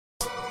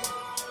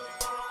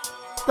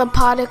The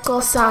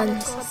Prodigal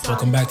Sons.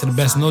 Welcome back to the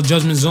best no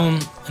judgment zone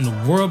in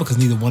the world, because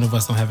neither one of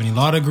us don't have any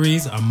law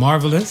degrees. I'm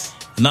Marvelous.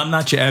 And I'm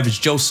not your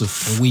average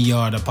Joseph. And we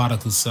are the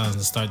Prodigal Sons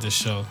to start this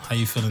show. How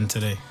you feeling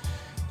today?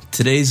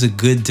 Today's a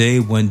good day,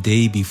 one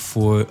day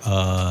before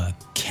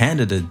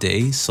Canada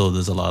Day, so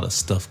there's a lot of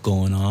stuff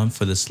going on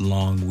for this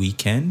long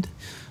weekend.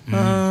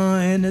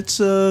 And it's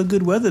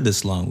good weather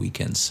this long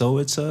weekend, so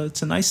it's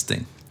a nice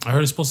thing. I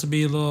heard it's supposed to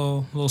be a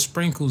little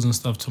sprinkles and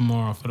stuff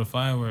tomorrow for the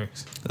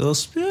fireworks.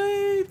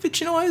 But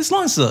you know what? As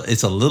long as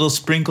it's a little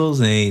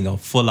sprinkles and ain't no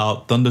full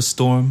out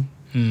thunderstorm,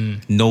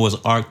 Noah's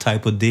Ark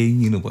type of day,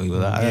 you know,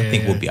 I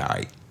think we'll be all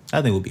right.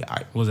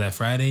 Was that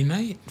Friday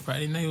night?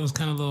 Friday night was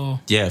kind of little...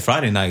 Yeah,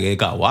 Friday night, it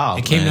got wild.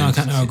 It came down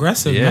kind of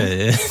aggressive, man.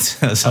 Yeah.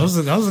 I was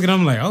looking at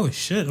them like, oh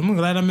shit, I'm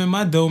glad I'm in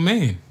my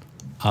domain.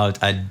 You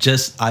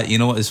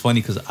know what? It's funny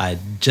because I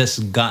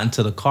just got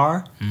into the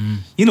car.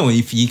 You know,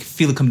 if you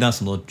feel it come down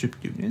some little drip.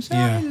 It's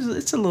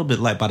a little bit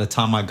light by the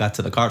time I got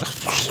to the car.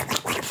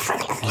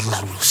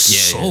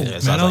 So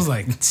I was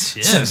like,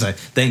 shit. I was like,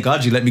 thank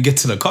God you let me get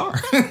to the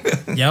car.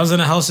 Yeah, I was in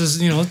the house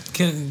just,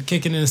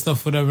 kicking in and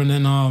stuff, whatever. And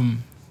then,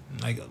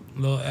 like,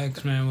 little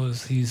X, man,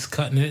 he's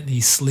cutting it.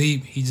 He's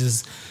asleep. He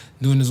just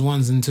doing his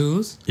ones and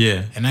twos.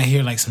 Yeah. And I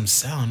hear, like, some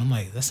sound. I'm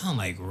like, that sound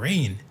like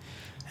rain.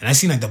 And I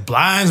seen like the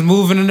blinds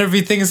moving and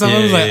everything and stuff.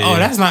 I was like,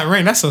 that's not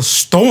rain, that's a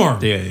storm.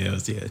 Yeah.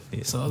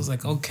 So I was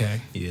like,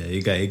 okay. Yeah,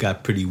 it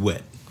got pretty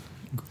wet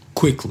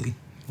quickly.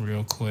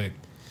 Real quick.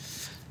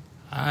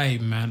 All right,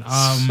 man.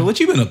 So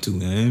what you been up to,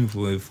 man,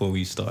 before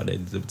we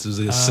started? It was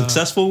a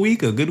successful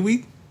week, a good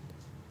week?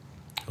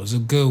 It was a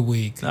good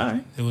week. All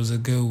right. It was a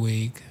good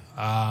week.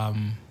 I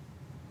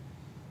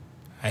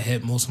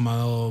hit most of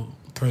my little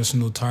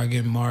personal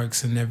target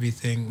marks and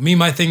everything.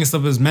 My thing and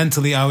stuff is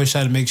mentally, I always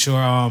try to make sure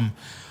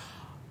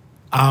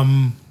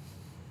I'm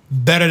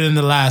better than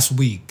the last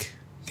week.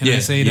 Can I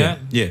say that?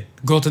 Yeah.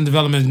 Growth and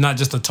development is not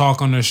just a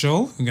talk on the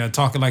show. You got to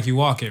talk it like you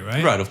walk it,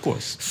 right? Right, of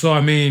course. So,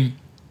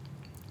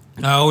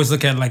 I always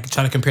look at, like,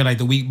 try to compare, like,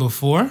 the week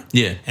before.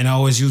 Yeah. And I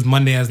always use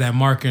Monday as that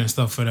marker and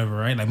stuff, whatever,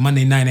 right? Like,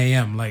 Monday, 9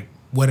 a.m., like,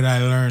 what did I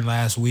learn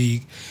last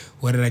week?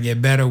 What did I get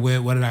better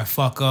with? What did I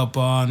fuck up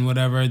on?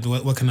 Whatever.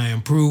 What can I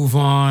improve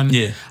on?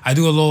 Yeah. I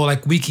do a little,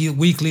 like,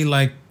 weekly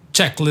like,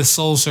 checklist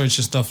soul search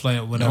and stuff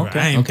like whatever. Okay,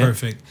 I ain't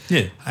perfect.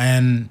 Yeah.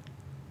 And...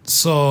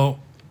 so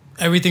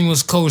everything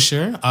was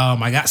kosher.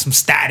 I got some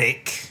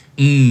static.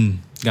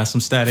 Got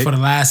some static for the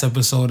last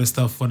episode and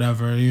stuff,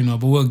 whatever,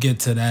 but we'll get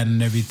to that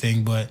and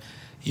everything. But,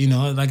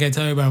 like I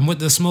tell everybody, I'm with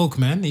the smoke,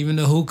 man. Even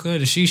the hookah,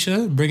 the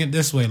shisha, bring it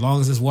this way, as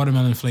long as it's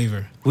watermelon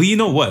flavor. Well, you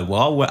know what?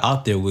 While we're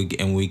out there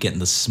and we're getting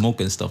the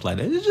smoke and stuff like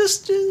that, it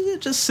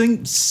just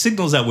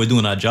signals that we're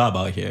doing our job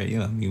out here.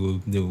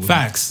 We're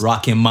facts,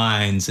 rocking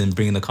minds and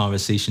bringing the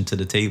conversation to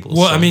the table.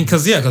 Well,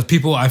 because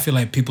people, I feel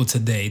like people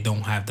today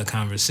don't have the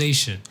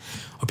conversation,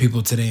 or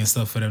people today and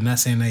stuff. But I'm not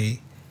saying I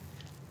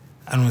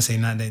don't want to say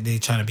not that they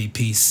trying to be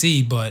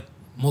PC, but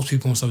most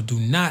people and stuff do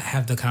not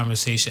have the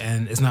conversation,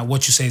 and it's not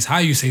what you say, it's how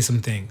you say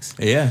some things.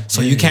 Yeah.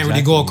 So you can't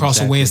really go across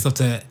the way and stuff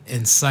to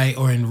incite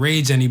or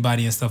enrage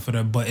anybody and stuff,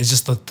 but it's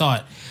just a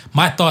thought.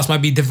 My thoughts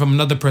might be different from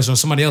another person, or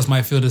somebody else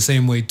might feel the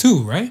same way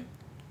too, right?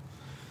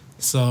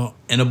 So,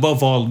 and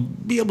above all,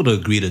 be able to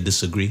agree to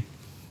disagree.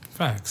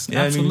 Facts.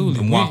 Yeah, absolutely.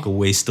 And walk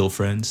away still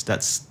friends.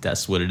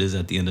 That's what it is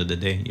at the end of the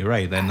day. You're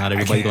right. That not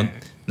everybody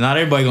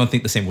gonna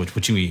think the same.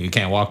 What you mean? You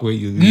can't walk away?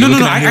 No.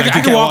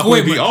 I can walk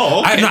away. But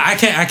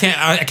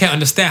I can't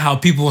understand how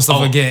people and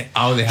stuff will get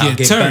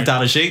get bent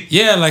out of shape.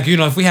 Yeah, like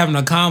if we having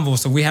a convo,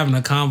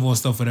 and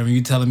stuff, whatever.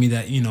 You telling me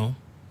that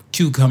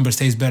cucumbers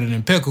taste better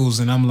than pickles,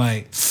 and I'm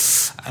like,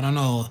 I don't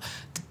know.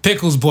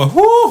 Pickles, boy,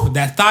 whoo,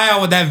 that thigh out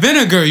with that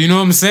vinegar, you know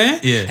what I'm saying?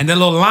 Yeah. And that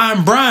little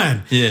lime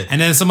brine. Yeah.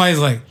 And then somebody's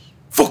like,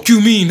 fuck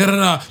you mean,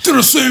 da-da-da, do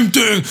the same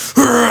thing,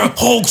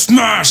 Hulk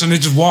smash, and they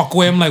just walk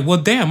away. I'm like, well,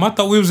 damn, I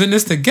thought we was in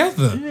this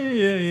together.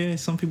 Yeah.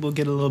 Some people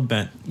get a little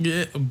bent.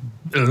 Yeah,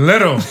 a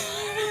little.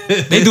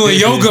 They doing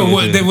yoga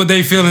with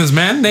their feelings,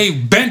 man. They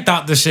bent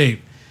out the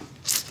shape.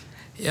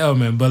 Yo,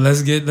 man, but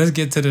let's get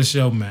to the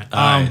show, man.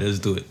 All right, let's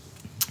do it.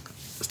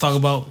 Let's talk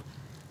about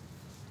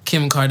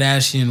Kim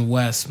Kardashian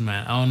West,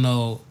 man. I don't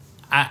know.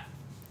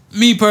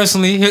 Me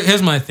personally,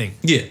 here's my thing.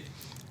 Yeah.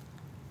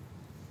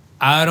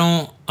 I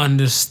don't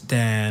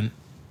understand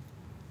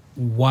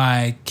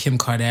why Kim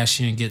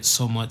Kardashian gets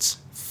so much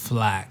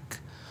flack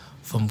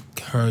from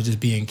her just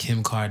being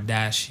Kim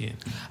Kardashian.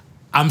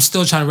 I'm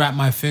still trying to wrap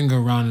my finger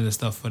around it and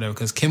stuff, whatever,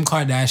 because Kim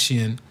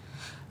Kardashian,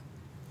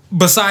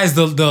 besides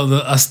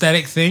the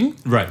aesthetic thing,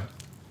 right?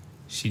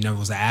 She never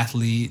was an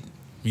athlete,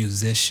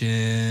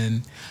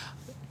 musician.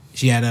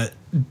 She had a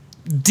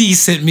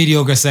decent,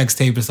 mediocre sex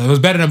tape and stuff. It was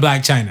better than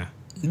Black China.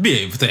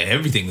 Yeah,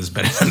 everything was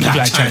better than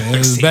Black China. It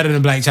was better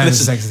than Black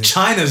China's sex tape.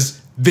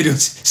 China's video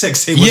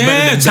sex tape was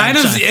better than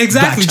China's China.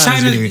 Exactly.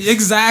 China,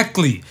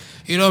 exactly.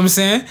 You know what I'm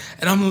saying?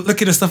 And I'm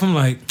looking at stuff, I'm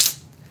like,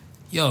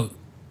 yo,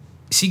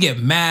 she get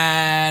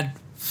mad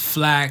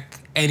flack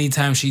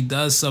anytime she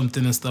does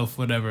something and stuff,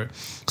 whatever.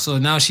 So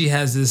now she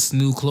has this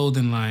new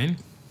clothing line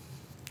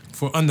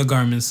for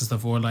undergarments and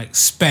stuff, or like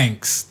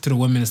Spanx to the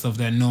women and stuff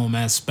that know them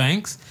as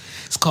Spanx.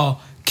 It's called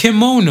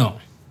kimono.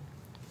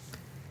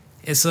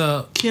 It's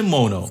a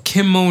kimono.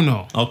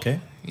 Okay.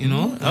 You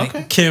know, like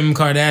okay. Kim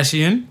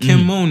Kardashian,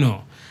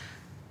 kimono.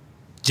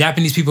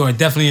 Japanese people are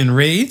definitely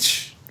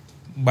enraged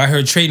by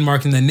her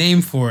trademarking the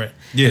name for it.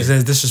 Yeah. It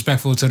says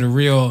disrespectful to the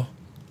real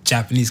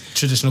Japanese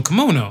traditional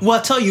kimono. Well,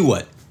 I'll tell you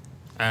what.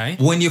 All right.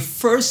 When you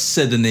first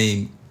said the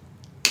name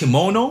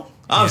kimono,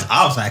 I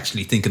was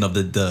actually thinking of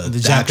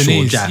the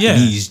actual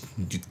Japanese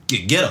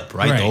get up,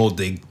 right?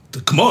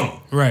 The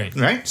kimono.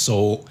 Right.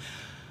 So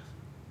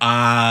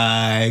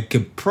I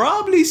could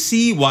probably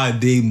see why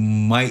they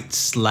might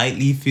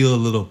slightly feel a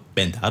little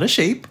bent out of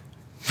shape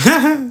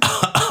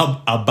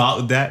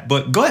about that.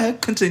 But go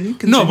ahead, continue.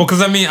 No,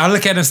 because I mean, I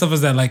look at it and stuff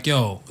as that, like,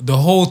 yo, the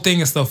whole thing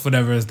and stuff,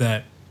 whatever, is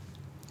that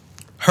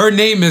her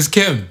name is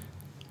Kim.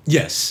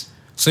 Yes.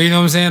 So you know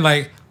what I'm saying?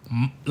 Like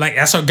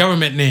that's her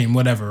government name,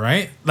 whatever,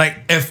 right?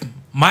 Like if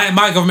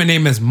my government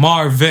name is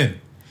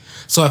Marvin,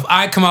 so if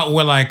I come out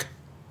with like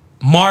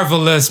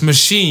Marvelous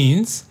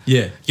Machines,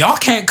 y'all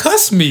can't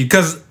cuss me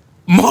because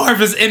Marv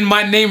is in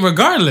my name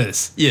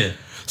regardless. Yeah.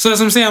 So that's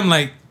what I'm saying. I'm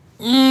like,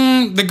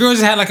 the girl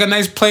just had like a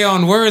nice play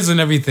on words and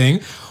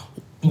everything.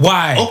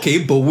 Why?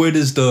 Okay, but where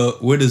does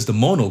the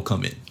mono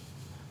come in?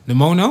 The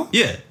mono?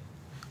 Yeah.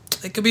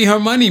 It could be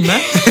her money,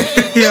 man.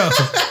 Yo.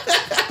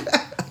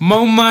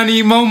 More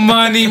money,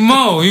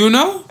 mo, you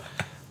know?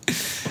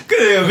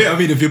 I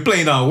mean, if you're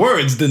playing on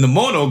words, then the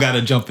mono got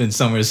to jump in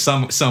somewhere,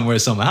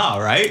 somehow,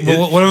 right? It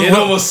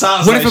almost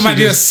sounds like... What if it might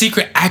be a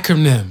secret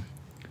acronym?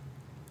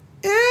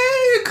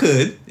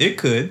 It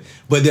could.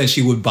 But then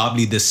she would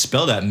probably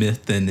dispel that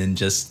myth and then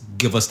just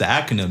give us the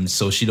acronym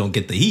so she don't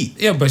get the heat.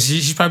 Yeah, but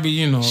she probably,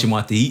 you know... She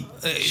want the heat.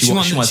 She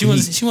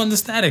want the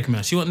static,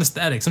 man. She want the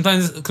static.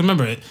 Sometimes, cause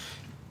remember,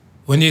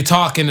 when you're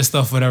talking and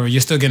stuff, whatever, you're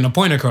still getting a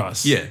point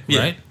across. Yeah.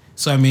 Right?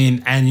 So, I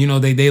mean, and, you know,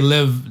 they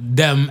live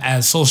them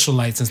as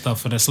socialites and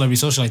stuff, for the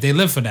celebrity socialites. They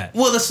live for that.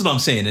 Well, that's what I'm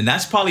saying. And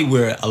that's probably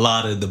where a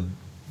lot of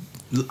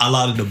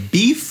the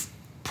beef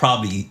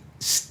probably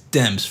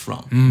stems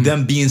from.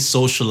 Them being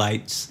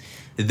socialites,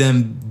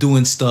 them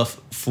doing stuff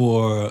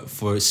for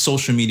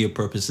social media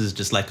purposes,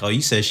 just like how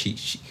you said, she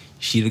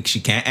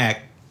can't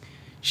act,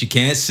 she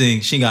can't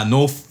sing, she got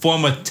no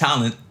form of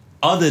talent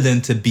other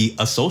than to be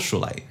a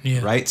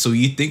socialite, right? So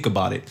you think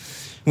about it.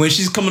 When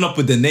she's coming up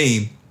with the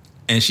name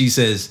and she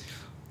says,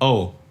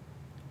 oh,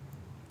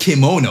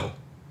 kimono,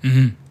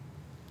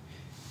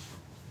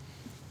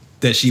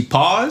 that she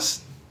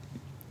pause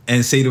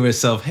and say to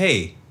herself,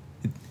 hey,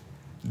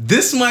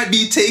 this might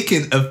be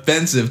taken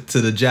offensive to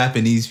the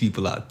Japanese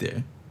people out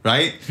there,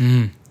 right?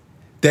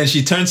 Then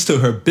she turns to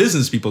her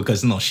business people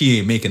because she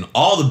ain't making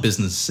all the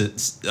business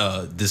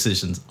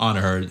decisions on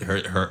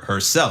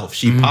herself.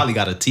 She probably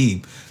got a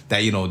team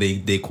that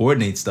they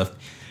coordinate stuff.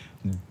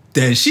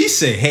 Then she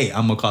say, "Hey,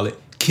 I'm gonna call it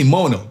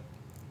kimono."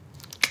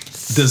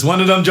 Does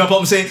one of them jump up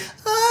and say, Kim,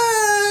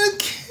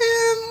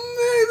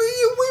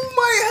 we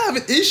might have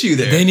an issue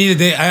there?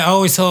 I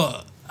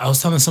was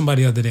telling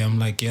somebody the other day, I'm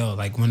like, yo,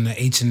 like when the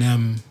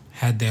H&M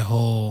had their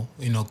whole,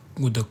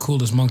 with the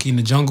coolest monkey in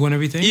the jungle and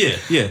everything.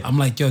 Yeah. I'm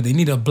like, yo, they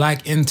need a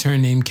black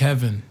intern named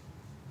Kevin.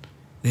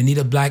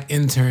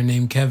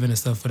 And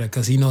stuff for that,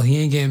 because he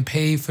ain't getting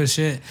paid for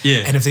shit.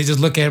 Yeah. And if they just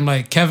look at him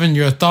like, Kevin,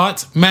 your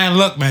thoughts? Man,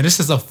 look, man, this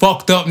is a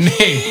fucked up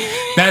name.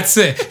 That's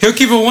it. He'll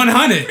keep it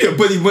 100. Yeah,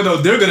 but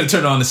they're gonna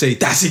turn on and say,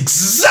 that's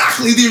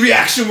exactly the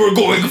reaction we're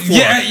going for.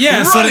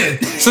 Yeah. So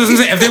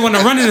if they want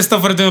to run it and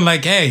stuff, what they're doing,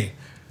 like, hey,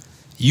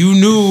 you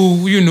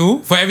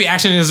knew. For every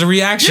action, there's a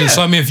reaction. Yeah.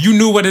 So I mean, if you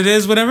knew what it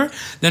is, whatever,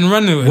 then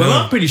run to it. Well,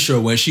 I'm pretty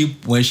sure when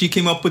she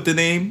came up with the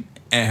name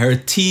and her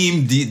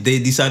team, they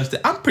decided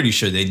to. I'm pretty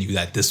sure they knew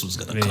that this was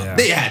gonna come. Yeah.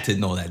 They had to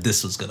know that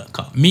this was gonna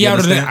come.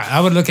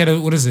 I would look at it.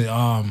 What is it?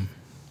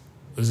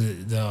 Was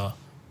it the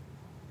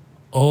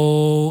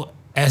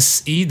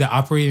OSE, the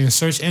operating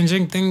search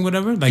engine thing,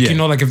 whatever? Like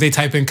like if they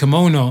type in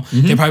kimono,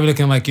 they're probably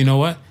looking like, you know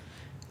what?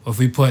 If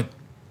we put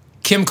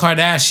Kim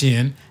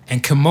Kardashian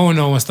and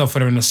kimono and stuff,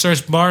 whatever, in the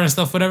search bar and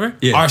stuff, whatever,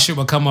 our shit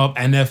will come up.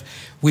 And if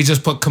we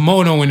just put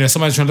kimono in there,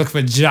 somebody's trying to look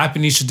for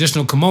Japanese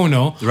traditional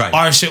kimono,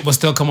 our shit will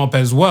still come up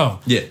as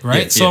well. Yeah.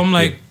 Right? So I'm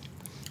like,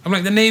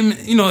 the name,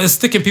 it's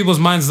sticking people's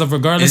minds and stuff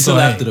regardless.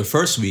 Until after the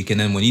first week, and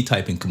then when you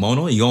type in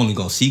kimono, you're only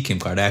going to see Kim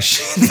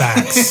Kardashian.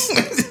 Facts.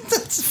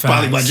 That's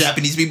probably why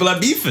Japanese people are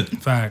beefing.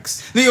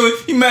 Facts.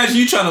 Imagine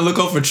you trying to look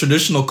up for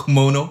traditional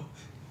kimono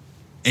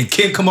and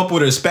Kim come up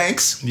with her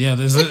Spanx. Yeah,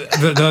 there's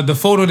the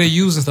photo they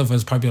use and stuff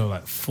is probably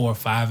like 4 or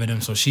 5 of them.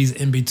 So she's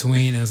in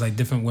between, and it's like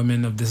different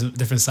women of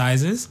different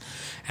sizes,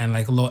 and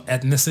like a little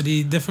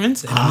ethnicity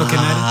difference. And I'm looking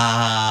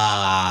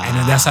at it, and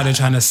then that's how they're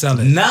trying to sell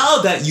it.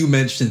 Now that you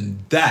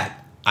mentioned that,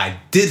 I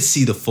did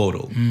see the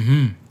photo.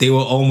 They were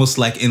almost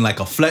like in like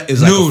a flesh. It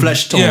was like a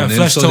flesh tone. Yeah,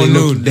 flesh tone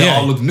nude. They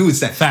all look nude.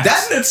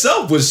 That in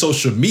itself was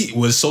social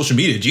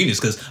media genius.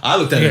 Because I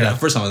looked at it that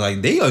first time. I was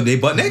like, they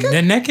butt naked.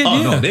 They're naked.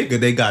 Oh no, they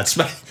good. They got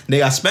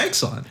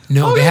Spanx on.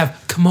 No, they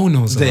have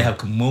kimonos on. They have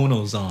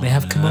kimonos on. They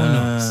have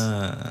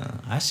kimonos.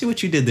 I see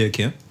what you did there,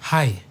 Kim.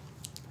 Hi.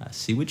 I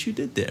see what you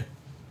did there.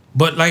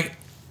 But like,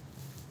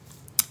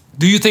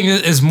 do you think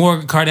it's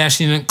more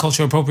Kardashian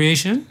cultural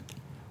appropriation,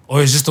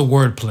 or is just a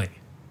wordplay?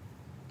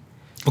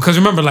 Because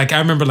remember, like I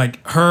remember,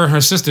 like her and her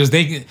sisters,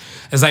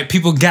 it's like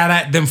people got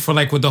at them for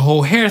like with the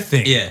whole hair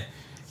thing. Yeah,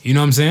 you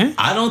know what I'm saying?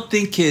 I don't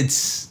think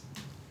it's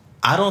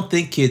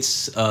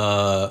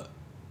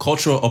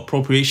cultural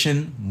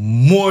appropriation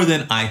more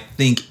than I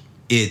think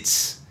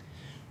it's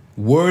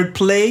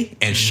wordplay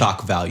and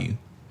shock value.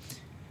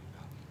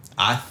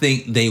 I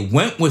think they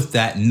went with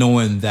that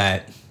knowing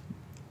that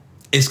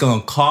it's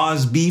gonna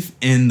cause beef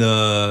in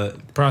the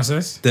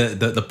process.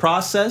 The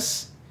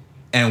process.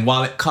 And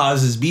while it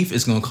causes beef,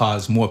 it's gonna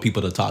cause more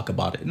people to talk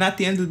about it. And at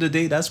the end of the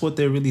day, that's what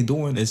they're really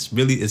doing. It's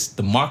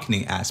the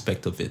marketing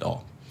aspect of it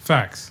all.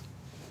 Facts.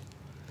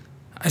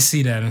 I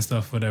see that and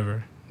stuff,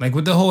 whatever. Like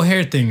with the whole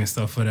hair thing and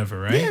stuff, whatever,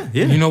 right? Yeah,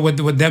 yeah. You know what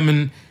them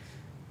and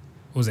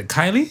was it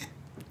Kylie?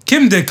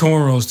 Kim did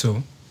cornrows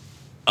too.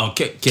 Oh,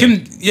 Kim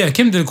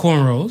did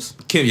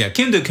cornrows.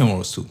 Kim did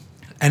cornrows too.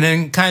 And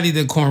then Kylie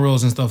did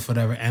cornrows and stuff,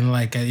 whatever. And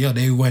like,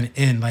 they went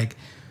in like.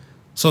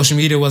 Social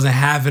media wasn't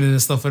having it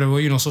and stuff, whatever.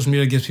 You know, social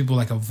media gives people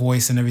like a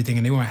voice and everything,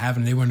 and they weren't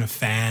having it. They weren't a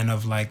fan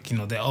of like, you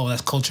know,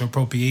 that's cultural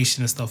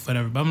appropriation and stuff,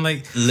 whatever. But I'm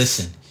like,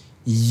 listen,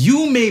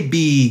 you may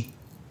be,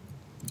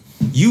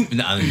 you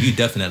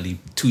definitely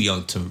too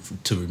young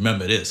to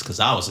remember this because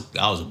I was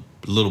a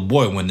little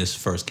boy when this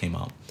first came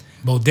out.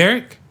 Bo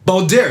Derek.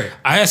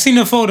 I seen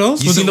the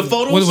photos. You seen the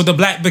photos? With the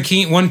black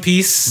bikini, one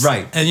piece.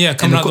 Right. And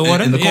coming out the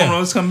water. And the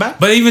cornrows come back.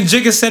 But even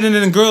Jigga said it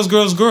in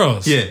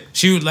Girls. Yeah.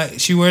 She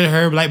wear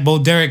her, like Bo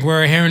Derek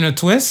wear her hair in a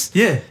twist.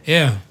 Yeah.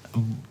 Yeah.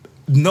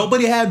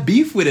 Nobody had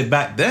beef with it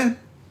back then.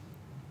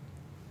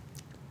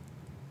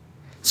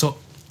 So,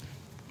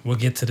 we'll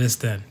get to this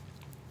then.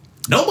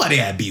 Nobody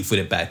had beef with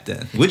it back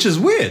then, which is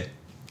weird.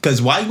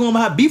 Because why you going to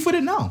have beef with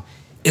it now?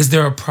 Is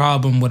there a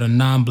problem with a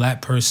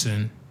non-black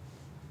person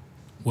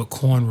with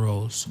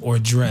cornrows or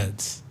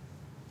dreads?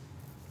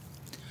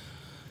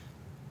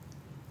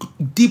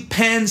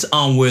 Depends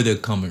on where they're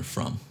coming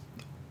from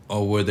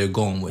or where they're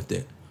going with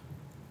it.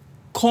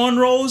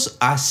 Cornrows,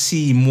 I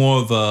see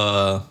more of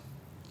a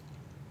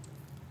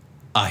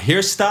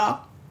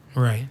hairstyle.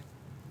 Right.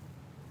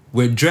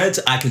 With dreads,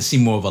 I can see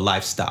more of a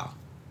lifestyle.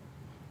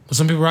 But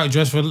some people rock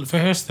dreads for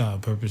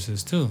hairstyle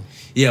purposes too.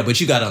 Yeah, but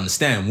you got to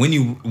understand, when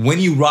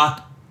you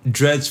rock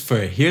dreads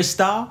for a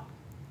hairstyle,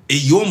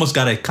 you almost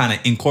got to kind of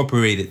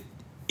incorporate it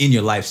in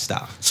your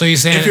lifestyle. So you're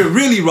saying if you're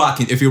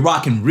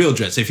rocking real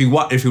dreads, if you're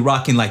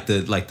rocking like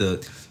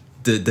the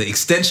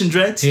extension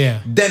dreads,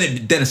 yeah,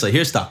 then it's a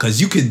hairstyle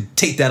because you could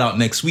take that out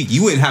next week.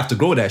 You wouldn't have to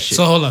grow that shit.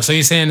 So hold on. So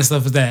you're saying the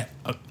stuff is that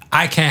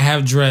I can't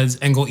have dreads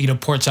and go eat a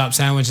pork chop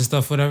sandwich and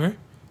stuff, whatever?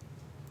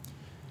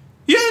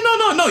 Yeah,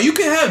 no. You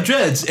can have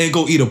dreads and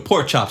go eat a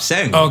pork chop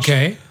sandwich.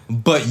 Okay.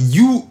 But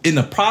you, in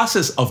the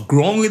process of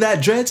growing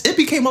that dreads, it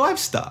became a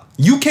lifestyle.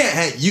 You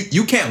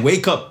can't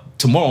wake up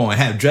tomorrow and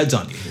have dreads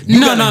on you.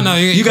 No.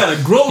 You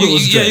gotta grow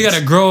those dreads. Yeah, you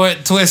gotta grow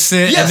it, twist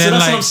it, yeah, and so then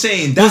that's like what I'm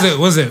saying.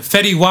 Was it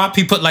Fetty Wap?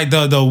 He put like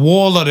the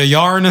wool or the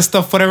yarn and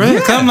stuff, whatever.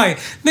 Yeah. I'm like,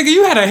 nigga,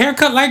 you had a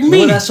haircut like me.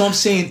 Well, that's what I'm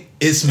saying.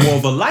 It's more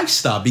of a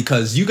lifestyle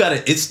because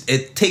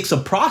it takes a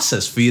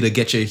process for you to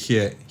get your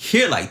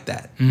hair like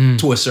that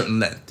to a certain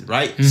length,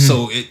 right? Mm-hmm.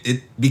 So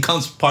it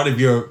becomes part of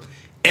your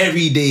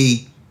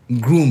everyday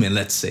grooming,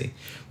 let's say.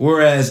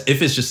 Whereas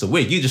if it's just a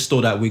wig, you just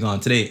throw that wig on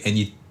today and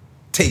you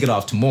take it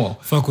off tomorrow.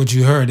 Fuck what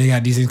you heard. They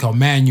got these things called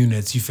man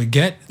units. You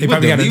forget? They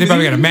probably got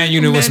a man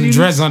unit with some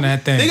dreads on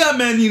that thing. They got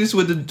man units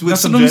with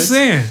that's some dreads.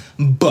 That's what I'm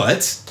saying.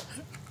 But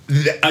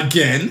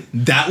again,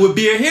 that would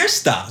be a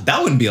hairstyle.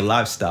 That wouldn't be a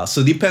lifestyle.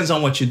 So it depends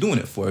on what you're doing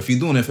it for. If you're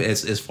doing it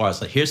as far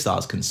as a hairstyle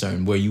is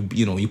concerned, where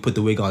you put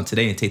the wig on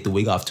today and take the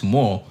wig off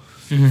tomorrow,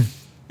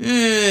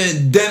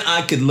 then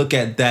I could look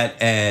at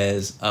that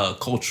as a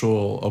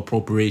cultural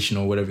appropriation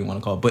or whatever you want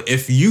to call it. But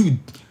if you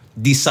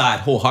decide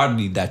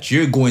wholeheartedly that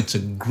you're going to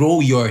grow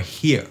your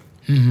hair,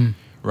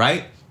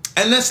 right?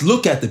 And let's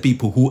look at the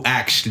people who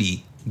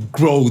actually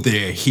grow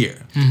their hair.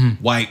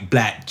 White,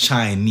 black,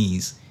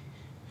 Chinese.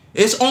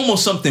 It's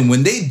almost something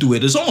when they do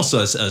it. It's almost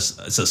it's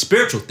a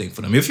spiritual thing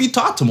for them. If you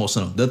talk to most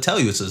of them, they'll tell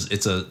you it's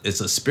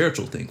a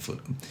spiritual thing for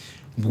them,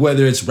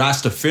 whether it's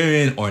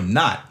Rastafarian or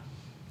not.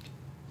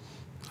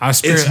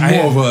 It's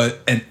more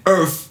of an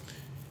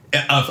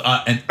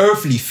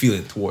earthly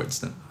feeling towards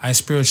them. I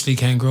spiritually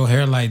can't grow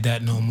hair like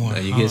that no more.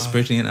 You get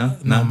spiritually now?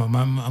 No,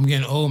 I'm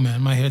getting old,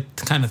 man. My hair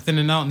kind of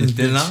thinning out. It's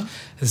thinning out?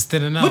 It's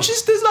thinning out. Which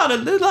is there's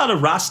a lot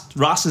of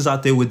Rosses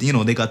out there with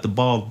they got the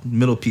bald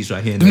middle piece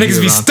right here. Them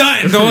niggas be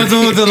stunting. Going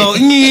through with the little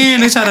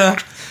they try to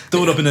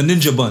throw it up in a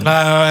ninja bun.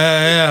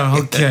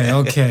 Yeah.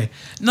 Okay.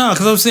 No,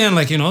 because I'm saying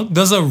like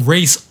does a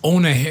race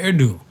own a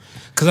hairdo?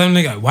 Because I'm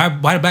like, why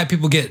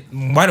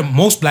do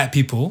most black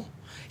people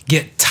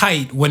get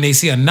tight when they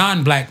see a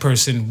non-black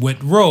person with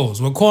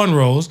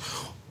cornrows,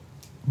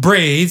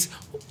 braids,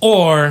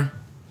 or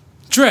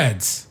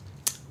dreads?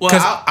 Well,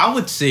 I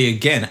would say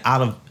again,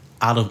 out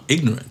of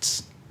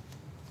ignorance.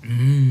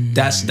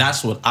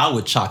 That's what I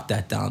would chalk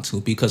that down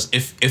to, because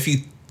if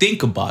you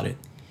think about it,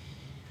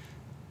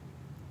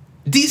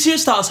 these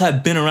hairstyles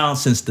have been around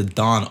since the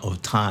dawn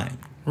of time.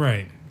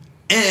 Right.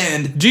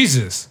 And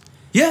Jesus.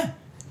 Yeah.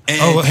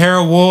 And, hair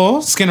of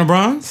wool, skin of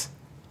bronze.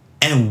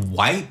 And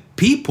white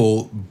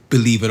people,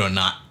 believe it or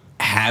not,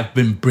 have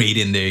been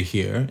braiding their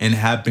hair and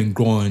have been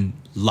growing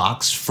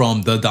locks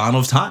from the dawn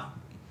of time.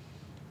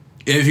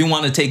 If you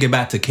want to take it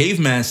back to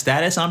caveman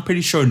status, I'm pretty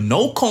sure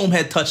no comb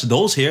had touched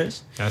those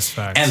hairs. That's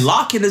facts. And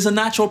locking is a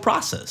natural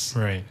process.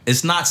 Right.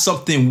 It's not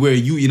something where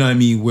you know what I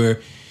mean,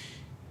 where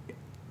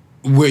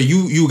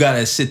you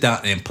gotta sit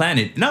down and plan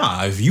it.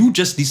 Nah, if you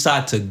just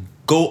decide to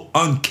go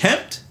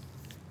unkempt,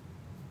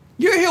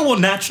 your hair will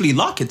naturally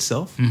lock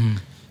itself. Mm-hmm.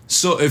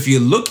 So if you're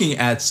looking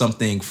at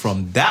something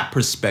from that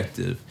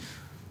perspective,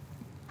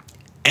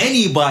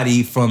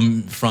 anybody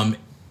from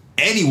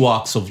any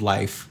walks of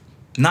life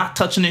not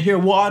touching it here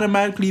will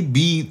automatically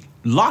be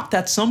locked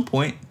at some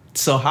point.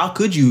 So how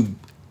could you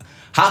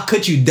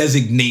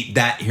designate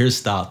that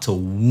hairstyle to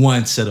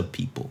one set of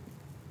people?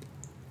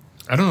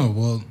 I don't know.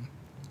 Well,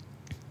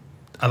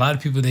 a lot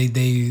of people,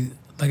 they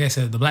like I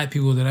said, the black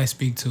people that I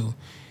speak to,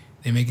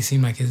 they make it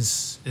seem like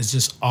it's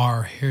just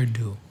our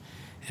hairdo.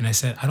 And I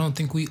said, I don't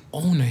think we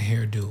own a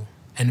hairdo.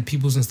 And the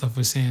peoples and stuff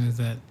were saying is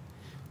that,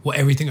 well,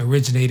 everything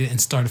originated and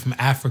started from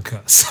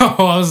Africa. So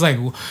I was like,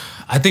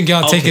 I think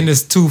y'all taking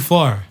this too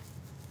far.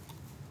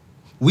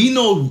 We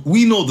know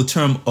the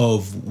term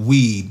of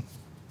weed.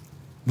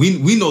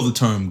 We know the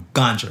term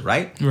ganja,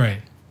 right?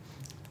 Right.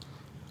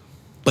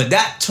 But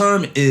that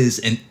term is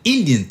an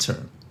Indian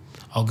term.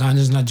 Oh,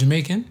 ganja's not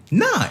Jamaican?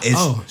 Nah,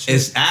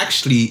 it's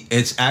actually.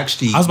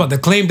 I was about to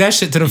claim that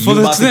shit to the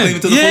fullest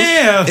extent.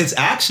 Yeah. It's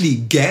actually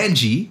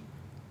Ganji,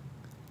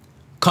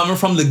 coming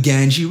from the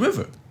Ganji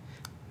River.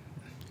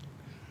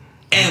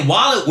 And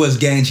while it was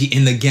Ganji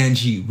in the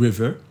Ganji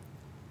River,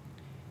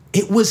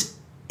 it was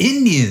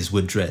Indians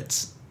with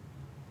dreads.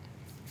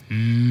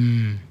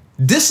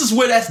 This is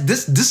where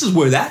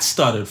that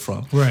started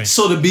from. Right.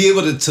 So to be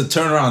able to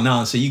turn around now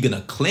and say you're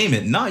gonna claim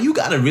it, now you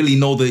gotta really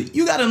know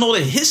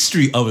the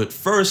history of it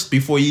first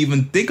before you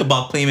even think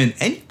about claiming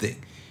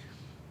anything.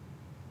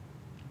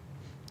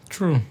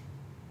 True.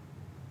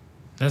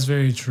 That's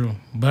very true.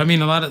 But I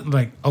mean, a lot of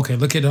look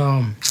at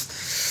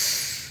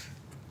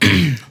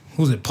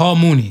who's it? Paul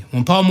Mooney.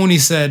 When Paul Mooney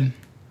said,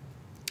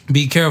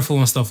 "Be careful"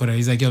 and stuff like that,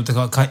 he's like, "Yo, if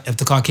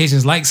the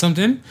Caucasians like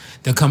something,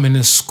 they'll come in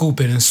and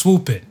scoop it and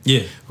swoop it."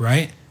 Yeah.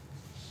 Right.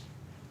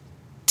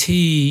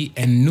 Tea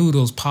and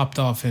noodles popped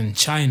off in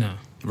China.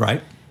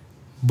 Right.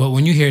 But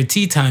when you hear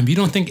tea time, you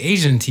don't think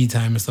Asian tea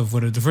time and stuff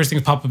with it. The first thing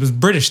that pop up is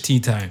British tea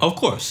time. Of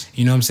course.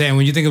 You know what I'm saying?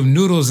 When you think of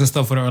noodles and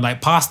stuff with it, or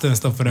like pasta and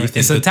stuff with it,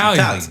 it's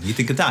Italian. You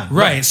think Italian.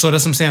 Right. So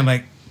that's what I'm saying.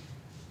 Like,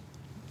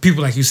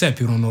 people, like you said,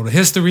 people don't know the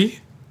history.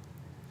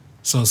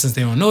 So since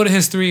they don't know the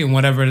history and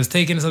whatever it is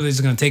taken, so they're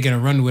just going to take it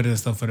and run with it and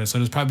stuff with it. So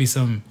there's probably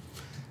some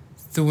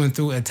through and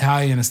through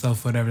Italian and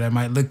stuff, whatever, that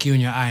might look you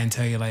in your eye and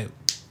tell you like,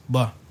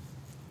 but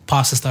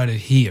pasta started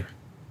here.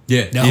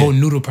 Yeah. The whole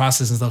noodle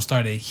process and stuff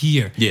started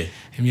here. Yeah.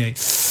 And you're like,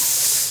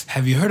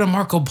 have you heard of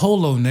Marco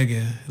Polo,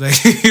 nigga?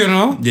 Like, you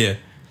know? Yeah.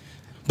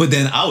 But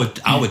then I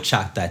would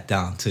chalk that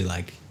down to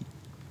like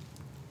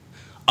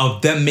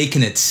of them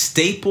making it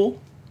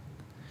staple,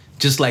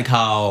 just like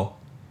how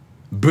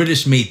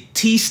British made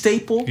tea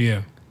staple.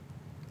 Yeah.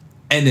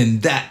 And then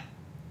that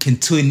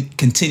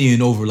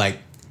continuing over like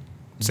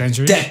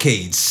centuries,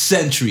 decades,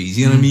 centuries,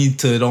 you know what I mean?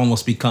 Till it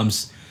almost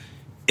becomes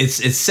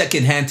it's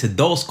secondhand to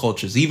those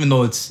cultures, even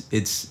though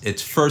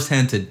it's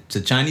firsthand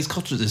to Chinese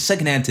cultures, it's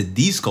secondhand to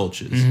these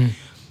cultures. Mm-hmm.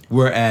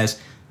 Whereas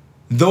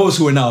those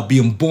who are now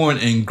being born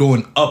and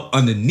growing up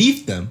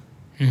underneath them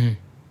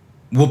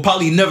will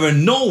probably never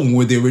know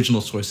where the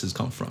original sources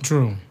come from.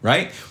 True.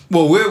 Right?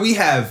 Well, where we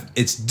have,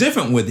 it's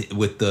different with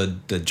the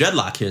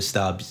dreadlock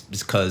hairstyle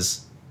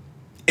because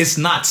it's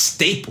not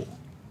staple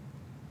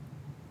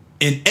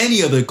in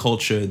any other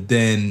culture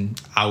than,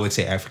 I would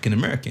say, African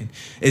American.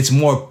 It's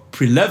more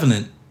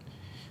prevalent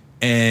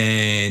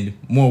and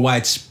more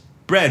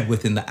widespread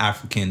within the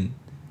African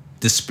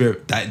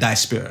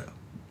diaspora.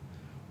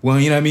 Well,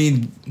 you know what I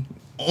mean?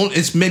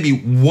 It's maybe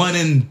 1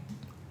 in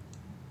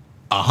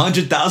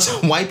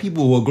 100,000 white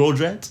people will grow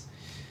dreads.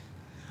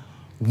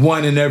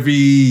 1 in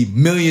every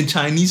million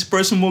Chinese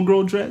person will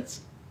grow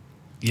dreads.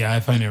 Yeah, I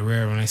find it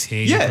rare when I see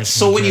Asian person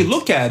so when dreads. you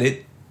look at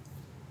it,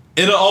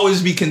 it'll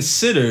always be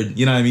considered,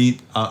 you know what I mean,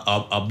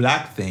 a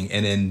black thing,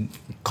 and then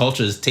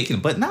culture is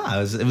taken. But nah,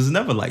 it was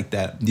never like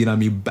that. You know what I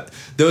mean?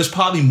 There was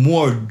probably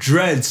more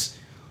dreads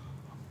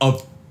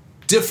of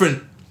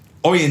different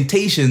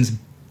orientations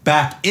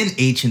back in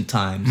ancient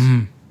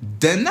times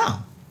than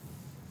now.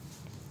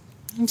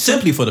 Okay.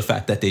 Simply for the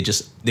fact that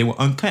they were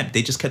unkempt.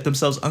 They just kept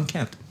themselves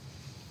unkempt.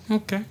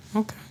 Okay.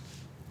 All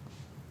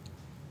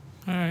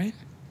right.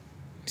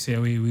 See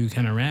how we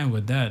kind of ran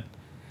with that.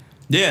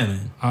 Yeah,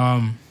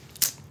 man.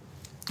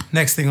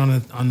 Next thing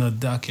on the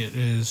docket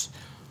is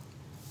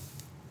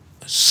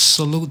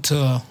salute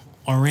to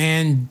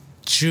Oran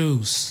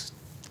Juice,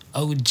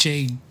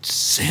 O.J.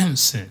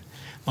 Simpson.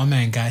 My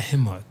man got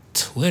him a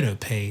Twitter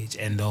page,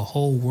 and the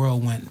whole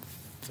world went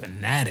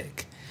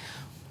fanatic.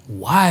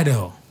 Why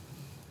though?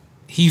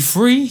 he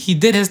free. He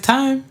did his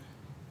time.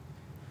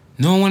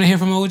 No one want to hear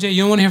from OJ.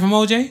 You don't want to hear from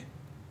OJ?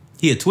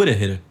 He a Twitter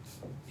hitter.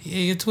 Yeah,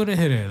 he a Twitter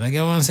hitter. Like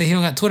I want to say, he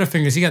don't got Twitter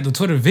fingers. He got the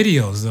Twitter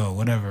videos though,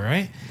 whatever,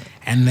 right?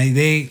 And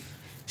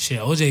shit,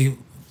 OJ,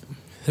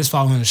 his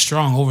following is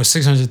strong, over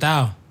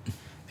 600,000,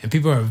 and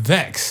people are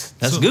vexed.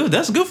 That's good.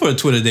 That's good for a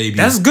Twitter debut.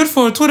 That's good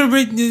for a Twitter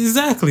break,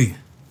 exactly,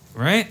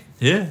 right?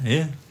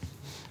 Yeah.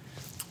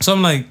 So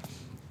I'm like,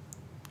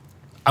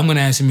 I'm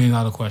gonna ask you $1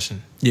 million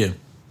question. Yeah.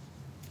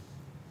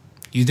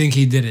 You think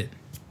he did it?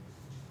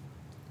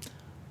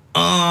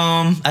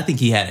 I think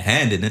he had a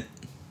hand in it.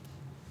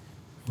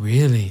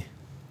 Really?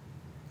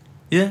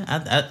 Yeah,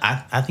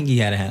 I think he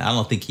had a hand. I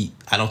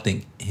don't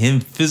think him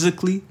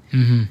physically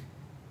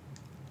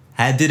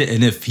had did it.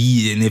 And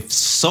if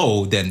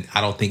so, then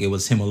I don't think it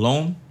was him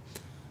alone.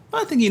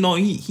 But I think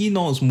he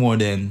knows more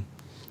than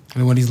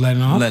what he's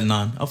letting on.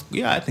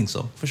 Yeah, I think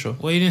so for sure.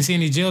 Well, you didn't see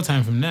any jail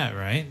time from that,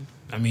 right?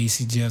 I mean, you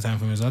see jail time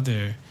from his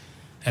other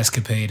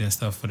escapade and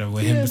stuff, whatever,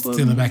 with him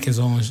stealing back his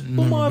own.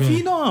 But Marv,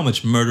 you know how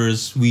much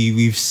murderers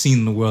we've seen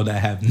in the world that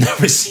have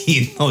never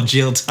seen no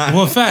jail time.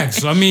 Well,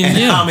 facts. I mean,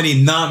 and how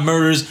many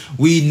non-murderers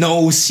we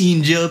know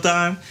seen jail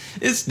time?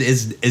 It's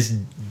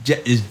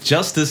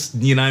justice.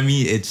 You know what I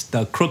mean? It's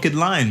the crooked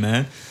line,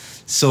 man.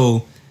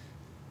 So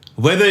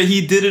whether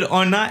he did it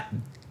or not,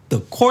 the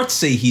courts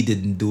say he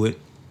didn't do it,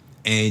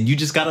 and you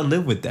just gotta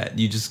live with that.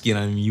 You just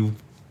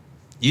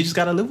You just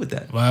gotta live with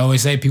that. Well, I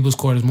always say people's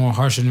court is more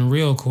harsher than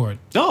real court.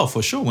 Oh,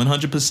 for sure,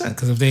 100%.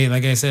 Because if they,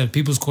 like I said,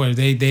 people's court,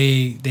 they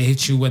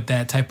hit you with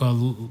that type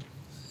of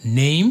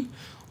name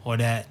or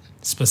that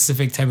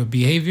specific type of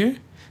behavior,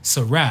 it's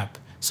a wrap.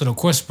 So the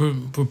courts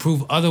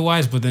prove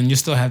otherwise, but then you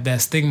still have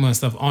that stigma and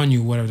stuff on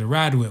you, whatever to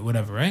ride with,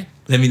 whatever, right?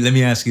 Let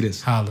me ask you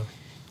this. Holla.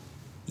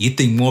 You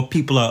think more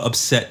people are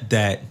upset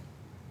that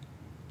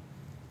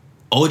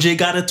OJ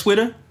got a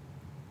Twitter,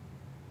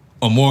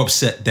 or more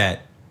upset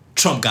that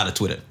Trump got a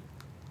Twitter?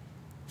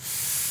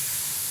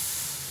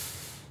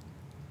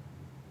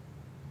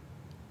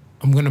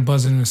 I'm going to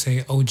buzz in and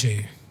say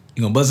OJ.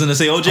 You going to buzz in and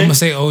say OJ? I'm going to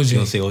say OJ. You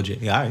going to say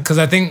OJ. Yeah, all right. Because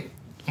I think,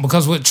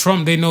 because with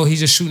Trump, they know he's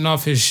just shooting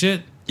off his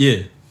shit.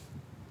 Yeah.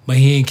 But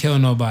he ain't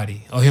killing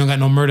nobody. Or he don't got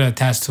no murder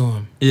attached to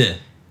him. Yeah.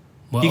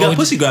 But he got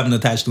pussy grabbing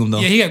attached to him, though.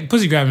 Yeah, he got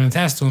pussy grabbing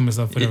attached to him and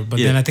stuff, whatever. But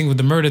then I think with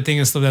the murder thing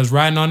and stuff that's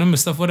riding on him and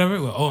stuff,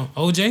 whatever, with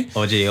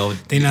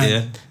OJ.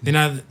 They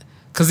not,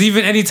 because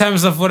even anytime and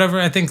stuff, whatever,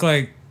 I think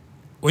like,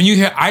 when you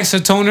hear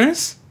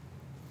isotoners,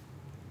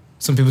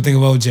 some people think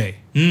of OJ.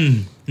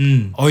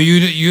 Or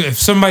you if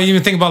somebody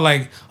even think about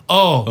like,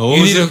 what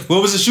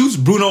was the shoes?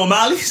 Bruno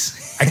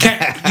O'Malley's? I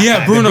can't.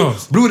 Yeah,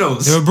 Bruno's.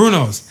 They were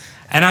Bruno's.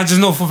 And I just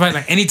know for a fact,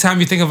 like anytime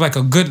you think of like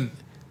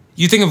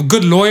you think of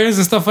good lawyers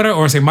and stuff like that,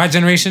 or say my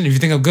generation, if you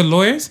think of good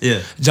lawyers,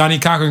 Johnny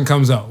Cochran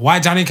comes up. Why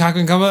Johnny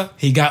Cochran come up?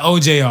 He got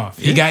OJ off.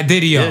 He got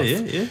Diddy off.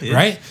 Yeah.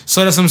 Right?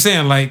 So that's what I'm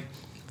saying. Like,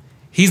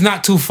 he's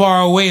not too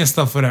far away and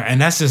stuff like that. And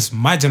that's just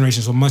my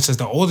generation, so much as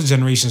the older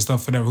generation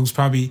stuff like that, who's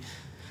probably,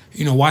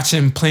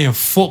 watching playing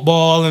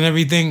football and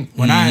everything.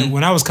 When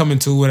I was coming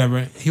to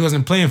whatever, he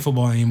wasn't playing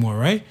football anymore,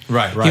 right?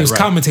 Right. He was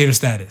commentator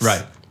status.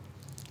 Right.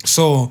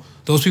 So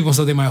those people,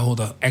 so they might hold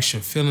an extra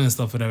feeling and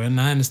stuff, whatever.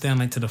 And I understand,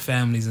 like, to the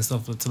families and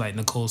stuff, to like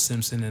Nicole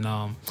Simpson and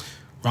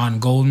Ron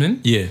Goldman.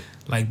 Yeah.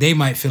 Like, they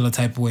might feel a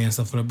type of way and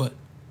stuff, whatever. But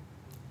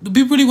do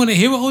people really want to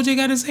hear what OJ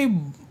got to say?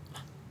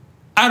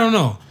 I don't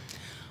know.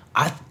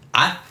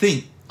 I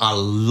think a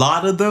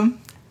lot of them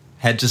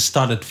had just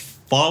started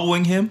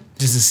following him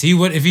just to see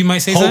if he might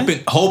say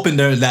something, hoping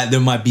that there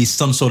might be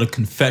some sort of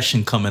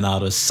confession coming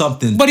out or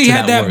something. But he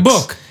had that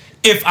book.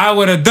 If I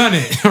would have done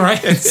it, right?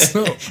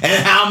 So,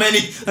 and how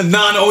many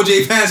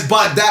non-OJ fans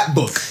bought that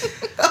book?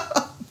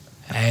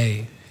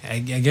 Hey, I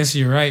guess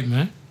you're right,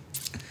 man.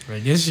 I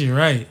guess you're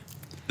right.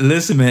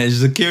 Listen, man,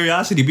 it's the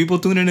curiosity. People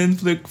tuning in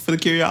for the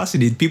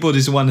curiosity. People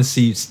just want to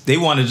see. They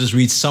want to just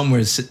read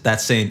somewhere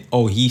that's saying,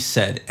 "Oh, he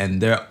said,"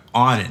 and they're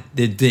on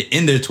it. They're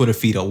in their Twitter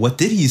feed. Oh, what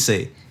did he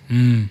say?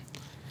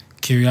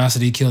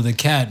 Curiosity killed the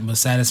cat, but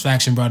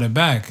satisfaction brought it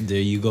back. There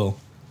you go.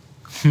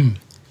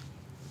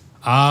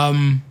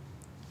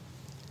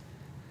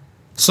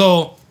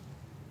 So,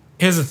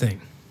 here's the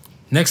thing.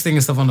 Next thing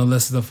and stuff on the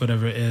list of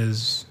whatever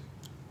is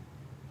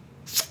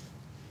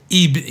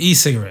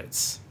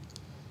e-cigarettes.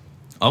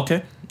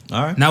 Okay.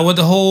 All right. Now, with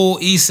the whole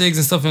e-cigs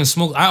and stuff and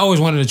smoke, I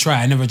always wanted to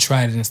try. I never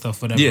tried it and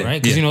stuff, whatever,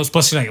 right? Because,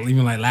 especially like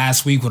even like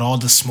last week with all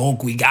the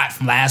smoke we got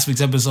from last week's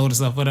episode and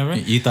stuff, whatever.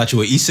 You thought you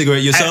were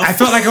e-cigarette yourself? I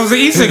felt like I was an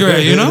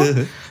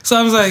e-cigarette, So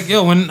I was like,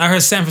 when I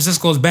heard San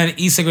Francisco's banning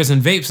e-cigarettes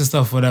and vapes and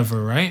stuff,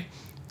 whatever, right?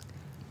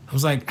 I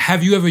was like,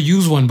 have you ever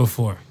used one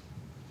before?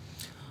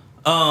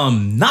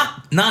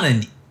 Not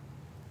an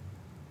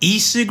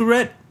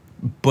e-cigarette,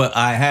 but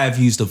I have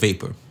used a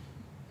vapor.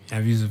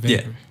 I've used a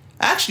vapor? Yeah.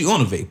 I actually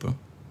own a vapor.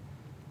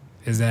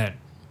 Is that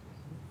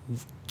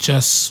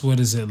just, what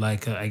is it,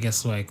 like, I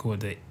guess, like,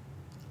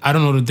 I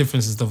don't know the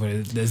difference and stuff.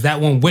 Is that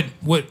one with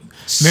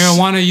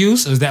marijuana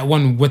use? Or is that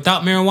one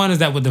without marijuana? Is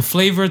that with the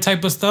flavor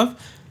type of stuff?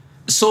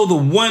 So the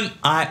one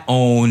I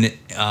own,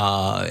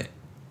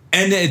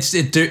 and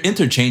they're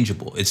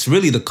interchangeable. It's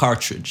really the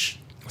cartridge.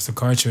 What's the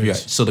cartridge? Yeah.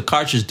 So the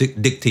cartridge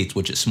dictates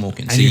what you're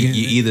smoking. And So you're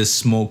either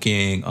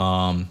smoking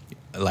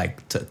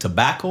like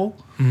tobacco,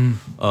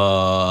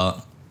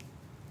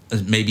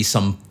 maybe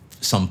some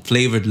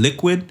flavored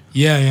liquid.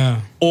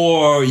 Yeah.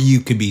 Or you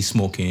could be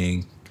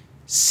smoking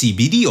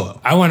CBD oil.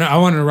 I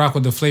want to rock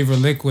with the flavored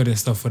liquid and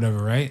stuff, whatever,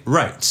 right?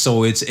 Right.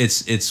 So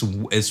it's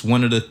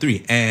one of the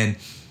three, and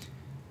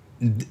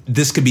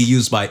this could be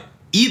used by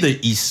either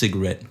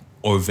e-cigarette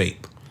or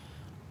vape.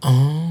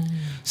 Oh.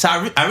 So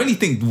I really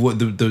think what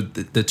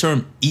the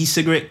term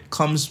e-cigarette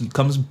comes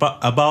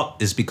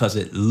about is because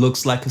it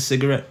looks like a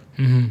cigarette,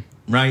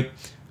 right?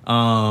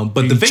 But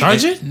the vape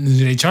charge it?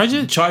 Do they charge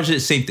it? Charge it,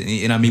 same thing.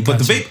 You know what I mean? But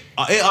the vape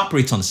it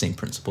operates on the same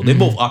principle. They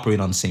both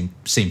operate on the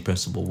same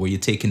principle, where you're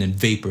taking in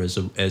vapor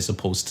as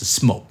opposed to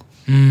smoke.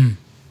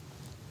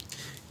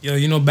 Yo,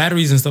 you know,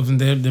 batteries and stuff, and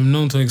they're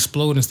known to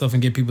explode and stuff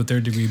and get people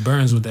 3rd-degree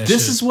burns with that shit.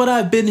 This is what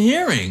I've been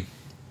hearing.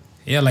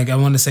 Yeah, like I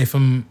want to say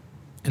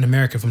in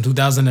America, from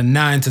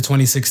 2009 to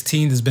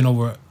 2016, there's been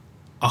over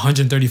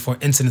 134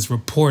 incidents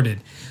reported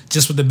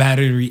just with the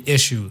battery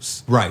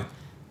issues. Right.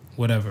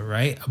 Whatever,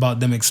 right? About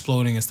them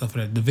exploding and stuff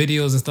like that. The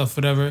videos and stuff,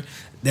 whatever.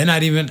 They're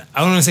not even, I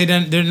don't want to say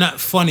they're not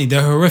funny.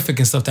 They're horrific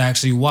and stuff to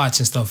actually watch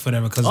and stuff,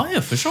 whatever. Cause oh, yeah,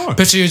 for sure.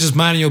 Picture you're just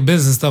minding your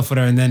business and stuff,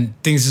 whatever, and then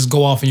things just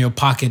go off in your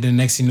pocket, and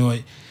next thing you know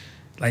it,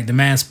 like the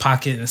man's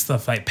pocket and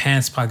stuff, like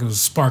pants pocket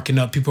was sparking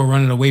up. People are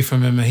running away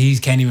from him, and he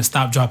can't even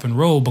stop, drop, and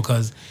roll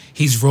because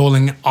he's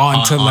rolling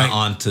onto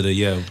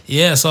the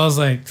yeah. So I was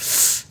like,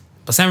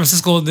 but San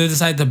Francisco, they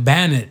decided to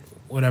ban it,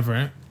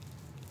 whatever.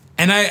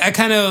 And I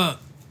kind of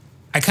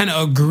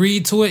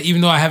agreed to it,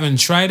 even though I haven't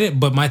tried it.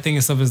 But my thing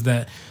and stuff is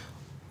that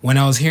when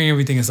I was hearing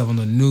everything and stuff on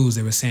the news,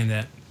 they were saying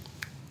that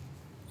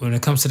when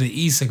it comes to the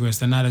e-cigarettes,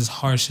 they're not as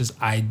harsh as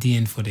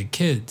IDing for the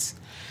kids.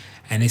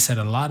 And they said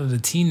a lot of the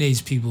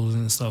teenage people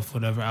and stuff,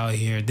 whatever, out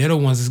here, they're the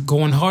ones that's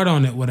going hard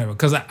on it, whatever.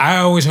 Because I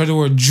always heard the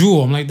word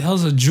jewel. I'm like, the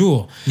hell's a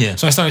jewel? Yeah.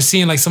 So I started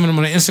seeing like some of them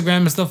on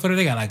Instagram and stuff, whatever.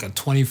 They got like a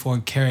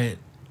 24 karat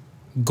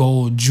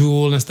gold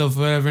jewel and stuff,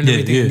 whatever, and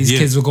everything. And these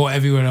kids will go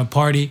everywhere to a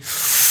party,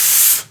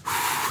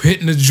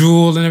 hitting the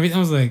jewel and everything. I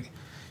was like,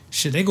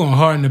 shit, they going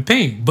hard in the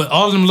paint. But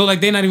all of them look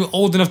like they're not even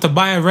old enough to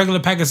buy a regular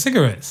pack of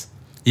cigarettes.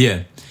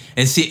 Yeah.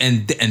 And see,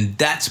 and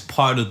that's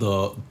part of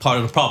the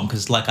problem,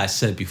 because like I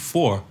said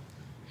before,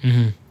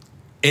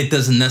 it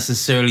doesn't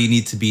necessarily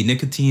need to be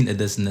nicotine. It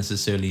doesn't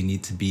necessarily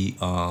need to be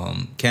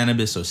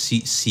cannabis or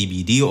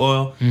CBD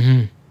oil.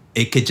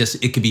 It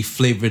could be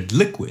flavored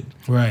liquid.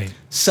 Right.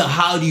 So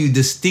how do you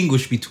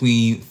distinguish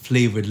between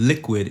flavored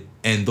liquid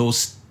and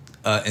those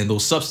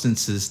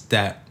substances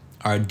that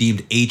are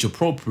deemed age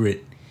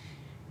appropriate,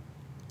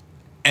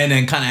 and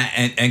then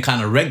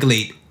kind of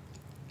regulate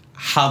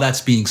how that's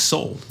being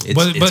sold?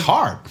 It's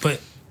hard. But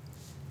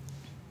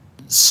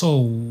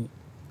so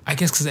I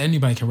guess because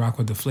anybody can rock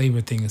with the flavor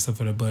thing and stuff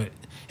like that. But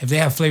if they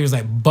have flavors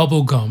like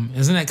bubble gum,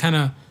 isn't that kind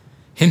of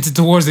hinted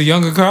towards the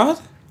younger crowd?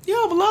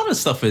 Yeah, but a lot of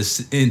stuff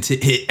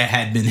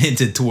had been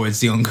hinted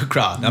towards the younger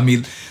crowd. I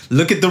mean,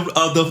 look at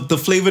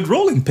the flavored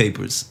rolling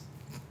papers.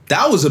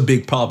 That was a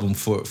big problem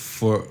for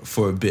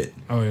a bit.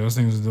 Oh yeah, those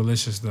things are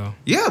delicious though.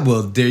 Yeah,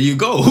 well, there you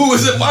go. Who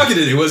was it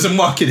marketed? It wasn't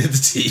marketed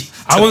to tea.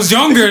 I was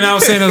younger and I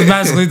was saying it was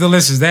magically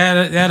delicious. They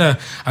had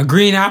a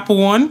green apple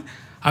one.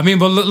 I mean,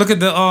 but look at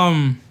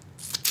the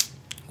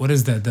what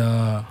is that?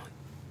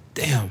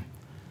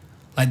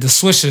 Like the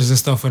Swishers and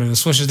stuff. The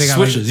Swishers, they got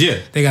Swishers, yeah.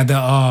 They got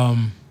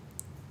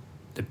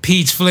the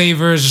peach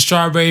flavors, the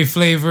strawberry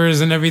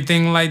flavors, and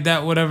everything like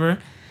that, whatever.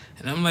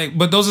 And I'm like,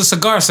 but those are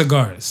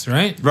cigars,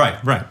 right?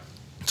 Right.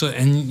 So,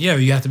 and yeah,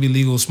 you have to be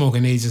legal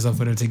smoking age and stuff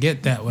to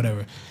get that,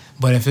 whatever.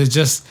 But if it's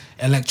just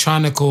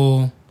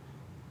electronical,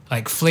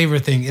 like flavor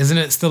thing, isn't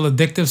it still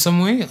addictive some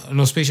way?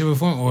 No spatial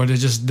form, or they're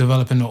just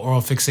developing the oral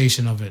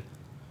fixation of it?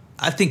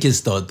 I think it's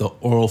the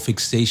oral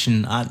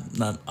fixation.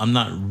 I'm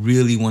not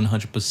really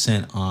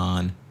 100%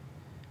 on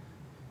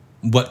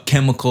what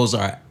chemicals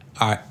are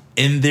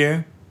in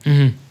there,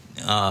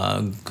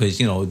 because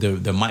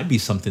there might be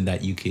something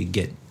that you could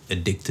get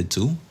addicted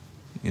to.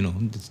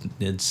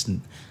 It's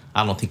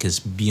I don't think it's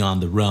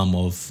beyond the realm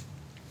of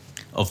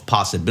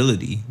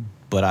possibility,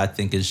 but I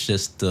think it's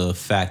just the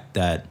fact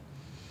that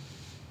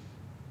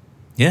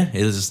it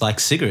is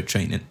like cigarette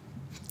training.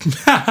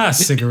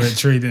 Cigarette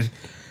training.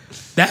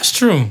 That's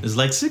true. It's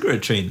like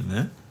cigarette training,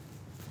 man.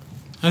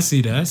 I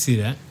see that.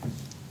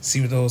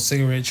 See, with the whole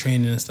cigarette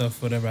training and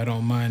stuff, whatever, I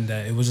don't mind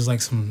that. It was just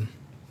like some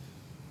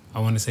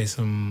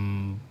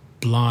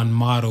blonde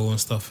model and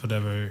stuff,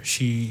 whatever.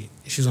 She's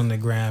on the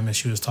gram and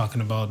she was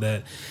talking about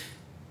that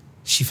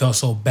she felt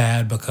so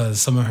bad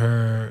because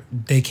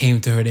they came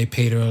to her, they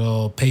paid her a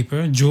little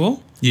paper,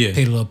 jewel. Yeah.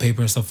 Paid a little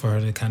paper and stuff for her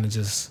to kind of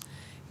just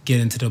get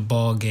into the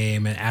ball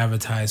game and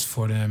advertise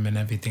for them and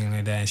everything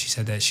like that. And she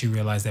said that she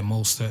realized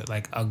that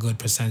like a good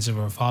percentage of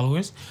her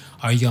followers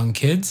are young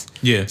kids.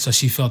 Yeah. So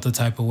she felt the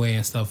type of way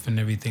and stuff and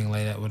everything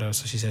like that, whatever.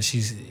 So she said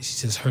she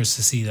just hurts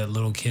to see that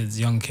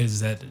young kids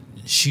that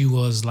she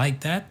was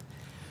like that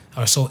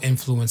are so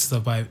influenced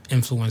by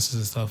influencers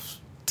and stuff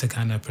to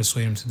kind of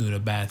persuade them to do the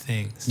bad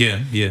things.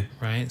 Yeah.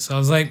 Right? So I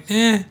was like,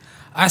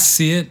 I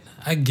see it.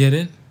 I get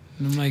it.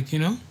 And I'm like, you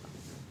know,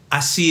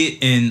 I see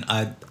it and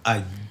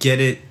I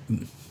get it,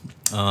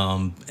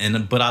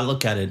 but I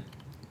look at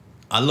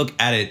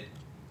it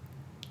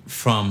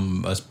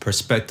from a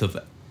perspective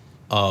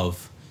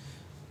of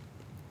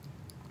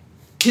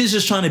kids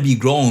just trying to be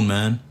grown,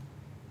 man.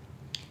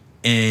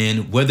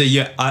 And whether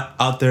you're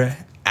out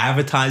there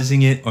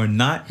advertising it or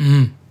not,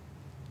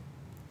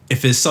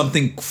 if it's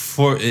something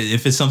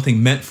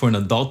meant for an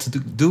adult to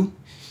do,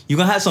 you're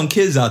gonna have some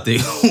kids out there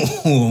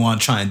who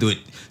want to try and do it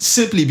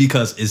simply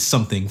because it's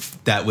something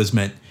that was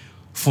meant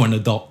for an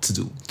adult to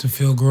do. To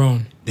feel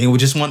grown. They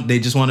just want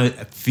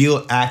to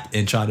feel, act,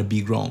 and try to be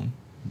grown.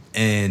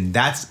 And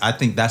I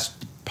think that's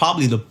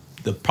probably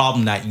the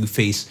problem that you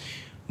face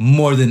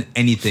more than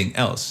anything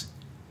else.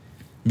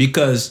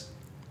 Because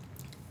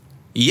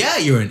yeah,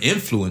 you're an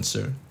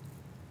influencer.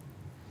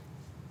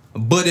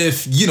 But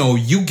if,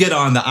 you get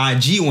on the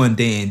IG one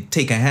day and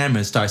take a hammer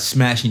and start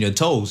smashing your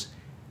toes,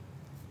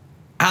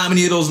 how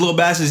many of those little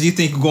bastards do you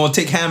think are going to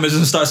take hammers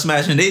and start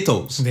smashing their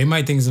toes? They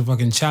might think it's a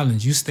fucking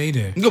challenge. You stay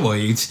there. Good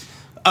boy.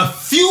 A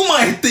few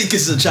might think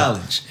it's a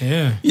challenge.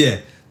 Yeah. Yeah.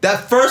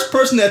 That first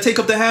person that take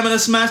up the hammer and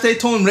smash their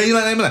toe and ready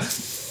like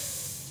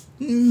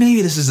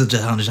maybe this is a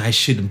challenge I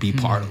shouldn't be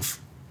part of.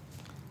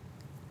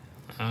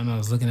 I don't know. I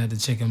was looking at the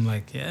chick. I'm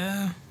like,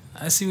 yeah,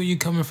 I see where you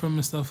coming from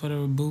and stuff,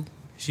 whatever, boo.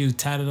 She was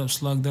tatted up,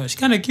 slugged up. She's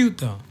kind of cute,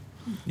 though.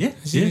 Yeah.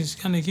 She's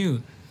kind of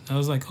cute. I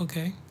was like,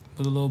 okay.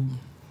 With a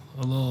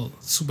little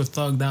super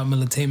thugged out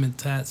militant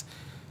tats.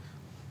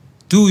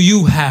 Do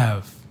you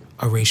have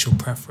a racial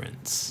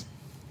preference?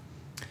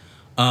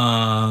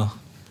 No.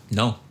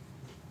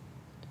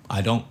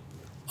 I don't.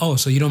 Oh,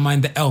 so you don't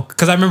mind the elk?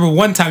 Because I remember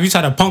one time you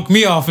tried to punk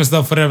me off and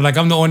stuff, whatever. Like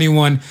I'm the only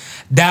one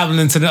dabbling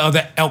into the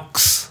other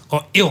elks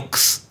or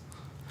ilks.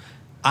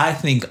 I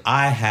think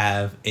I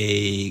have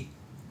a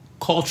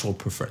cultural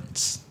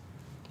preference.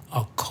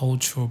 A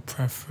cultural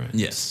preference?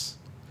 Yes.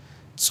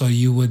 So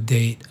you would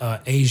date an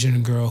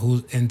Asian girl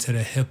who's into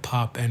the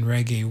hip-hop and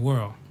reggae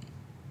world?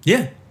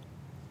 Yeah.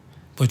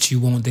 But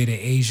you won't date an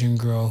Asian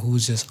girl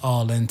who's just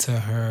all into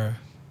her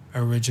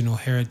original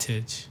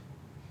heritage?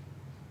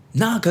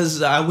 Nah,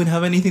 because I wouldn't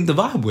have anything to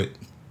vibe with.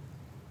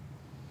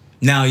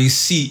 Now, you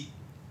see,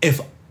 if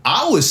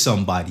I was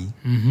somebody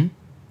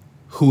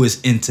who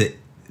is into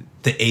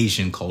the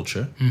Asian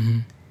culture,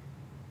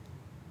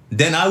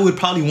 then I would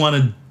probably want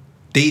to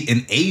date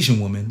an Asian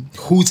woman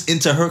who's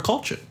into her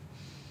culture.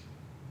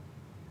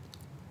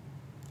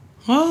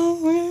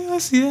 Oh, yeah, I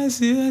see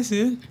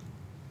it.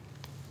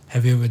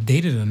 Have you ever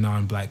dated a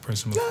non-black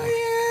person before?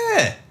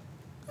 Yeah.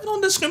 I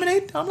don't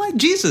discriminate. I'm like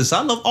Jesus.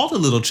 I love all the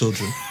little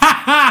children.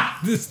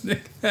 This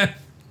nigga.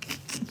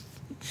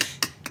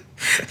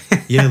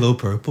 Yellow,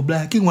 purple,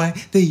 black, and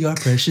white. They are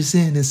precious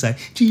in His sight.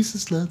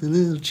 Jesus loved the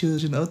little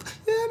children. Yeah,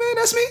 man,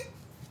 that's me.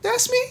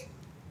 That's me.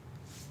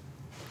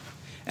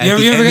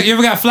 You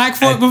ever got flack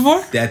for it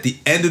before? At the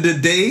end of the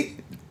day,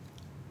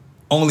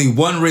 only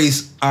one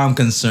race I'm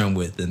concerned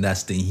with, and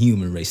that's the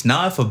human race.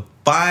 Now, if a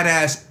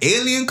fine-ass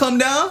alien come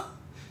down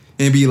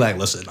and be like,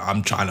 listen,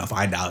 I'm trying to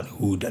find out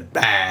who the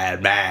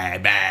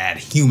bad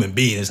human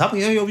being is, how about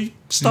you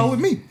start with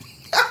me?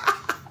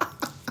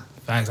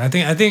 Facts. I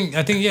think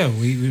yeah,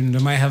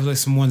 there might have like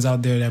some ones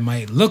out there that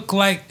might look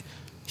like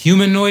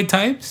humanoid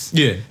types.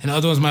 Yeah. And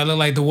other ones might look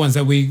like the ones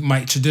that we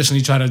might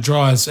traditionally try to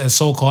draw as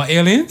so-called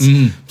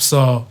aliens.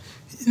 So,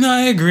 no,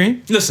 I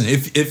agree. Listen,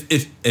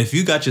 if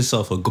you got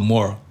yourself a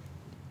Gamora,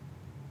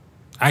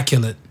 I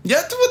kill it.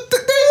 Yeah, there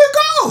you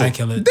go. I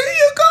kill it. There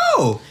you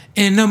go.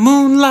 In the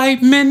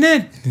moonlight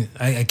minute,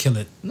 I kill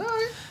it. No.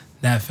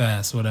 That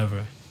fast,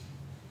 whatever.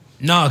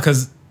 No,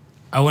 because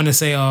I want to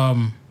say,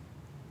 well,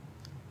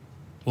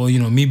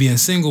 me being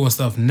single and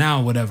stuff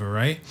now, whatever,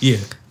 right? Yeah.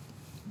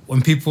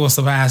 When people and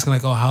stuff are asking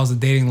like, oh, how's the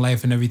dating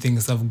life and everything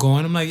and stuff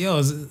going? I'm like, yo,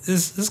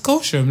 it's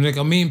kosher. I'm like,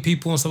 I'm meeting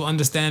people and stuff,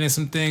 understanding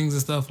some things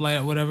and stuff like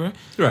that, whatever.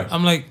 Right.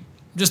 I'm like,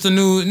 just a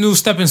new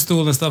stepping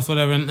stool and stuff,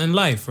 whatever, in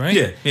life, right?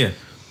 Yeah, yeah.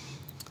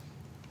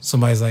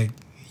 Somebody's like,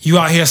 you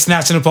out here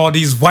snatching up all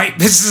these white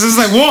bitches. It's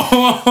like,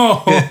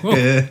 whoa.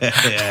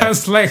 I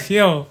was like,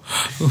 yo,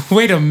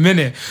 wait a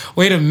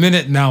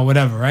minute now,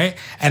 whatever, right?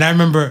 And I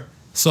remember,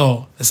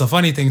 so it's a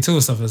funny thing too,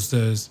 stuff is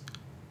there's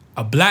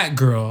a black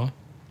girl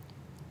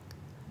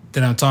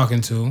that I'm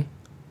talking to,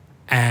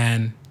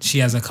 and she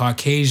has a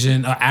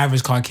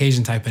average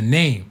Caucasian type of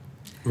name.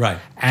 Right.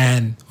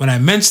 And when I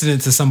mentioned it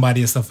to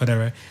somebody and stuff,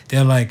 whatever,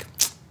 they're like,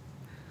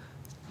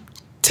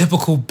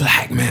 typical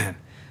black man.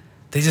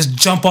 They just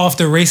jump off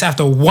the race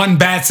after one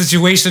bad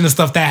situation and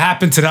stuff that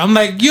happened to them. I'm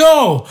like,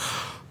 yo,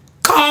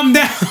 calm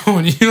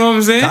down. You know what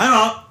I'm saying? Time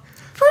out.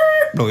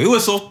 No, it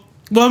was so.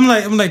 Well, I'm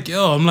like,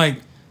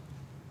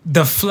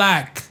 the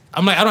flack.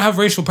 I'm like, I don't have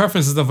racial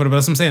preferences and stuff, whatever.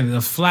 That's what I'm saying. The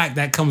flack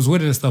that comes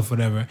with it and stuff,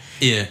 whatever.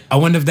 Yeah. I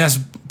wonder if that's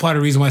part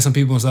of the reason why some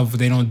people and stuff,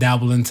 they don't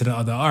dabble into the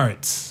other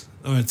arts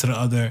or into the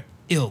other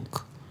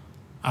ilk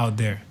out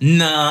there.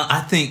 Nah, I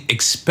think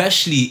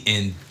especially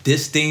in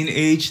this day and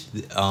age,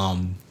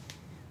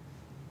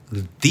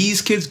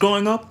 these kids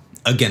growing up,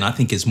 again, I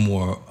think it's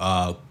more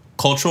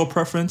cultural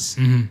preference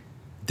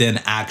than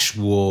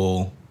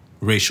actual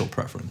racial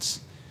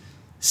preference.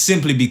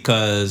 simply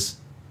because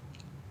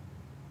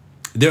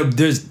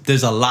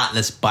there's a lot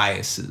less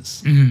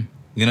biases. Mm-hmm.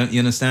 You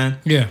understand?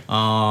 Yeah.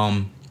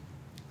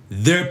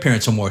 Their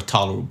parents are more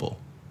tolerable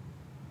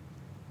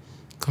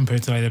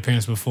compared to like their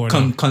parents before.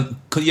 Compared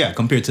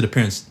to the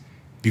parents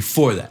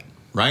before that,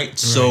 right?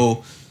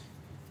 So,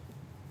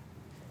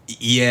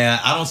 yeah,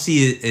 I don't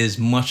see it as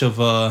much of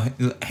a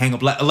hang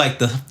up like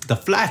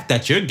the flack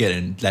that you're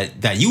getting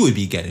that you would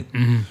be getting.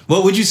 Mm-hmm.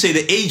 What would you say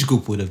the age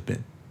group would have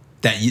been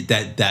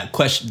that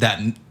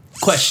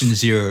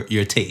questions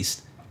your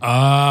taste?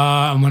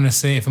 I'm gonna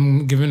say, if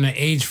I'm giving an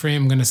age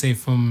frame, I'm gonna say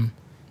from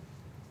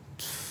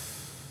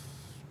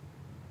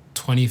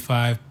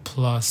 25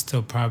 plus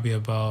to probably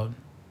about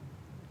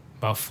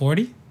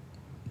 40.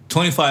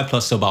 25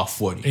 plus to about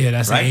 40. Yeah,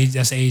 that's right?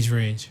 That's age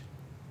range.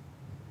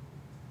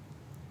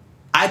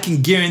 I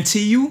can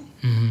guarantee you,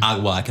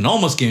 I can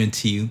almost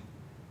guarantee you,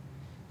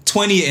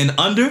 20 and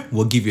under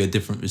will give you a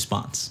different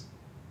response.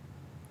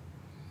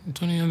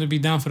 20 and under be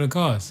down for the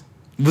cause.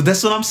 But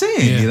that's what I'm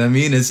saying. Yeah. You know what I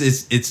mean?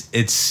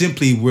 It's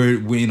simply where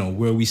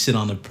we sit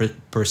on the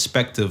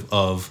perspective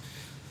of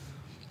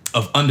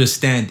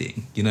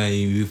understanding. You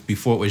know,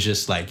 before it was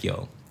just like,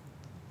 yo,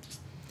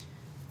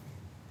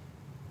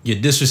 you're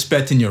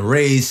disrespecting your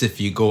race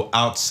if you go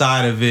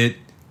outside of it.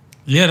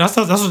 Yeah, that's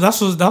what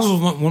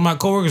one of my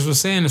coworkers was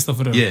saying and stuff.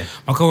 Whatever. Yeah,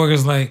 my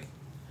coworker's like,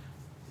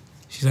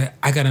 she's like,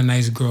 I got a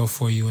nice girl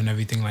for you and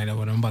everything like that.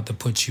 But I'm about to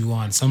put you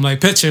on. So I'm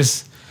like,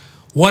 pictures.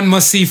 One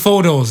must see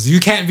photos. You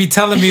can't be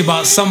telling me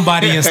about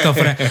somebody and stuff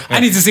like that.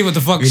 I need to see what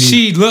the fuck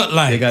she looked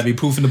like. They gotta be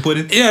proof in the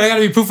pudding. Yeah, they gotta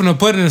be proof in the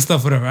pudding and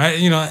stuff, whatever.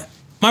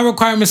 My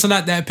requirements are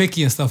not that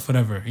picky and stuff,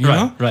 whatever. You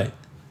know? Right.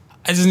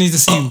 I just need to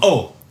see.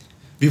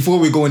 Before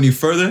we go any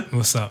further,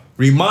 what's up?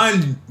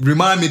 Remind me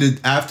that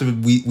after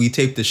we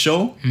taped the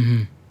show,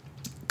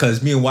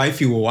 because me and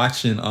wifey were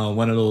watching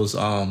one of those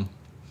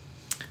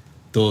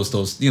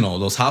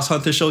those house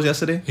hunter shows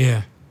yesterday.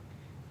 Yeah.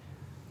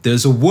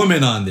 There's a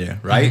woman on there,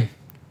 right? Mm-hmm.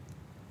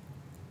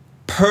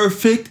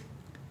 Perfect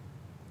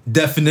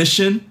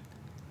definition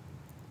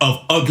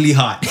of ugly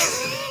hot.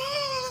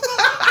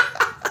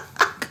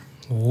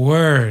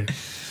 Word.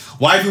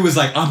 Wifey was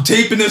like, I'm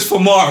taping this for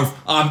Marv.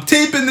 I'm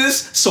taping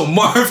this so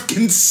Marv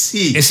can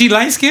see. Is she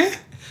light skinned?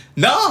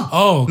 No.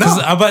 Oh, no.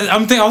 I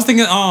was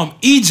thinking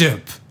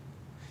Egypt.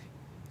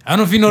 I don't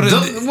know if you know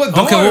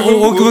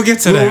we'll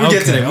get to that.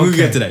 We'll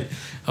get to that.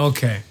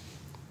 Okay.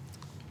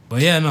 But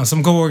yeah, no,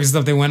 some coworkers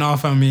stuff, they went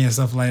off on me and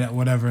stuff like that,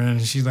 whatever.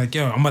 And she's like,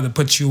 yo, I'm about to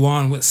put you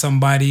on with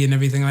somebody and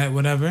everything like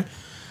whatever.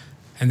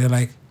 And they're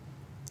like,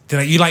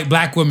 you like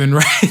black women,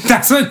 right?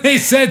 That's what they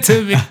said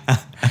to me.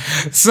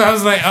 So I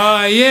was like,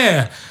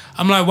 yeah.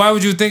 I'm like, why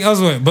would you think I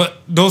was with? But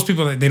those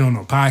people, they don't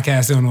know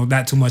podcasts, they don't know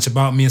that too much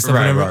about me and stuff,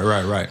 whatever.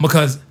 Right.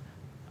 Because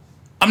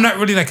I'm not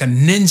really like a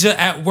ninja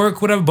at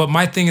work, whatever, but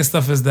my thing and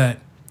stuff is that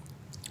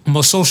I'm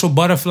a social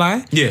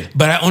butterfly. Yeah.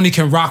 But I only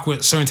can rock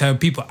with certain type of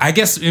people. I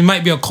guess it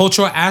might be a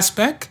cultural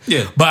aspect.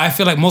 Yeah. But I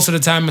feel like most of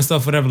the time and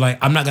stuff, whatever, like,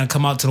 I'm not going to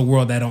come out to the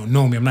world that don't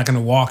know me. I'm not going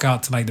to walk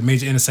out to like the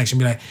major intersection and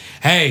be like,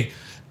 hey,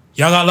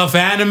 y'all got love for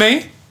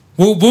anime?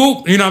 Whoop,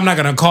 whoop. I'm not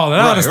going to call it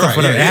out and stuff,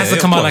 whatever. It has to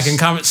come out like in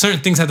certain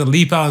things have to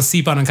leap out and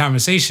seep out in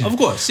conversation. Of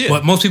course, yeah.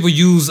 But most people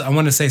use, I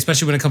want to say,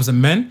 especially when it comes to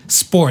men,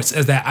 sports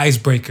as that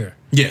icebreaker.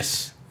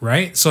 Yes.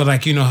 Right? So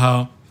like, you know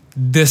how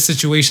this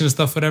situation and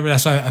stuff, whatever,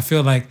 that's why I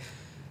feel like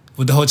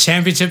with the whole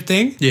championship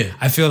thing,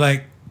 I feel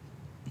like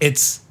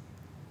it's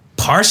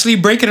partially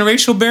breaking a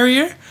racial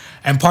barrier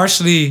and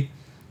partially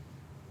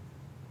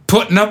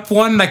putting up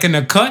one like in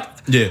a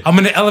cut. Yeah. I'm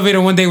in the elevator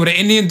one day with an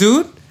Indian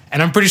dude,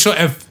 and I'm pretty sure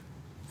if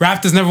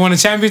Raptors never won a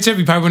championship,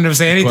 he probably wouldn't have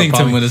said anything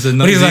to me.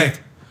 But he's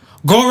like,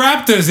 go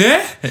Raptors,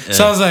 yeah?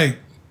 So I was like,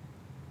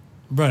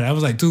 bro, that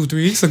was like 2-3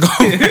 weeks ago.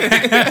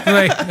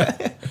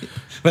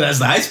 But that's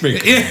the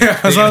icebreaker.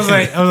 Yeah. So I was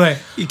like,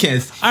 you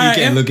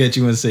can't look at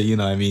you and say,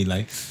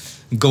 like,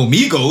 go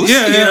Migos.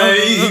 Yeah,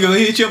 He gonna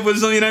hit you up with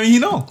something,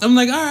 I'm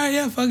like, all right,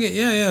 yeah, fuck it.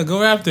 Yeah, go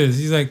Raptors.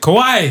 He's like,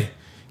 Kawhi,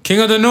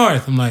 King of the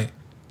North. I'm like,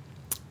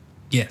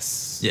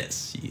 yes,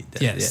 this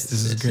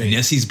is great. And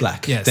yes, he's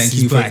black. Yes, thank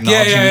you for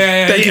acknowledging.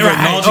 Thank you for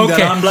acknowledging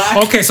that I'm black.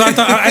 Okay, so I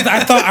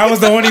thought I was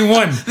the only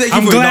one.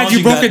 I'm glad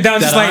you broke it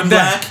down just like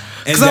that.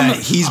 And that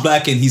he's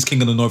black and he's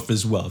King of the North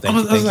as well. I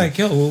was like,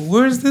 yo,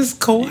 where's this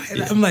Kawhi?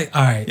 Yeah. I'm like,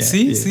 all right,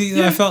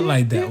 see, I felt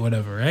like that,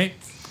 whatever, right?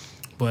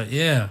 But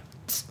yeah,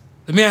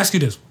 let me ask you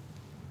this.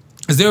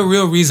 Is there a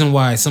real reason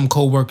why some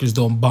coworkers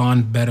don't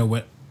bond better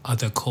with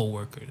other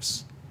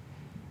coworkers?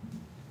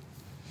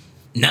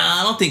 Nah,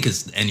 I don't think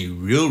it's any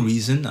real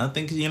reason. I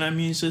think,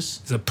 it's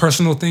just... It's a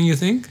personal thing, you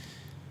think?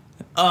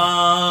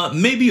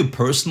 Maybe a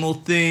personal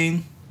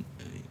thing.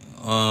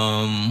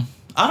 I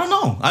don't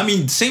know. I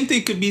mean, same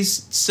thing could be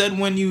said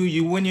when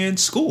you're in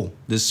school.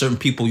 There's certain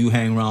people you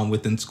hang around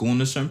with in school, and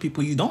there's certain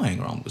people you don't hang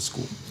around with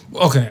school.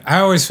 Okay, I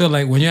always feel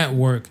like when you're at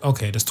work,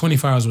 there's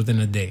 24 hours within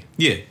a day.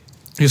 Yeah.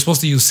 You're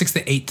supposed to use 6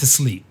 to 8 to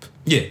sleep.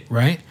 Yeah.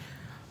 Right?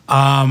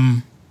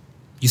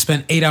 You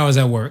spend 8 hours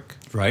at work.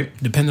 Right.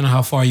 Depending on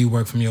how far you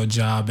work from your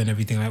job and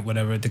everything, like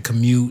whatever, the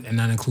commute, and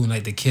not including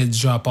like the kids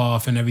drop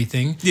off and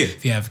everything. Yeah.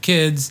 If you have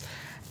kids,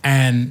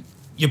 and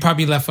you're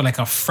probably left with like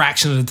a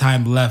fraction of the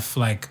time left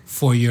like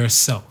for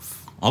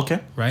yourself.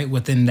 Okay. Right?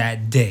 Within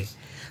that day.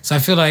 So I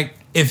feel like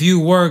if you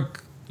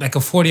work like a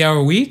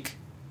 40-hour week,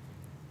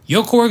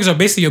 your coworkers are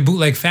basically your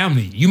bootleg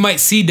family. You might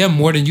see them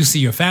more than you see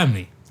your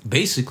family.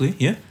 Basically,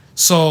 yeah.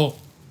 So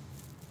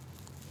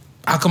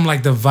how come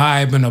like the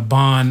vibe and the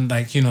bond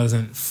like, you know,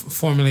 doesn't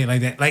formulate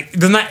like that? Like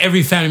there's not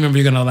every family member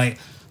you're gonna like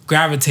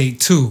gravitate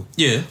to.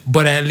 Yeah.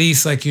 But at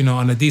least like, you know,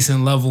 on a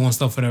decent level and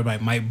stuff, whatever,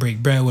 like might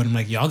break bread with them.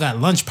 Like y'all got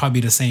lunch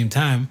probably the same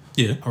time.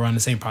 Yeah. Around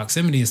the same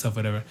proximity and stuff,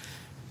 whatever.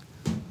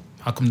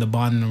 How come the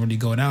bond don't really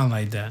go down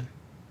like that?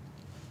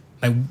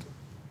 Like,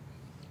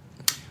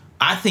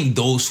 I think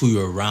those who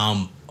you're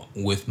around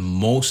with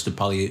most would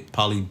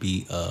probably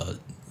be a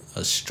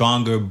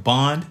stronger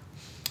bond.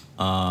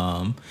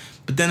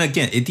 But then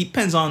again, it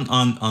depends on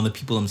the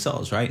people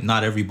themselves, right?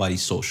 Not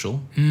everybody's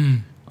social.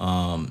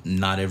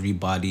 Not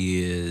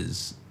everybody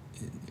is.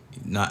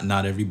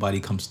 Not everybody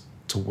comes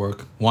to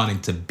work wanting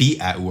to be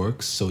at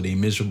work, so they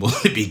miserable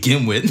to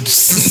begin with.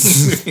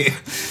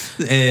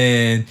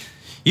 And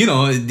you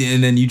know, and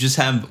then you just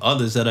have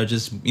others that are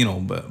just, you know,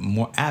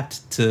 more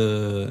apt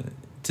to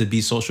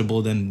be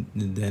sociable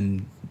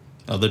than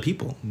other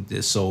people.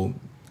 So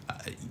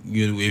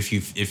you,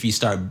 if you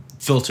start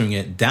filtering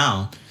it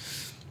down,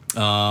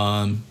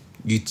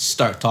 you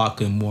start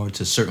talking more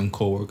to certain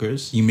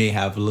coworkers. You may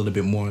have a little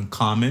bit more in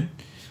common,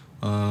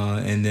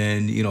 and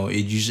then, you know,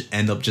 you just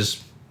end up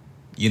just,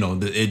 you know,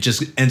 it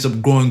just ends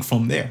up growing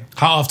from there.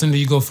 How often do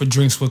you go for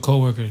drinks with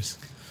coworkers?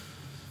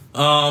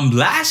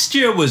 Last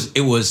year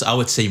was I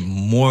would say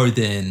more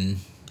than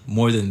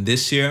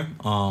this year.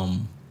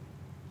 And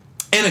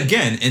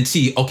again, and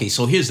see, okay,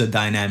 so here's the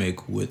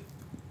dynamic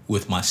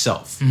with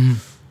myself. Mm-hmm.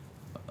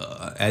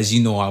 As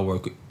you know, I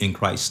work in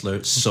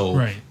Chrysler, so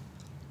right.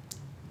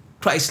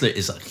 Chrysler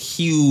is a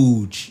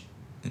huge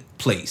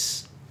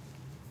place.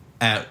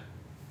 At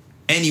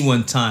any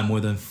one time, more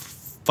than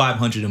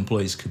 500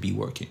 employees could be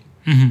working.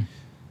 Mm-hmm.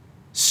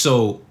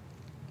 So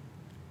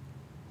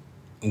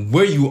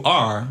where you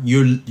are,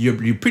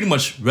 you're pretty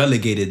much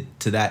relegated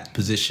to that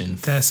position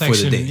that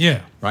section, for the day.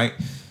 Yeah. Right?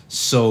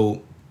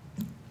 So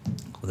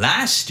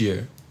last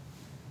year,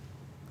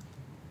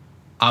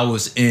 I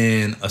was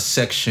in a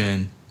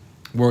section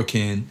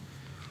working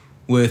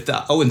with,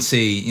 I wouldn't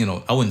say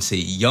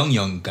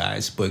young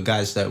guys, but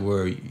guys that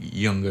were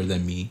younger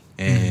than me,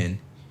 and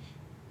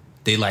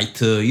they like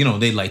to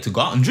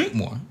go out and drink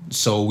more.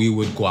 So we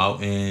would go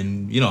out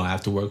and, you know,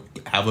 after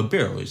work have a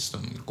beer, or just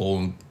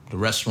go to the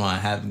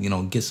restaurant, have, you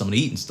know, get something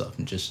to eat and stuff,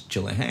 and just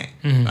chill and hang,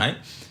 right?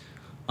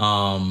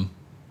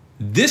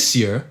 This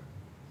year,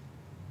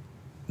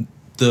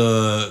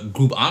 the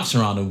group I'm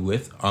surrounded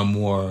with are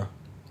more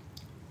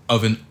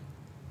of an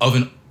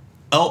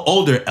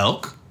older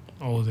elk.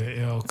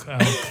 Yeah.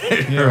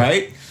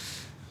 Right?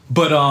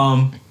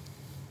 But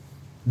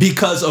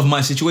because of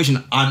my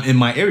situation, I'm in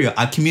my area,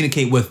 I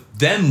communicate with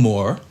them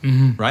more,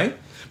 right?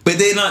 But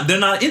they're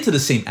not into the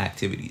same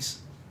activities.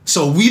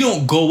 So we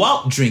don't go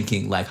out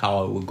drinking like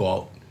how I would go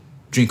out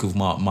drink with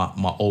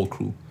my old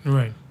crew.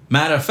 Right.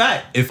 Matter of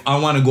fact, if I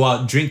want to go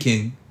out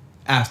drinking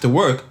after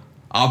work,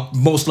 I'll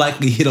most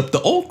likely hit up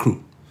the old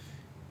crew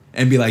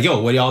and be like,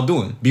 yo, what y'all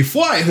doing?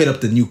 Before I hit up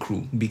the new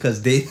crew,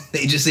 because they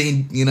just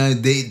ain't, you know,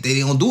 they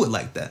don't do it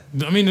like that.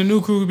 I mean, the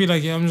new crew would be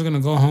like, yeah, I'm just going to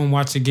go home,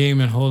 watch a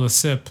game, and hold a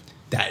sip.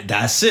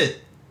 That's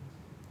it.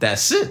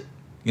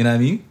 You know what I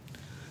mean?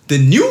 The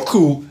new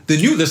crew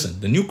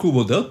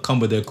they'll come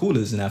with their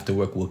coolers, and after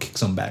work we'll kick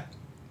some back.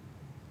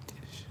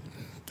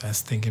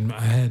 That's thinking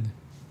ahead.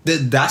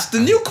 That's the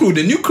new crew.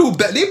 The new crew,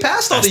 they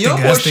passed all the young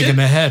boy shit. That's thinking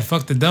ahead.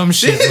 Fuck the dumb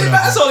shit. They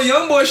passed all the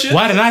young boy shit.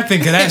 Why did I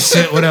think of that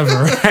shit?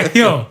 Whatever. Right?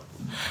 Yo,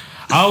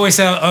 I always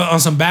said on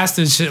some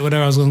bastard shit,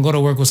 whatever, I was going to go to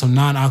work with some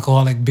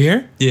non-alcoholic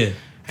beer. Yeah.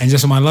 And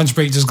just on my lunch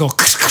break, just go...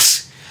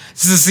 Just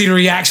to see the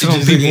reaction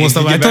on people and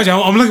stuff. I told you,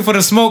 I'm looking for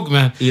the smoke,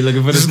 man. You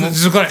looking for the smoke?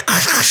 Just go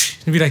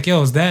and be like,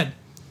 yo, is that...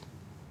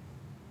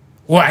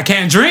 What, I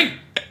can't drink?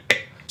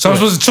 So I'm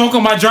supposed to choke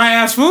on my dry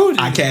ass food?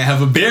 I can't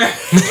have a beer?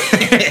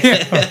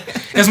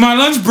 It's my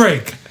lunch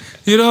break.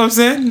 You know what I'm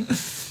saying?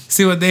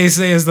 See what they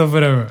say and stuff,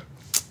 whatever.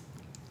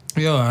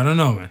 Yo, I don't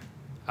know,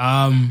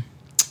 man.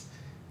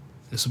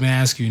 This let me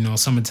ask you, you know,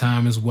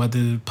 summertime is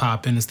weather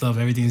popping and stuff.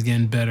 Everything's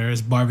getting better.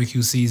 It's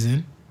barbecue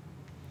season.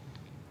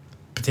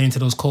 Pertaining to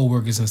those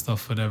co-workers and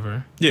stuff,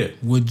 whatever. Yeah.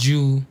 Would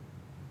you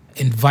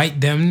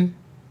invite them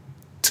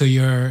to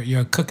your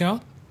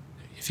cookout?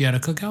 If you had a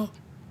cookout?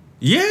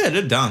 Yeah,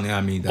 they're down there.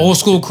 I mean, old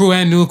school crew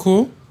and new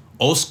crew?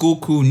 Old school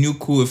crew, new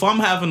crew. If I'm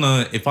having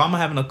a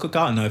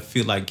cookout and I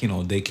feel like, you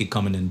know, they could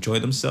come and enjoy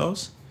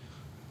themselves,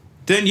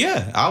 then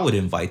yeah, I would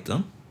invite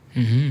them.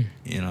 Mm-hmm.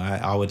 You know,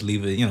 I would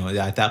leave it, you know,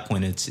 at that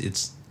point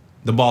it's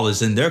the ball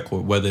is in their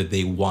court whether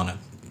they want to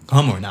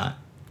come or not.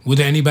 Would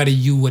there anybody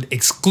you would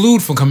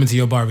exclude from coming to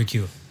your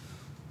barbecue?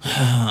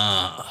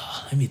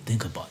 Let me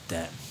think about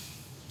that.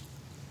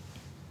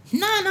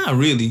 Nah, not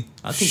really.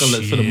 I think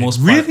for the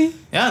most part. Really?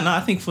 Yeah, no,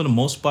 I think for the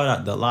most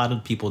part, a lot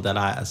of people that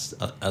I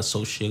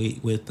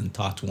associate with and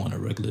talk to on a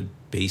regular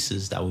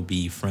basis, that would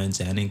be friends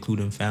and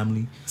including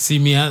family. See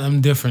me,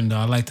 I'm different though.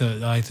 I like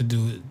to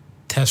do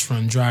test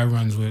run, dry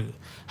runs with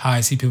how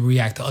I see people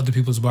react to other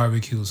people's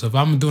barbecues. So if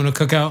I'm doing a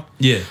cookout,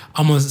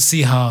 I'm gonna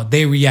see how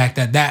they react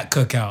at that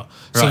cookout.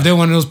 So if they're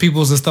one of those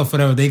peoples and stuff,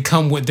 whatever, they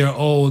come with their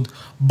old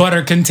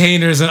butter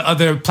containers and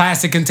other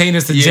plastic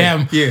containers to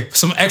jam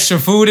some extra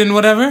food in,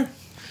 whatever.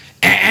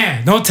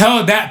 Don't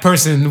tell that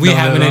person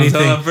having anything.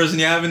 Don't tell that person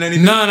you're having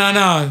anything.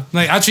 No.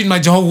 Like I treat them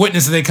like Jehovah's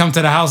Witness if they come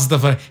to the house and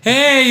stuff like,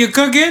 hey, you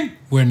cooking?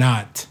 We're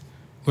not.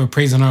 We're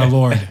praising our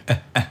Lord.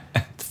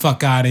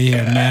 Fuck out of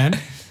here, man.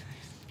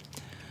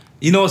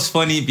 You know, it's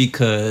funny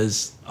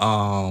because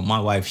my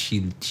wife,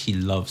 she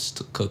loves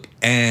to cook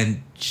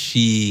and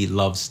she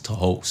loves to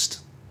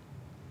host.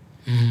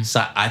 Mm-hmm.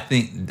 So I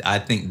think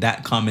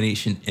that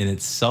combination in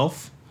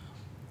itself,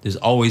 there's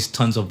always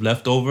tons of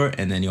leftover,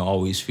 and then you're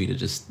always free to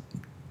just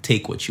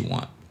take what you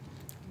want.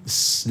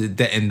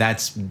 And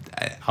that's,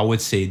 I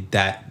would say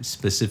that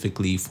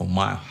specifically for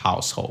my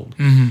household.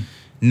 Mm-hmm.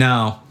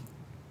 Now,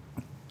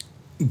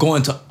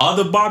 going to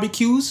other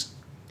barbecues,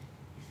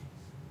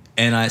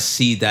 and I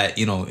see that,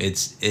 you know,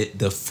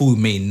 the food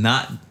may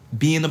not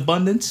be in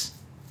abundance.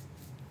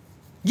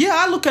 Yeah,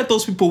 I look at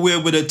those people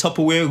with a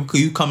Tupperware.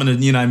 You come in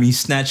and, you know what I mean,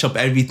 snatch up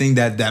everything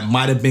that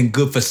might have been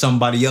good for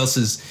somebody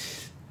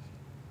else's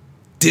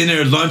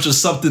dinner, lunch, or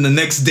something the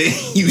next day.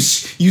 You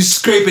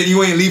scrape it,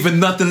 you ain't leaving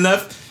nothing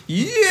left.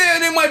 Yeah,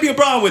 there might be a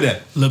problem with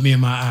that. Look me in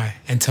my eye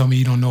and tell me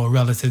you don't know a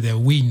relative that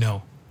we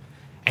know.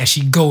 And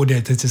she go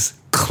there to just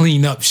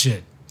clean up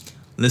shit.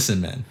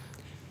 Listen, man.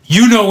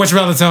 You know which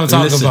relative I'm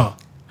talking about.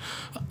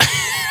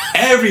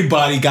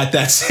 Everybody got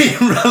that same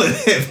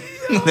relative.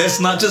 Let's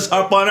not just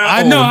harp on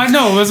our own. I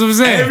know. That's what I'm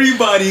saying.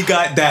 Everybody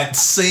got that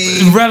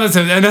same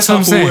relative, and that's what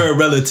I'm saying. Tupperware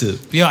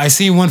relative. Yeah, I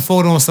seen one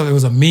photo and stuff. It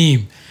was a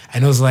meme,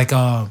 and it was like,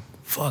 I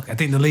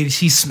think the lady,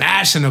 she's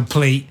smashing a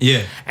plate.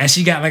 Yeah. And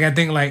she got I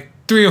think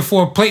 3 or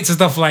 4 plates and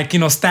stuff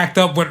stacked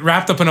up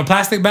wrapped up in a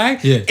plastic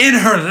bag in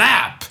her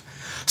lap.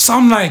 So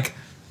I'm like,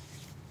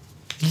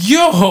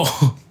 yo.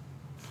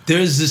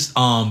 There's this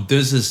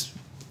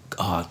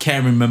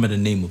can't remember the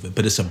name of it,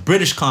 but it's a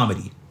British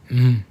comedy.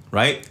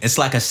 Right? It's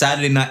like a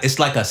Saturday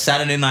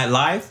Night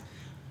Live,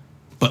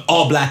 but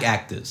all black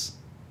actors.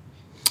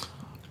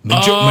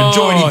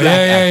 Majority black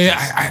actors.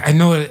 Yeah. I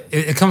know it.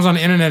 It comes on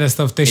the internet and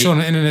stuff. They show on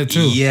the internet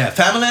too. Yeah,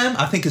 Familam.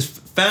 I think it's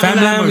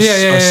Familam or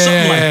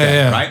something like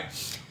that. Right?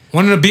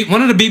 One of the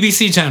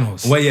BBC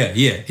channels. Well,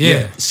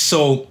 yeah.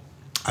 So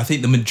I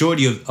think the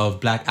majority of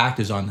black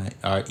actors on that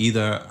are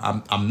either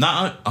I'm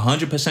not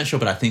 100% sure,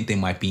 but I think they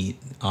might be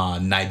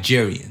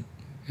Nigerian.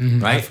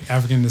 Mm-hmm. Right,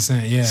 African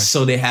descent, yeah.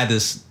 So they had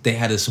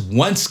this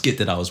one skit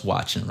that I was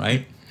watching,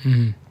 right?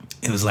 Mm-hmm.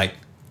 It was like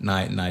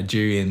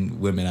Nigerian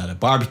women at a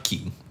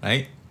barbecue,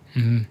 right?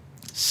 Mm-hmm.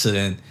 So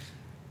then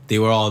they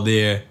were all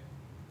there,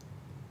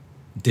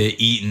 they're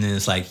eating, and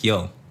it's like,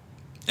 yo,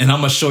 and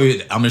I'm gonna show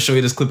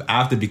you this clip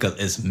after because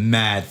it's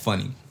mad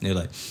funny. They're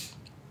like,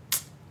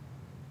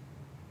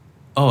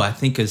 oh, I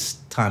think it's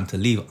time to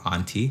leave,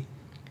 auntie.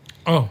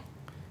 Oh,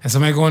 and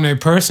somebody go in their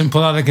purse and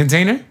pull out a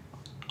container?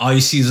 All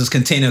you see is this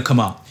container come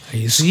out.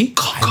 You see?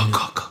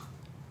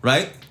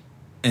 Right?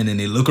 And then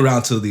they look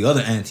around to the other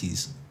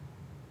aunties.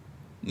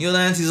 The other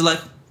aunties are like,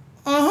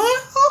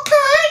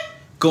 okay.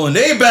 Go in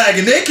their bag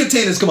and their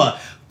containers come out.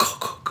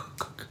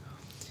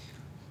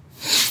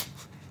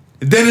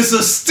 Then it's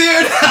a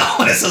stare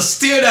down. It's a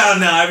stare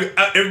down now.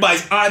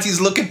 Everybody's aunties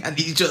looking at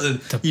each other.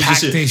 You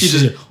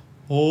just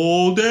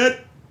hold it.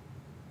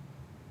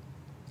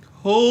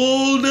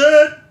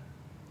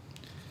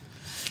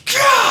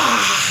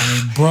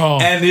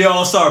 And they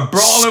all start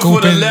brawling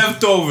for the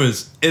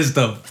leftovers. It's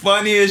the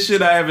funniest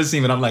shit I ever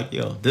seen. But I'm like,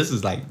 yo, this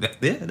is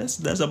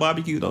that's a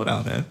barbecue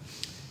throwdown, man.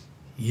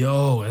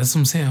 Yo, that's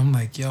what I'm saying. I'm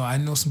like, yo, I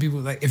know some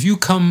people, if you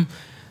come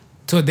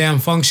to a damn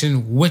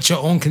function with your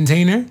own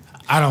container,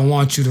 I don't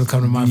want you to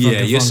come to my fucking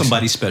function. Yeah, you're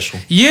somebody special.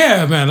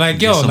 Yeah, man.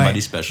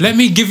 Special. Let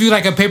me give you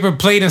a paper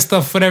plate and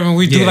stuff, whatever, and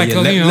we do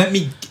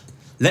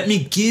Let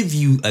me give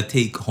you a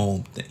take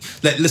home thing.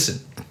 Listen.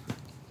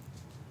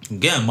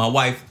 Again, my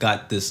wife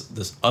got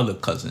this other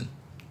cousin,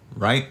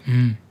 right?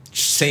 Mm.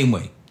 Same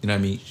way, you know what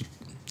I mean?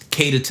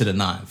 Cater to the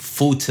 9,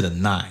 food to the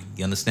 9.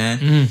 You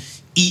understand?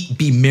 Mm. Eat,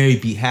 be merry,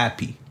 be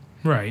happy.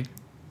 Right.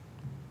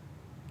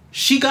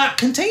 She got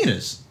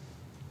containers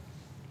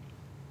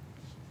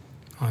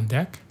on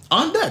deck.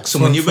 So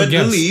when you're ready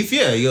to leave,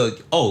 you're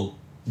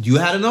you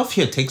had enough?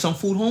 Here, take some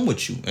food home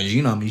with you. And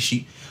you know what I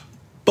mean?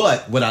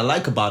 But what I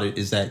like about it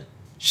is that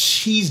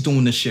she's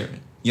doing the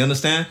sharing. You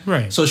understand?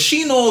 Right. So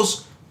she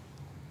knows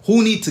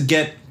who need to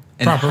get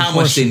and proper how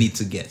much they need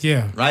to get.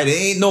 Yeah. Right? There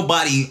ain't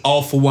nobody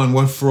all for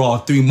one for all,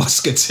 3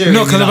 musketeers.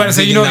 No, because I'm about to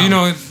say,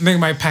 nigga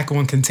might pack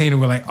one container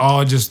with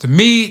all just the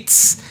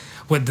meats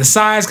with the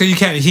sides, because you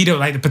can't heat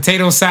up the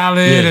potato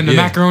salad and the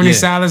macaroni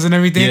salads and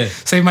everything. Yeah.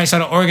 So you might try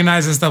to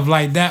organize and stuff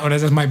like that, or that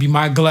just might be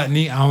my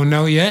gluttony. I don't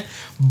know yet.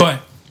 But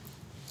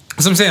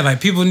That's what I'm saying.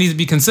 Like, people need to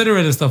be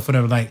considerate and stuff,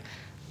 whatever. Like,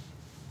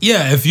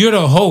 yeah, if you're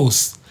the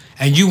host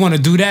and you want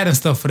to do that and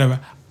stuff, whatever,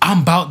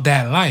 I'm about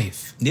that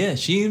life. Yeah,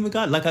 she even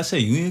got, like I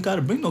said, you ain't got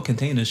to bring no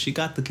containers. She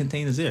got the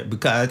containers there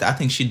because I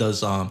think she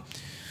does.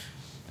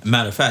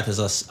 Matter of fact,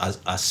 as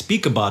I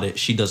speak about it,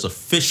 she does a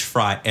fish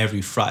fry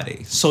every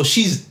Friday. So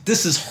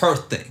this is her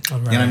thing. Right. You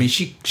know what I mean?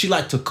 She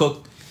like to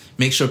cook,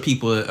 make sure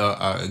people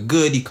are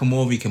good. You come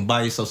over, you can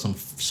buy yourself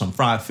some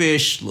fried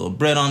fish, a little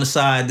bread on the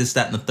side, this,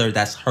 that, and the third.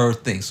 That's her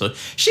thing. So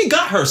she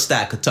got her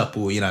stack of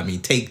Tupperware, you know what I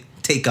mean?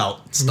 Take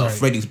out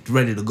stuff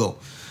ready to go.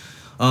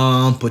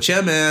 But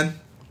yeah, man.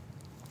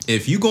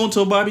 If you go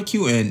into a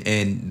barbecue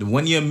and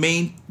one of your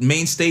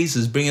mainstays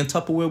is bringing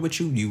Tupperware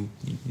with you,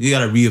 you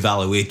gotta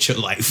reevaluate your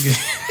life. You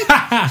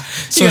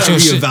gotta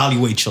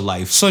reevaluate your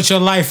life. Sort your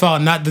life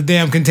out, not the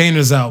damn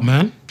containers out,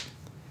 man.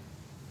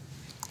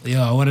 Yo,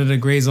 I wanted to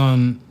graze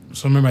on.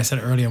 So remember, I said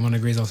earlier I wanted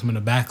to graze on some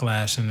of the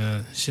backlash and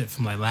the shit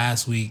from like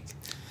last week's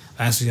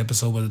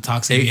episode with the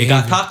toxic. It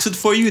got toxic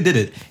for you, did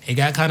it? It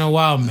got kind of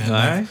wild, man. All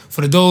like, right.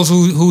 For those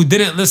who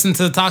didn't listen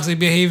to the toxic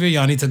behavior,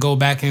 y'all need to go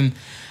back and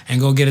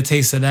go get a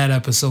taste of that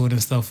episode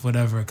and stuff,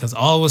 whatever. Because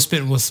all it was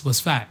spitting was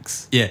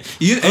facts. Yeah.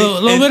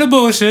 A little bit of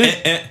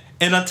bullshit.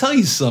 And I'll tell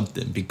you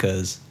something,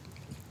 because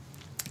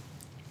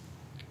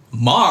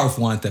Marv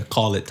wanted to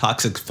call it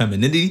toxic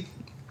femininity,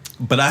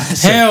 but I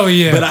said, hell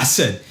yeah. But I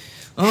said,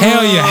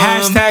 hell yeah.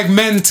 Hashtag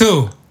men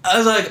too. I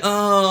was like,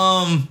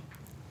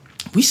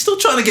 we still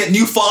trying to get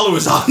new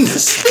followers on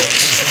this.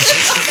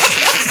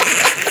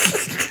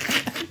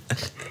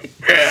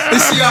 You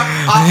see,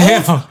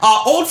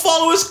 our old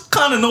followers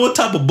kind of know what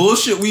type of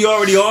bullshit we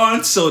already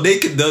on, so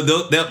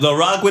they'll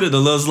rock with it,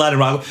 they'll slide and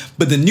rock with it.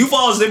 But the new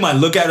followers, they might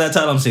look at that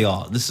title and say,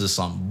 oh, this is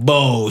some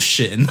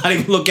bullshit, and not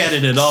even look at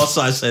it at all. So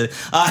I said,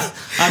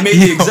 I made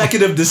the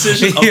executive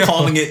decision of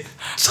calling it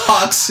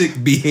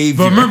toxic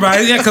behavior. But remember,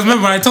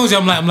 I told you,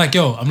 I'm like,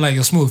 yo,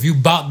 Smooth, you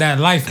bout that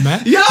life,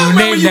 man. Yeah, I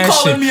remember you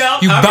calling me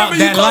out. You bout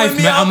that life,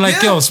 man. I'm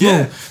like, yo,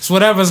 Smooth, it's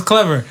whatever's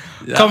clever.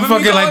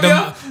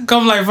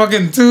 Come like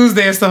fucking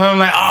Tuesday and stuff. I'm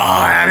like,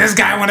 oh, this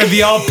guy want to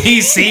be all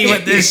PC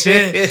with this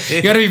shit.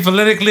 You gotta be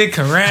politically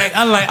correct.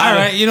 I'm like, all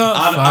right, you know,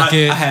 fuck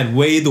it. I had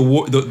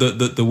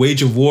the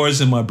wage of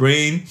wars in my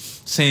brain,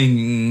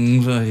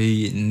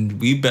 saying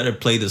we better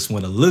play this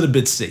one a little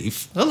bit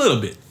safe, a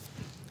little bit.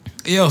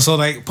 Yo, so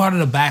like part of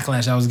the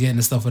backlash I was getting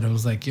and stuff with it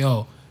was like,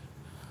 yo,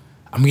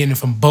 I'm getting it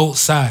from both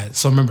sides.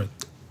 So remember,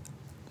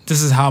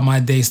 this is how my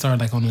day started.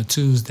 Like on a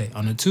Tuesday.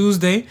 On a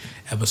Tuesday,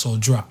 episode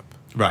drop.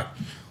 Right.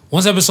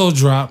 Once episode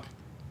drop,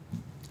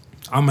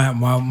 I'm at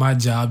my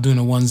job doing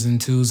the ones and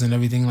twos and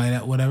everything like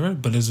that, whatever.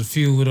 But there's a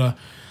few with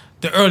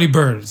the early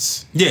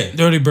birds. Yeah.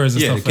 The early birds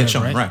and stuff like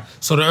that, right?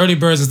 So the early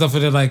birds and stuff,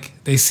 they're like,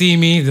 they see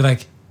me, they're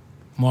like,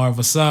 Marv,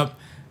 what's up?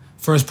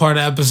 First part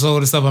of the episode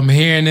and stuff, I'm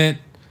hearing it.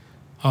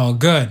 Oh,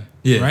 good.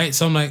 Yeah. Right?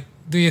 So I'm like,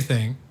 do your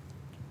thing.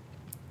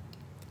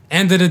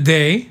 End of the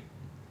day,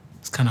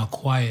 it's kind of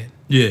quiet.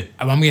 Yeah.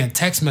 I'm getting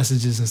text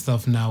messages and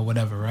stuff now,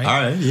 whatever, right?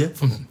 All right, yeah.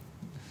 From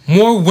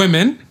more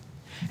women,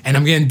 and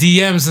I'm getting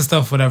DMs and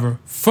stuff, whatever,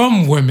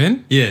 from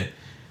women. Yeah.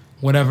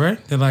 Whatever.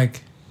 They're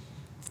like,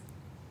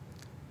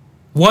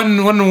 one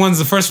of the ones,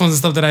 the first ones and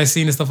stuff that I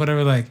seen and stuff,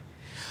 whatever, like,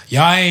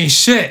 y'all ain't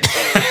shit.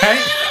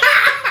 Right?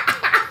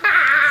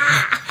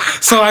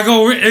 So I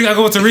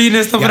go to reading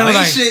and stuff, y'all whatever, ain't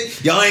like,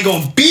 shit. Y'all ain't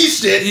gonna be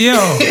shit. Yo.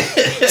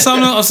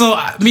 So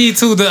me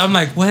too, I'm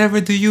like, whatever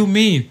do you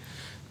mean?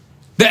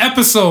 The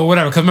episode,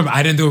 whatever, because remember,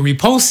 I didn't do a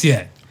repost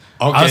yet.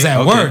 Okay, I was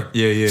at work.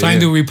 Yeah. So I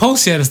didn't do a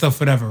repost yet and stuff,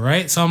 whatever,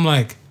 right? So I'm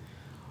like,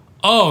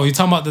 oh, you're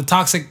talking about the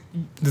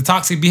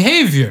toxic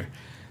behavior.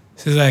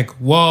 She's like,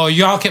 well,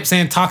 y'all kept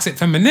saying toxic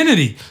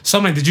femininity. So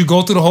I'm like, did you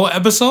go through the whole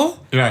episode?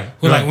 Right.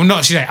 We're like, well,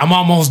 no. She's like, I'm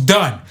almost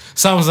done.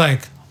 So I was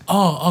like,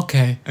 oh,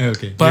 okay.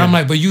 Okay. But I'm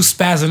like, but you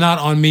spazzing out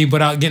on me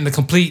without getting the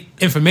complete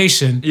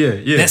information.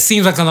 Yeah. That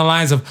seems like on the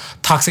lines of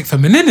toxic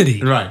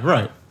femininity.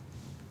 Right.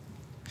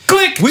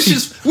 Click. Which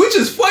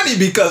is funny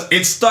because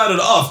it started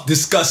off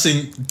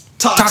discussing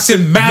toxic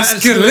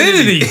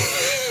masculinity.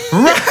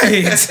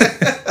 Right.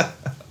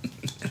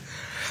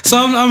 So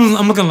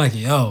I'm looking like,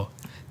 yo,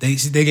 they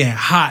getting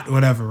hot,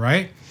 whatever,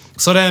 right?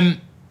 So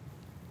then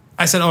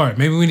I said, all right,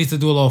 maybe we need to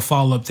do a little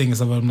follow-up thing and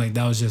stuff. I'm like,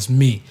 that was just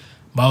me.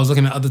 But I was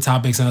looking at other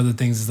topics and other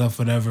things and stuff,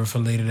 whatever, for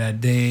later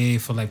that day,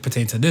 for like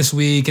pertain to this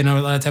week and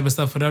all that type of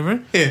stuff,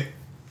 whatever. Yeah.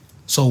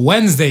 So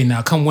Wednesday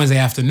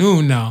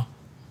afternoon now,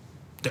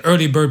 the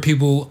early bird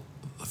people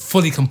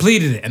fully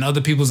completed it, and other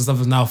people's and stuff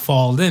has now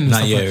fallen in.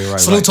 Not yet, right.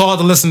 Salute to all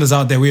the listeners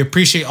out there. We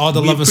appreciate all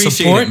the love and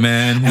support,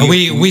 man. And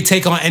we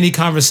take on any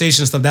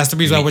conversation stuff. That's the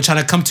reason why we're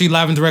trying to come to you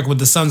live and direct with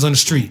the Sons on the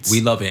Streets.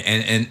 We love it,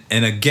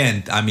 and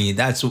again,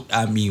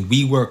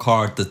 we work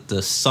hard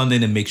the Sunday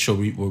to make sure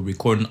we're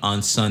recording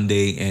on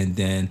Sunday, and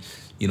then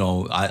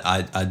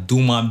I do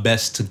my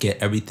best to get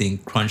everything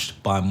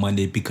crunched by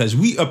Monday because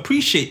we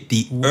appreciate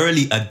the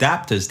early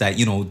adapters that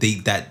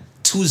that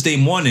Tuesday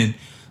morning.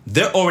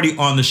 They're already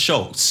on the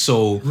show,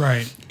 so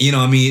right.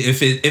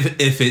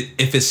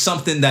 If it's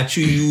something that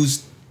you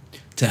use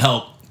to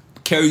help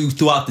carry you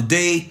throughout the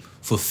day,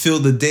 fulfill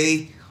the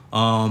day,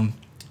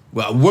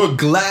 Well, we're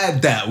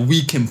glad that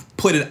we can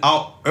put it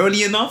out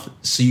early enough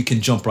so you can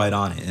jump right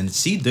on it. And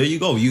see, there you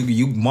go.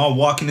 You more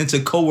walking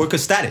into coworker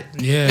status.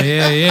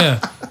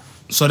 Yeah.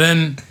 So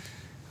then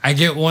I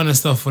get one and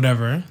stuff,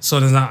 whatever. So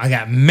then I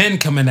got men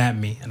coming at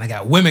me and I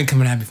got women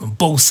coming at me from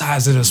both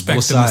sides of the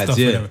spectrum and stuff,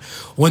 whatever.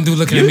 One dude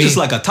looking at me. You're just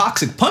like a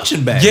toxic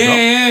punching bag.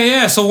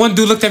 Yeah. So one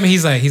dude looked at me.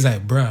 He's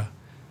like, bruh.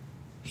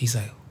 He's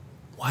like,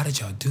 why did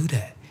y'all do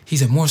that? He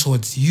said, more so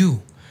it's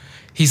you.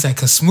 He's like,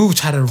 cause Smooth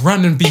tried to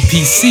run and be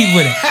PC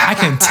with it. I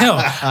can tell.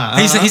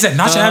 He said,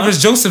 not your average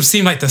Joseph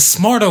seemed like the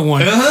smarter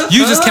one.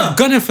 You just kept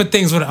gunning for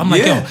things with it. I'm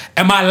like, yo,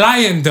 am I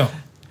lying though?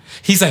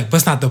 He's like, but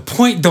it's not the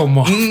point though,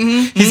 Mark.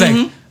 He's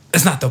like,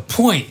 it's not the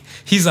point.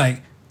 He's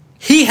like,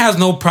 he has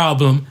no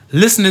problem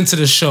listening to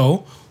the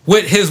show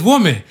with his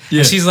woman.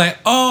 And she's like,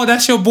 oh,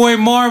 that's your boy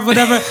Marv,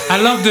 whatever.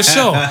 I love the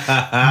show.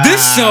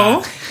 This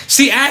show,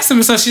 she asked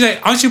him, so she's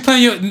like, aren't you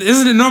playing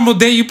isn't it normal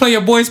day you play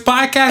your boy's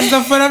podcast and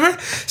stuff, whatever?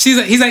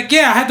 He's like,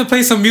 yeah, I had to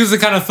play some music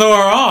kind of throw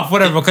her off,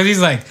 whatever, because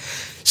he's like,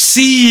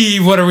 she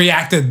would have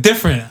reacted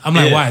different. I'm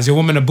like, why? Is your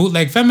woman a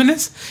bootleg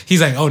feminist?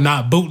 He's like, oh,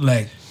 not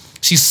bootleg.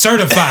 She's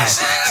certified.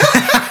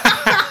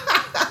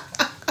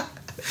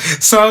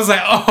 So I was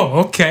like,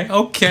 oh,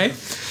 okay.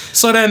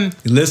 So then,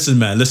 listen,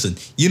 man.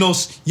 You know,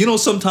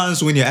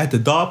 sometimes when you're at the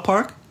dog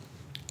park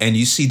and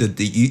you see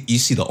you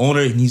see the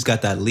owner and he's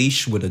got that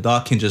leash where the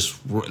dog can just.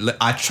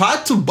 I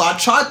tried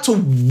to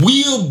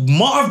wheel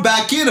Marv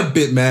back in a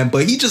bit, man,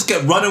 but he just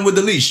kept running with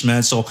the leash,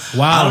 man. So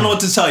I don't know what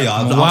to tell you.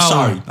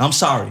 I'm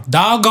sorry.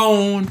 Dog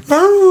gone.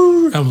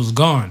 I was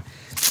gone.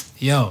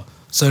 Yo.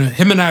 So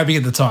him and I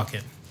begin to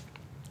talking,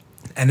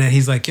 and then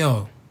he's like,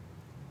 yo,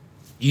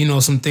 you know,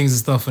 some things and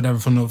stuff, whatever,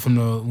 from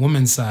the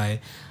woman's side,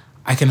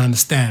 I can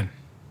understand.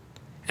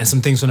 And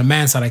some things from the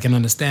man's side I can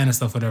understand and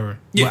stuff, whatever.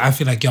 Yeah. But I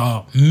feel like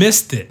y'all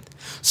missed it.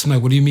 So I'm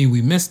like, what do you mean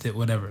we missed it,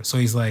 whatever? So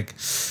he's like,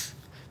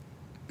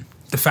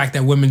 the fact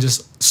that women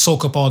just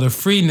soak up all the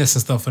freeness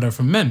and stuff, whatever,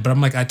 from men. But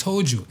I'm like, I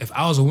told you, if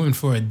I was a woman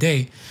for a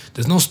day,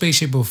 there's no space,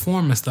 shape, or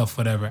form and stuff,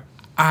 whatever.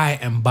 I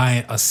am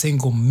buying a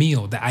single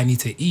meal that I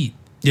need to eat.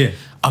 Yeah.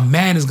 A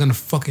man is going to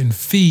fucking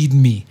feed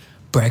me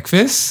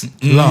breakfast,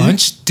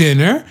 lunch,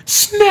 dinner,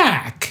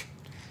 snack.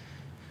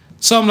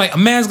 So I'm like, a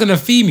man's going to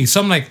feed me.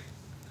 So I'm like,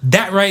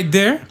 that right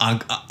there.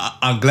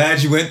 I'm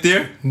glad you went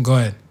there. Go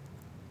ahead.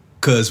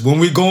 Cause when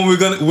we go where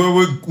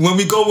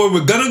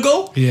we're gonna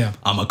go, yeah,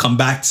 I'm gonna come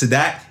back to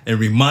that and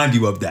remind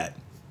you of that.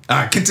 All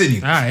right,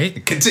 continue. All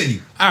right, continue.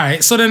 All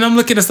right. So then I'm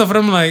looking at stuff and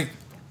I'm like,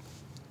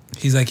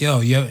 he's like, yo,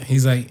 yeah.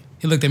 He's like,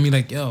 he looked at me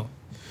like, yo,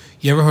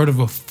 you ever heard of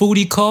a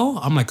foodie call?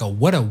 I'm like, a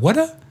what? I'm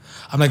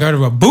like, I heard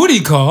of a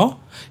booty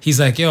call. He's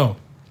like, yo.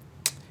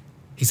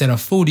 He said a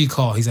foodie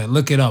call. He's like,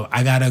 look it up.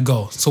 I gotta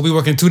go. So we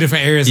work in two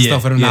different areas and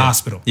stuff in the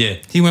hospital. Yeah.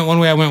 He went one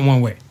way, I went one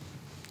way.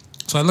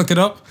 So I looked it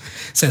up.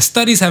 It says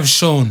studies have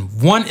shown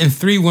 1 in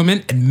 3 women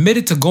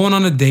admitted to going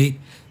on a date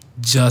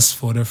just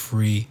for the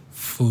free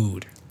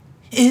food.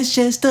 It's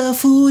just a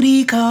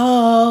foodie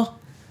call.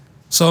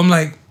 So I'm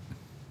like,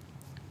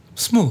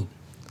 Smooth,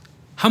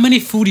 how many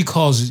foodie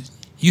calls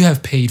you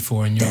have paid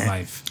for in your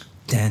life?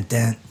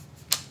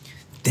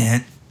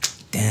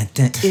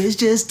 It's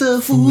just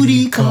a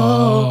foodie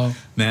call.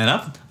 Man,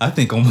 I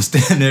think almost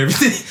damn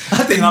everything.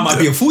 I think I might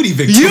be a foodie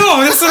victim. Yo,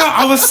 that's what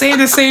I was saying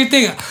the same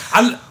thing.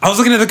 I was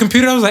looking at the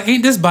computer. I was like,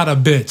 ain't this about a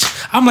bitch?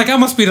 I'm like, I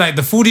must be like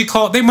the foodie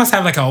call. They must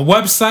have like a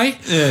website.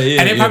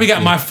 Yeah. And they probably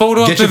got my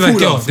photo up there. Get your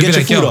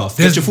food off.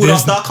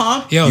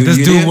 GetYourFoodOff.com. Yo, this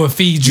dude will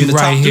feed you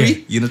right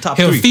here. You're in the top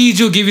 3. He'll feed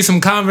you, give you some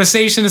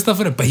conversation and stuff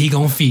with it, but he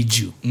gonna feed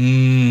you.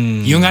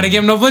 You don't gotta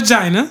give him no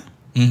vagina.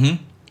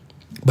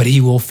 But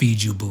he will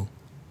feed you, boo.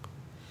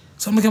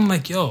 So I'm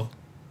like, yo,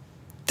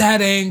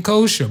 that ain't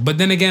kosher. But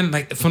then again,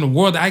 like from the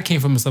world that I came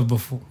from and stuff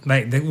before,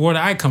 like the world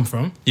that I come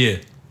from,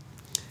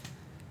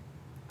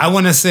 I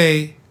want to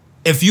say,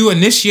 if you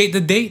initiate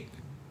the date,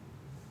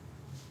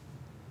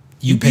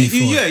 you pay for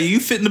it. Yeah, you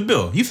fit in the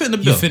bill.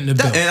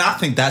 And I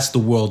think that's the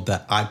world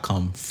that I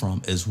come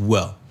from as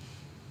well.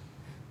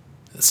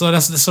 So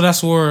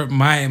that's where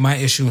my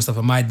issue and stuff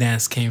and my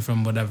dance came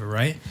from, whatever,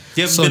 right?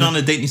 You ever been on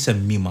a date and you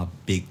said, me, my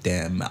big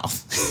damn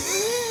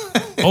mouth?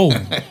 Oh,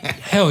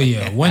 hell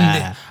yeah. One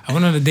day, I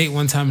went on a date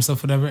one time and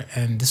stuff, whatever,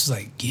 and this was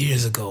like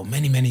years ago,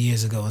 many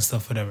years ago and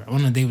stuff, whatever. I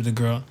went on a date with a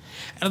girl,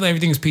 and I thought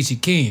everything was peachy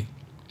keen.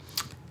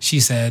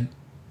 She said,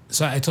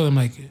 so I told him,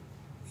 like,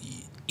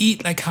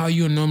 eat like how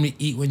you would normally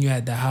eat when you're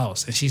at the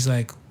house. And she's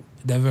like,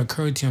 that ever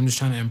occurred to you, I'm just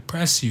trying to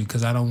impress you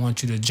because I don't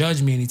want you to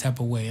judge me any type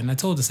of way. And I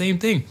told her the same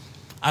thing.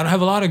 I don't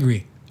have a law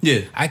degree.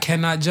 Yeah. I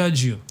cannot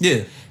judge you.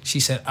 Yeah. She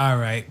said, all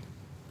right,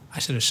 I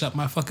should have shut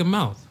my fucking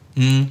mouth.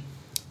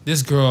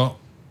 This girl,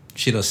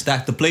 she'd have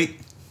stacked the plate.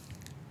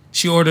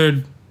 She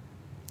ordered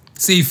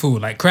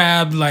seafood, like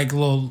crab, like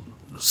little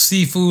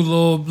seafood,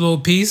 little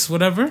piece,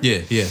 whatever.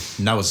 Yeah.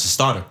 And that was the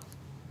starter.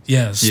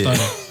 Yeah,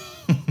 starter.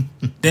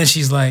 Then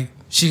she's like,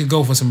 she could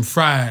go for some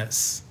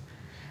fries.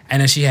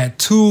 And then she had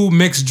 2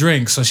 mixed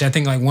drinks. So I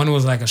think like one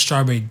was like a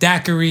strawberry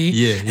daiquiri.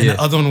 And the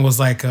other one was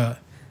like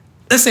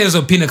let's say it was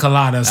a pina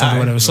colada or something,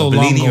 whatever. So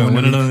long Bellini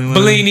ago,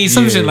 Bellini,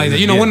 some shit like that.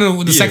 You know, one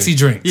of the sexy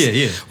drinks.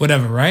 Yeah.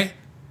 Whatever, right?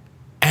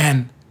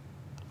 And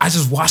I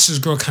just watched this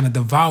girl kind of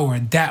devour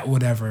that,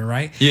 whatever,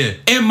 right? Yeah.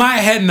 In my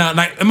head now,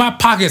 like in my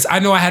pockets, I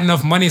know I had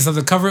enough money and stuff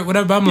to cover it,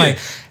 whatever. But I'm like,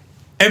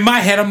 in my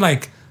head, I'm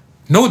like,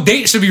 no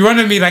date should be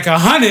running me like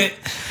 100, and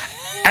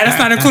that's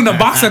not including a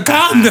box of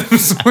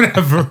condoms,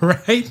 whatever,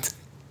 right?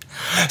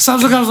 So I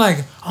was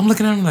like, I'm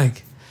looking at him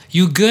like,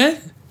 you good?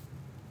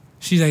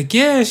 She's like,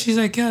 yeah. She's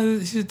like, yeah,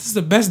 this is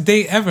the best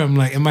date ever. I'm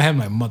like, in my head, I'm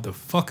like,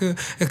 motherfucker,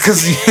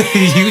 because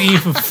you eat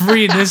for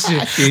free this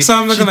shit. So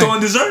I'm looking like,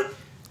 throwing dessert?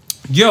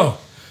 Yo,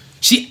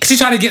 she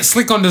tried to get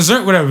slick on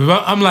dessert, whatever.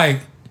 But I'm like,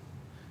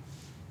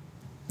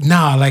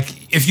 nah,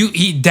 like if you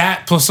eat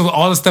that plus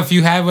all the stuff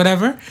you had,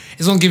 whatever,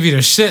 it's gonna give you the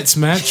shits,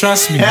 man.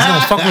 Trust me, it's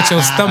gonna fuck with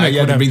your stomach. You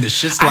had to bring the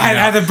shit slide. I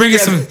had to bring it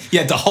some. You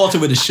had to halt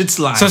it with the shit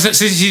slide. So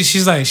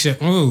she's like,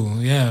 shit. Ooh,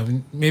 yeah,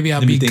 maybe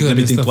I'll be good. Let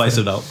me think twice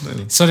about.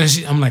 So then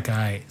I'm like, all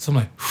right. So I'm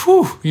like,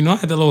 whew, you know, I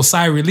had the little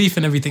sigh of relief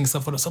and everything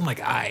stuff with us. So I'm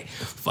like, all right,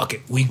 fuck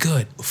it, we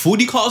good.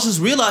 Foodie calls is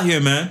real out here,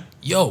 man.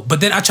 Yo,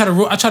 but then I try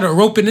to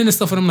rope it in and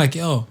stuff, and I'm like,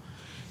 yo,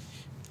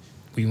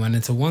 we went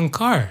into one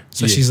car.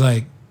 So she's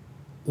like,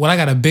 well, I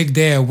got a big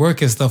day at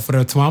work and stuff for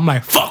her tomorrow. I'm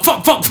like, fuck.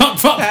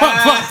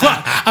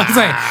 I was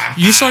like,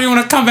 you sure you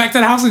want to come back to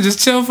the house and just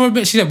chill for a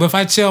bit? She's like, but if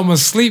I chill, I'm going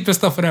to sleep and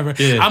stuff, whatever.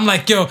 Yeah. I'm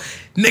like, yo,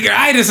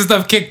 niggeritis and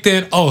stuff kicked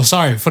in. Oh,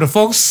 sorry. For the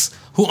folks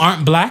who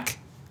aren't black,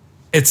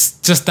 it's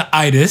just the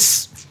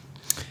itis.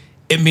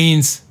 It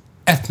means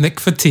ethnic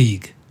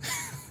fatigue.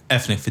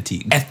 Ethnic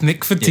fatigue.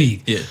 Ethnic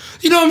fatigue. Yeah.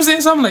 You know what I'm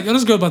saying? So I'm like, yo,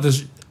 this girl about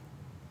to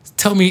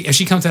tell me if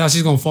she comes to the house,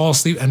 she's going to fall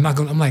asleep. I'm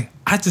like,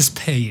 I just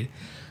paid.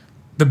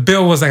 The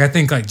bill was like, I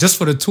think like just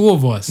for the two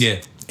of us.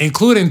 Yeah.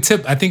 Including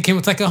tip, I think came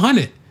with like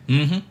 100.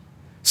 Mm-hmm.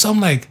 So I'm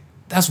like,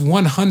 that's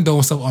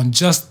 $100 and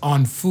stuff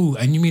on food.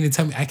 And you mean to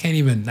tell me I can't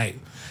even like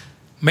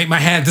make my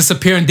hand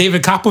disappear in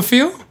David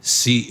Copperfield?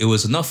 See, it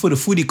was enough for the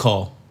foodie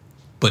call,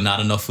 but not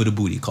enough for the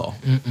booty call.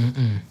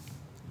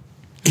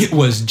 It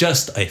was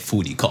just a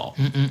foodie call.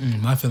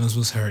 My feelings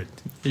was hurt.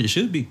 It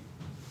should be.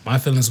 My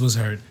feelings was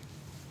hurt.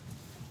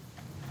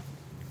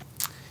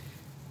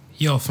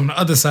 Yo, from the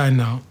other side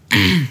now,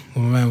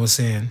 what my man was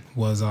saying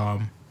was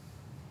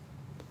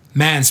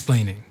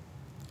mansplaining.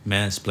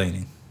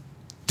 Mansplaining.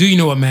 Do you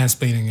know what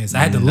mansplaining is? I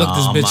had to look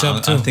this bitch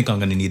up too. I think I'm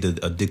going to need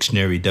a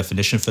dictionary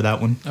definition for that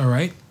one. All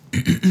right.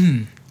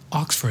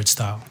 Oxford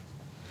style.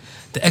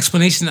 The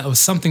explanation of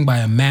something by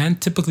a man,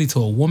 typically to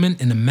a woman,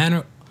 in a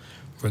manner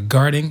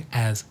regarding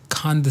as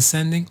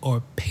condescending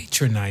or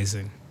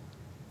patronizing.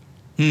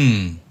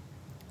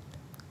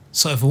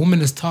 So if a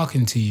woman is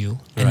talking to you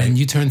and then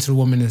you turn to the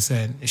woman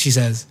and she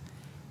says,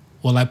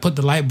 well, I put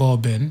the light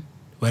bulb in,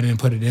 but I didn't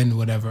put it in,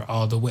 whatever,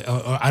 all the way,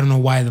 or I don't know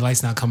why the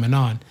light's not coming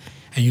on.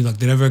 And you look,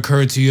 did it ever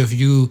occur to you if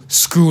you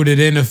screwed it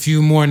in a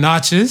few more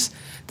notches?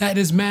 That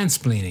is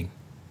mansplaining.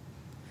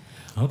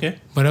 Okay.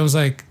 But I was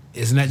like,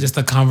 isn't that just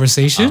a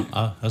conversation?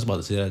 I was about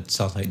to say that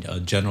sounds like a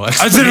general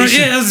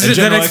explanation. That's a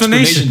general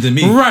explanation to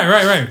me.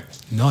 Right.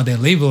 No, they're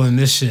labeling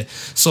this shit.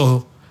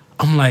 So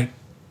I'm like,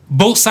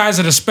 both sides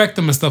of the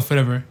spectrum and stuff,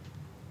 whatever,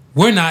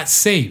 we're not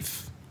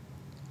safe.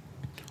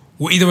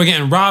 We're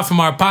getting robbed from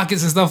our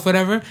pockets and stuff,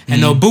 whatever,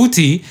 and no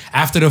booty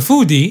after the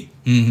foodie.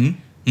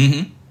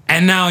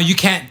 And now you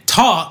can't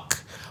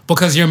talk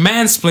because you're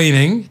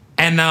mansplaining,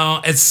 and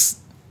now it's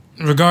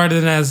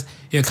regarded as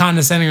you're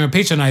condescending or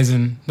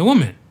patronizing the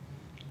woman.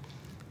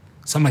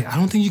 So I'm like, I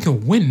don't think you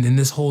can win in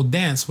this whole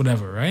dance,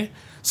 whatever, right?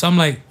 So I'm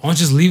like, why don't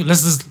you just leave?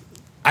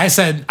 I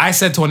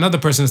said to another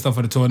person and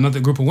stuff, to another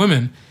group of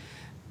women,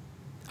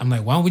 I'm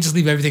like, why don't we just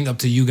leave everything up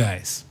to you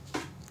guys?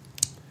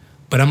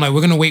 But I'm like,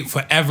 we're gonna wait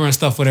forever and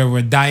stuff, whatever.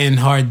 We're dying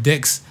hard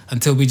dicks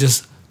until we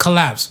just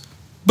collapse.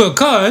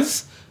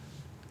 Because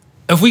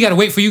if we gotta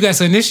wait for you guys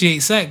to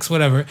initiate sex,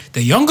 whatever,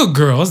 the younger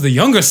girls, the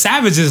younger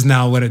savages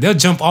now, whatever, they'll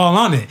jump all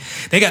on it.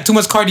 They got too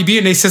much Cardi B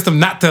in their system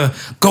not to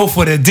go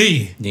for the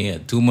D. Yeah,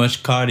 too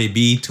much Cardi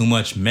B, too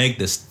much Meg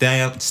the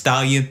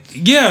Stallion.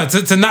 Yeah,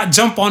 to not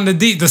jump on the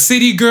D. The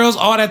city girls,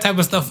 all that type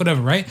of stuff,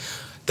 whatever, right?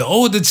 The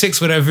older chicks,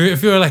 whatever,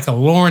 if you're like a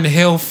Lauryn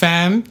Hill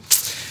fan,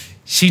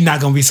 she's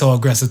not gonna be so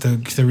aggressive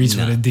to reach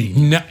for the D.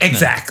 No,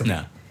 exactly.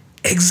 No.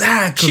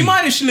 Exactly. She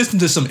might if she listened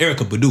to some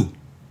Erykah Badu.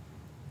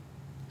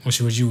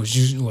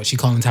 What she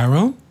calling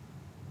Tyrone?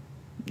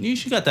 Yeah,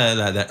 she got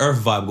that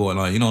Earth vibe going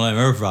on. You know, like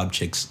Earth vibe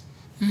chicks.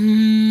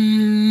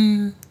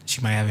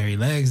 She might have hairy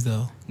legs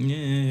though.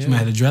 Yeah. She might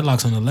have the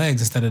dreadlocks on the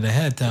legs instead of the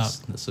head top.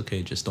 That's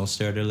okay. Just don't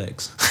stare at their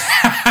legs.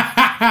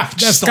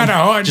 That's kind of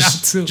hard not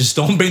to. Just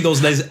don't bring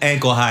those legs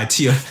ankle high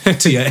to your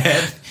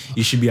head.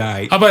 You should be all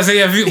right. I'm about to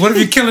say, what if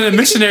you're killing a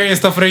missionary and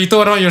stuff, and you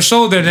throw it on your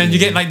shoulder, and then you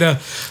get like the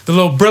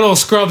little Brillo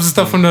scrubs and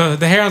stuff from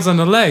the hairs on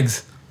the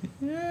legs?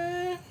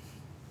 Yeah.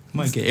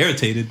 Might get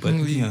irritated, but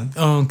yeah.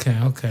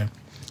 Okay.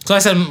 So I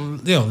said,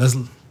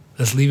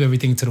 let's leave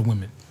everything to the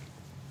women.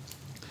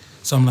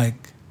 So I'm like,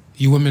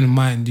 you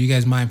women do you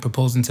guys mind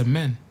proposing to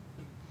men?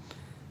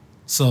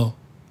 So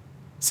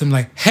I'm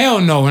like,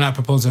 hell no, we're not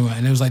proposing to women.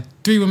 And there was like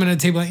 3 women at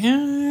the table like,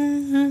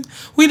 yeah,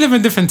 we live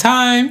in different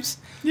times.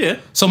 Yeah.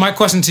 So my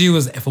question to you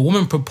is, if a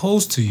woman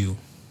proposed to you,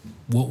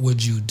 what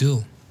would you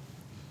do?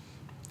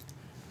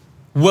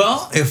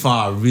 Well, if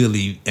I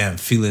really am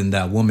feeling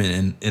that woman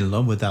and in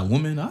love with that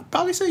woman, I'd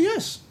probably say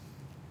yes.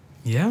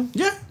 Yeah?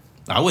 Yeah.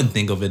 I wouldn't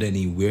think of it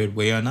any weird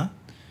way or not.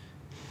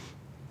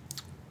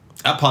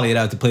 I probably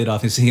have to play it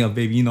off and say, "Oh,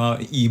 baby, you know,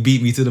 you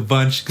beat me to the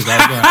punch because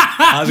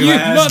I was going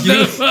to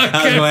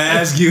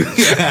ask you.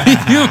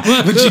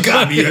 But you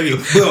got me.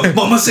 Well, I'm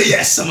gonna say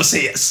yes. I'm gonna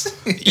say yes."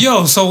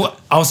 Yo, so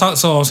I was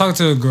talking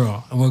to a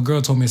girl, and when a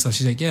girl told me stuff,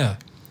 she's like, "Yeah,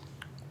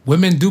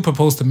 women do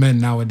propose to men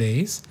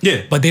nowadays.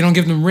 Yeah, but they don't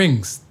give them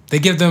rings. They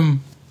give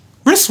them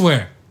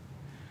wristwear."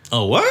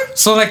 Oh, what?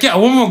 So like, yeah, a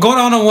woman will go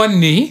down on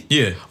one knee.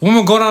 Yeah, a woman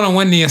will go down on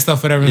one knee and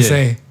stuff, whatever, and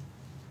say,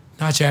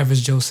 "Not your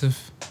average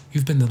Joseph.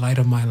 You've been the light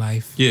of my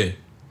life. Yeah.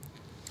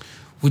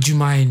 Would you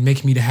mind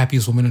making me the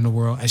happiest woman in the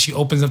world?" And she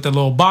opens up the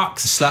little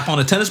box. Slap on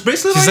a tennis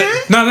bracelet? She's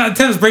like, no, not a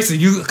tennis bracelet.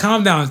 You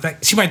calm down. It's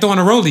like, she might throw on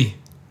a rollie.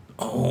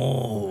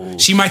 Oh.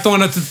 She might throw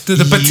on the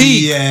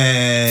petite.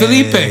 Yeah.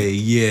 Felipe.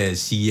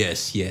 Yes. Yeah.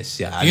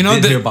 I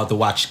did hear about the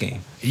watch game.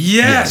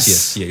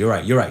 Yes. Yeah,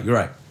 you're right.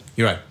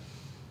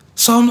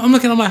 So I'm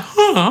looking, I'm like,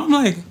 I'm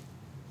like,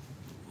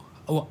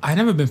 well, I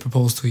never been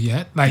proposed to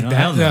yet. Like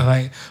that.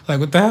 Yeah, like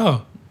what the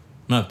hell?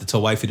 I'm gonna have to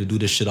tell wifey to do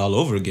this shit all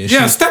over again.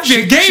 Yeah, step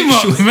your game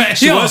up, man.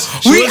 Yo,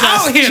 we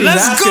out here.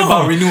 Let's go.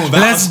 About renewing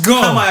let's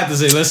go. I might have to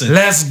say, listen.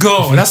 Let's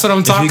go. That's what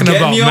I'm talking about,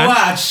 man. Get me a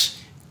watch.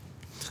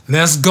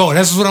 Let's go.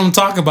 That's what I'm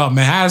talking about,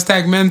 man.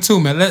 Hashtag men too,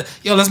 man.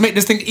 Let's make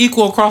this thing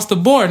equal across the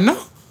board. No.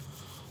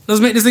 Let's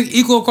make this thing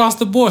equal across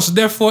the board. So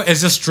therefore, it's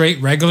just straight,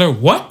 regular,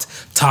 what?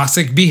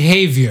 Toxic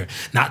behavior.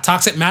 Not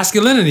toxic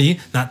masculinity,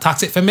 not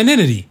toxic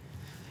femininity.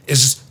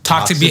 It's just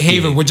toxic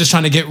behavior we're just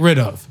trying to get rid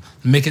of.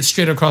 Make it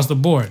straight across the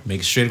board.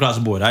 Make it straight across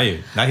the board. I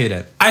hear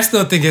that. I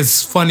still think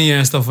it's funnier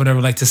and stuff, whatever,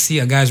 like to see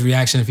a guy's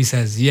reaction if he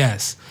says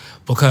yes.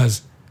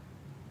 Because,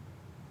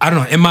 I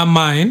don't know, in my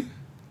mind,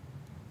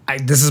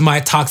 this is my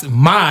toxic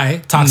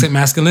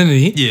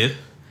masculinity. Yeah.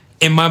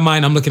 In my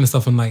mind, I'm looking at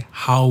stuff and like,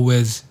 how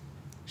is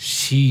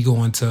she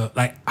going to,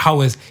 like,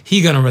 how is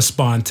he going to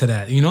respond to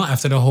that? You know,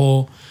 after the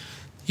whole,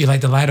 you're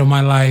like the light of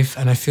my life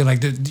and I feel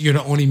like you're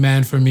the only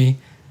man for me.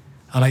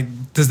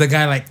 Does the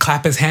guy like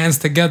clap his hands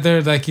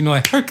together, like, you know,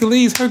 like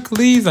Hercules?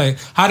 Like,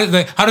 how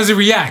does it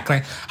react?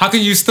 Like, how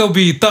can you still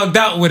be thugged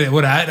out with it?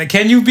 Like,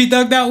 can you be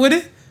thugged out with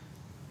it?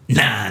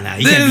 Nah,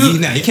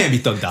 you can't be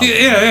thugged out.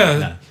 Yeah.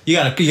 Nah. You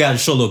gotta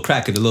show a little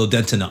crack and a little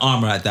dent in the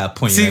armor at that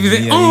point. See,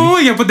 you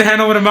gotta put the hand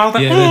over the mouth.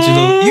 Like, you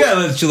gotta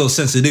let your little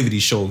sensitivity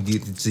show.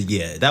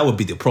 Yeah, that would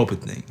be the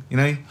appropriate thing. You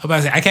know? I'm about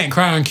to say, I can't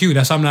cry on cue.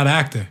 That's why I'm not an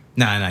actor.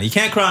 Nah, you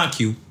can't cry on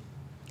cue.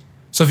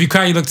 So if you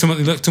cry, you look too much.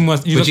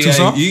 You look too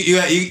soft.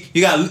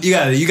 You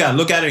gotta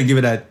look at it and give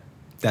it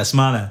that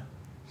smile.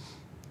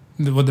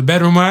 What, the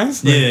bedroom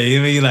eyes? Like,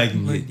 you're like,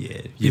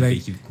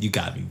 you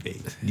got me,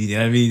 babe. You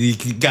know what I mean? You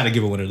gotta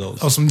give it one of those.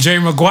 Oh, some Jerry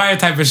Maguire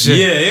type of shit.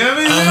 Yeah, you know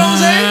what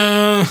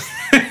I'm saying?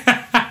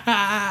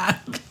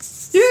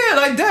 Yeah,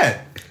 like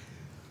that.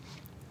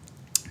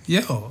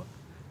 Yo,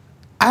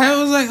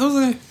 I was like,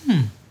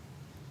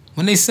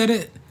 When they said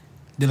it,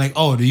 they're like,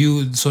 oh, do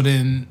you? So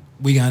then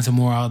we got into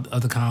more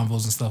other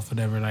convos and stuff,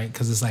 whatever. Like,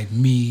 because it's like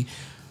me,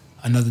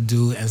 another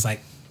dude, and it's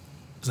like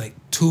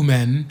 2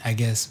 men, I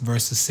guess,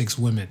 versus 6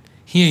 women.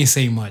 He ain't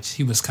say much.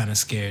 He was kind of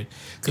scared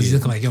because he's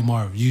looking like, yo,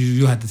 Marv,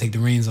 you have to take the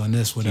reins on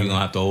this, whatever. You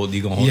got to hold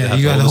you got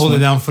to hold it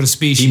down for the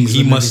species.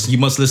 He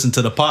must listen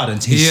to the pod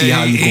and see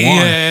how you go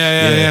on.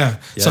 Yeah.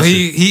 So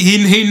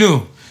he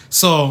knew.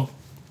 So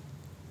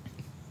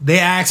they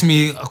asked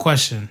me a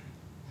question.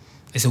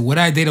 They said, would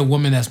I date a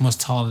woman that's much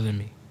taller than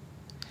me?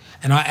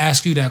 And I'll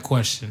ask you that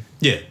question.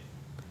 Yeah.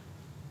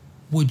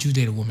 Would you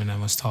date a woman that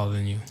much taller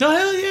than you? Oh,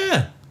 hell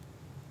yeah.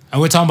 And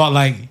we're talking about,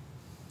 like,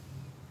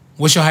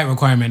 what's your height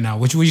requirement now?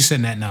 What you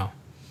sitting at now?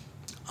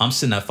 I'm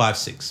sitting at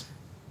 5'6".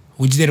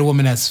 Would you date a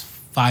woman that's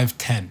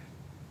 5'10"?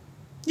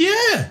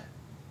 Yeah.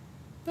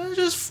 That's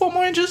just 4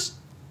 more inches.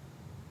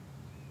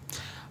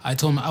 I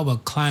told him I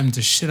would climb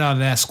the shit out of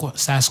that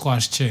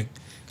Sasquatch chick,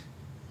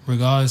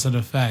 regardless of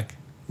the fact.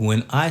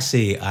 When I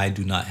say I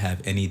do not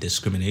have any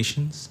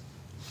discriminations,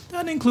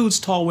 that includes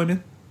tall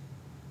women.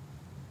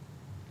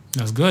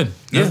 That's good.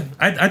 Yeah.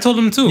 I told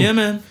him too. Yeah,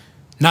 man.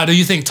 Now, do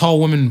you think tall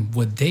women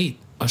would date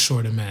a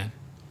shorter man?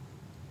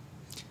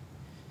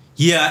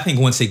 Yeah, I think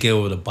once they get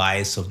over the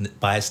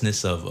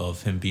biasness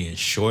of him being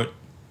short.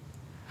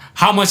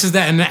 How much is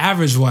that in the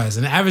average wise?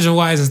 In the average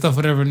wise and stuff,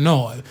 whatever.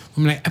 No.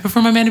 I'm like, I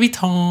prefer my man to be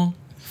tall.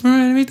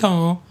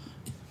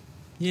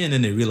 Yeah, and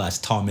then they realize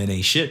tall men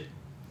ain't shit.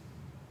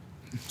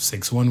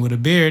 6'1" with a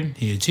beard.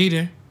 He a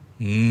cheater.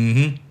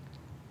 Mm-hmm.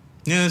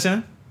 You know what I'm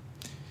saying?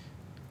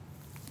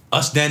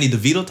 Us Danny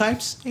DeVito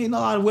types, ain't a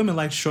lot of women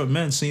like short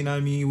men, so you know what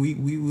I mean?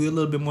 We a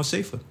little bit more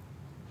safer.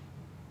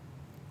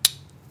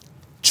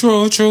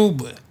 True,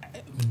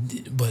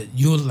 but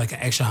you're like an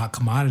extra hot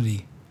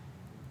commodity.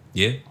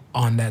 Yeah.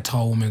 On that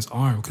tall woman's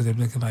arm, because they're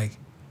looking like,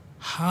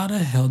 how the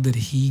hell did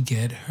he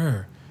get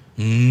her?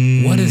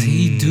 What does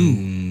he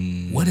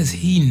do? What does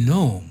he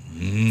know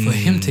for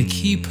him to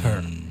keep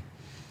her?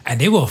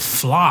 And they will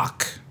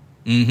flock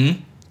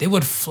to they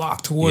would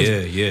flock towards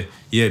me.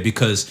 Yeah.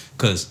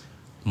 Because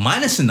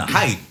minus in the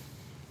height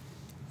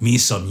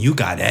means something you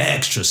got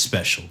extra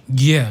special.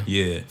 Yeah.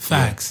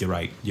 Facts.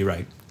 Yeah, you're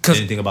right.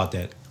 Anything about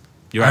that?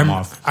 You're right,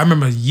 Marv. I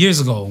remember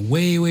years ago,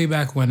 way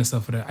back when and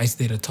stuff like that, I used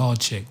to date a tall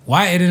chick.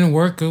 Why it didn't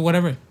work or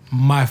whatever,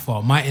 my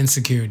fault, my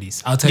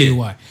insecurities. I'll tell you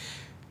why.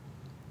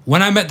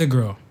 When I met the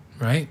girl,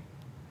 right?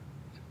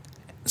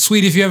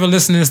 Sweetie, if you ever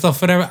listen and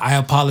stuff, whatever, I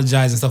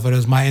apologize and stuff. It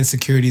was my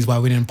insecurities why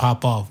we didn't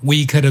pop off.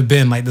 We could have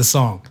been like the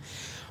song.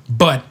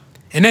 But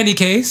in any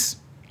case,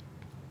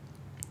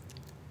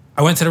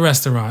 I went to the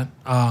restaurant,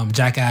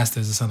 Jack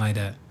Astor's or something like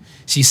that.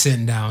 She's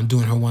sitting down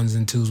doing her ones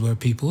and twos with her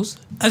peoples.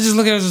 I just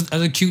look at her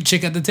as a cute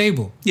chick at the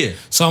table. Yeah.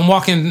 So I'm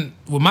walking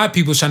with my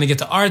peoples trying to get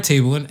to our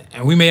table, and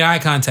we made eye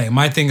contact.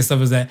 My thing and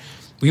stuff is that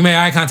we made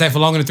eye contact for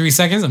longer than 3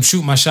 seconds. I'm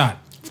shooting my shot.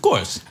 Of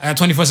course. I got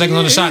 24 seconds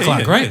on the shot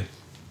clock, right? Yeah.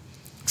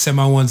 Set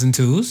my ones and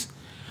twos.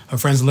 Her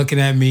friends looking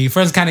at me.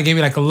 Friends kind of gave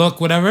me like a look,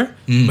 whatever.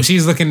 But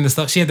she's looking at the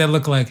stuff. She had that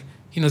look like,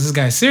 this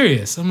guy's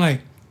serious. I'm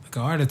like a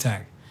heart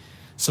attack.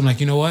 So I'm like,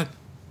 you know what?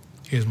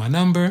 Here's my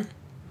number.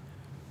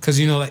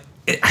 Because,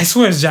 I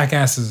swear it's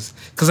Jackasses.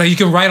 Because you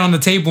can write on the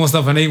table and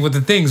stuff and they with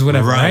the things,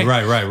 whatever, right?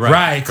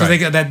 Right, because they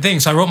got that thing.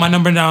 So I wrote my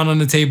number down on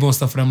the table and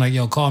stuff, and I'm like,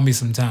 yo, call me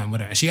sometime,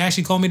 whatever. She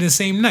actually called me the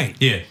same night.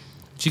 Yeah.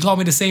 She called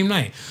me the same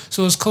night.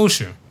 So it's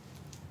kosher.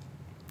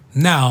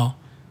 Now,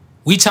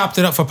 we chopped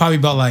it up for probably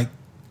about like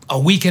a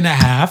week and a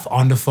half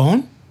on the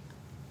phone.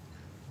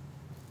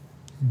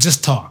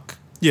 Just talk.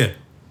 Yeah.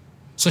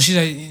 So she's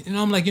like,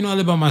 I'm like, I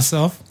live by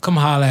myself. Come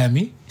holler at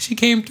me. She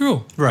came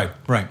through. Right.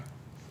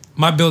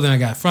 My building, I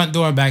got front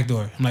door and back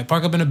door. I'm like,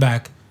 park up in the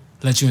back,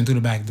 let you in through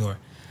the back door.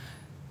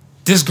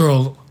 This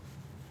girl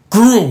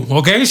grew,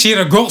 okay? She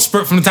had a growth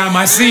spurt from the time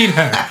I seen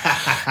her.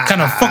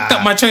 Kind of fucked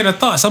up my train of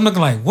thought. So I'm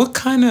looking like, what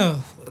kind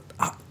of...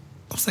 I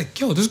was like,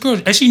 yo, this girl...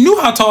 And she knew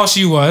how tall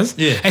she was.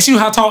 Yeah. And she knew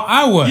how tall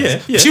I was.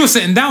 Yeah. She was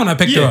sitting down when I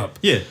picked her up.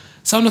 Yeah.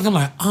 So I'm looking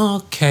like,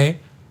 okay.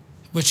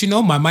 But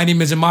my Mighty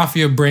Midget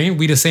Mafia brain,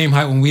 we the same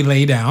height when we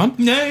lay down.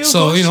 Yeah,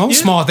 so,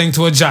 small thing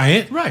to a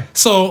giant. Right.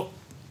 So...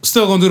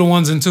 Still gonna do the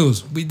ones and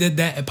twos. We did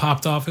that. It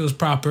popped off. It was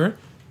proper.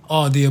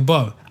 All the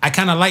above. I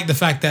kind of like the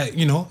fact that,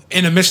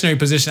 in a missionary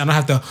position, I don't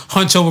have to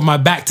hunch over my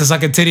back to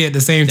suck a titty at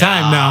the same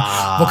time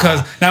now,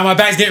 because now my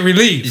back's getting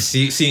relieved.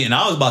 See, and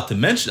I was about to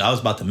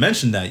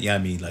mention that. Yeah, I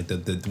mean, like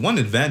the one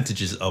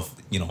advantages of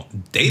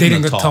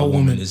dating a tall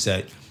woman is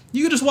that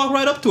you can just walk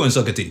right up to her and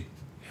suck a titty.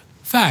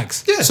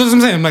 Facts. Yeah. So that's what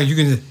I'm saying. I'm like, you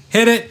can just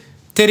hit it,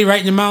 titty right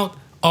in your mouth,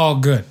 all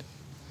good.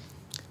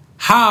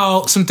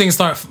 How some things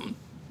start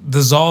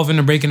dissolving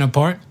and breaking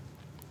apart.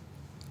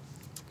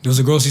 There was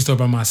a grocery store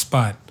by my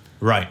spot.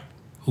 Right.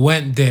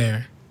 Went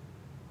there,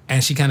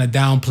 and she kind of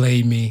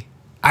downplayed me.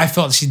 I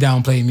felt she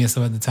downplayed me and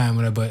stuff at the time,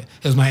 whatever, but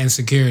it was my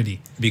insecurity.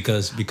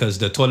 Because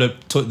the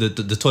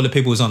toilet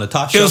paper was on the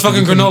top shelf. It was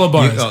fucking granola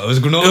bars. It was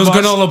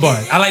granola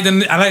bars. I like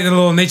the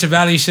little Nature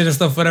Valley shit and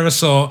stuff, whatever.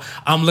 So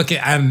I'm looking,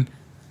 and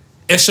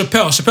it's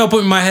Chappelle. Chappelle put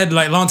me in my head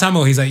like a long time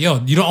ago. He's like, yo,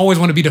 you don't always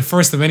want to be the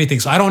first of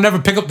anything. So I don't ever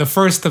pick up the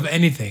first of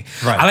anything.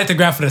 Right. I like to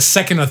grab for the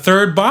second or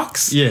third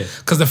box. Yeah.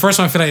 Because the first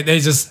one, I feel like they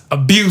just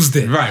abused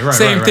it. Right.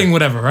 Same thing,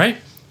 whatever, right?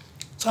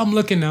 So I'm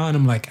looking now and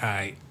I'm like, all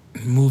right,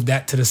 move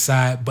that to the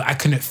side. But I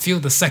couldn't feel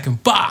the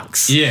second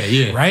box.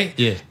 Yeah. Right?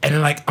 Yeah. And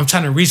then like, I'm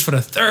trying to reach for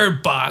the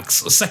third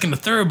box, or second or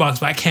third box,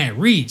 but I can't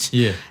reach.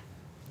 Yeah.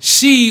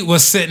 She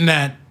was sitting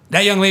that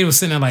young lady was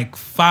sitting at like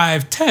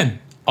 5'10".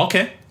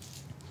 Okay.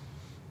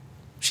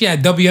 She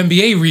had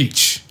WNBA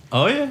reach.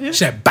 Oh, yeah.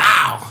 She had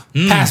bow.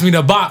 Passed me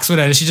the box with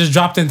that. And she just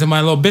dropped into my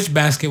little bitch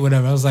basket,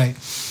 whatever. I was like,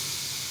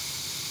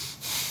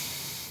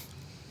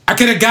 I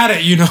could have got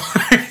it,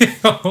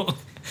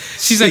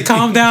 She's like,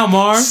 calm down,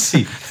 Marv.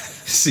 See,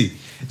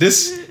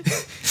 this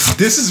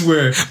is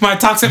where... My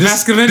toxic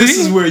masculinity? This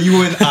is where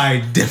you and I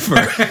differ.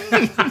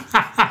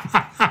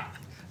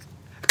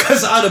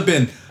 Because I'd have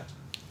been,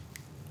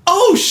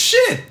 oh,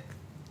 shit.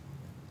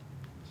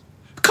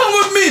 Come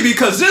with me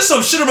because there's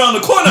some shit around the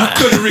corner I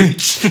couldn't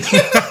reach.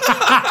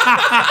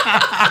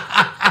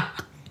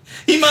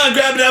 You mind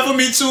grabbing that for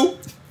me too?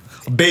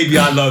 Baby,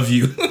 I love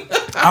you.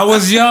 I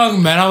was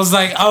young, man. I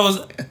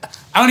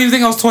don't even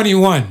think I was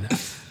 21.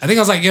 I think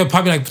I was like,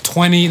 probably like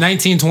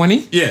 19,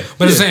 20. Yeah.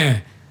 But I'm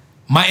saying,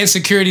 my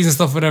insecurities and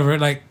stuff, whatever,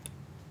 like,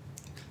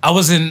 I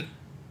wasn't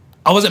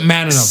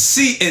man enough.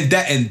 See, and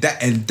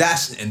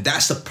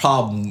that's the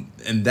problem.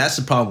 And that's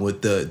the problem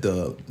with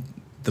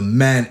the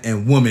man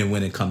and woman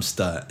when it comes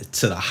to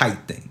the height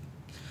thing.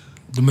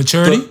 The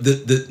maturity?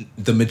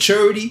 The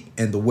maturity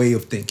and the way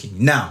of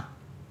thinking. Now,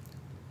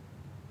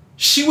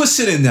 she was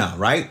sitting down,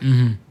 right?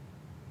 Mm-hmm.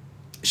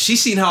 She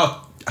seen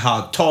how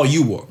tall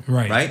you were,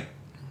 right?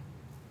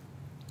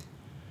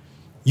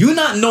 You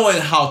not knowing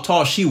how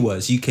tall she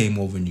was, you came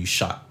over and you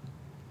shot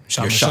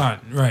your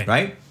shot.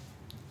 Right?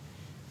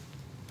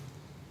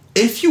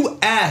 If you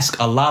ask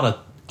a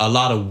lot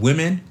of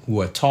women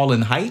who are tall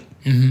in height,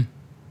 mm-hmm.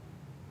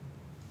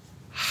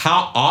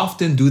 How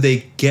often do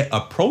they get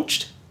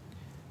approached?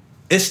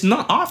 It's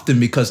not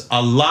often because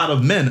a lot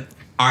of men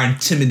are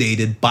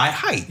intimidated by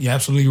height. You're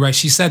absolutely right.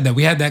 She said that.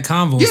 We had that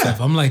convo and stuff.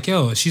 I'm like,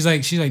 yo, she's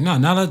like, no,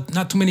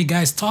 not too many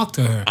guys talk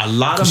to her. A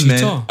lot of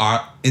men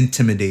are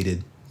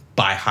intimidated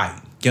by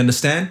height. You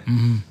understand?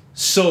 Mm-hmm.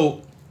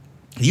 So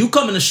you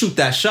coming to shoot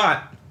that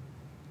shot,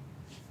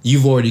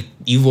 you've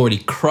already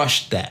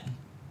crushed that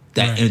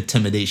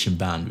intimidation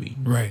boundary.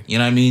 Right. You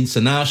know what I mean? So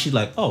now she's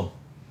like, oh,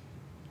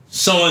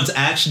 someone's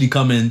actually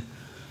coming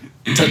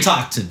to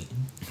talk to me.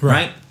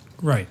 Right?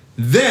 Right.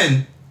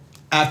 Then,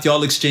 after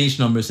y'all exchanged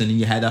numbers and then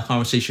you had that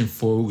conversation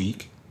for a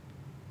week,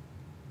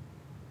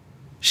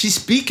 she's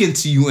speaking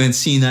to you and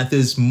seeing that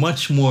there's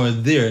much more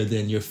there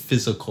than your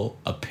physical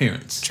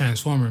appearance.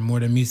 Transformer, more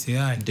than meets the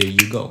eye. There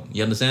you go.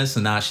 You understand? So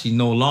now she's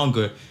no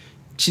longer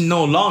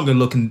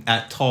looking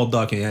at tall,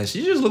 dark, and handsome.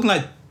 She's just looking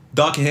like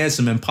dark and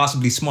handsome and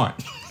possibly smart.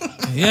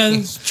 Yeah,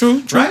 it's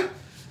true. Right?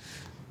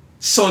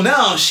 So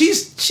now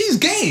she's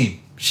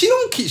game. She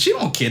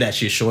don't care that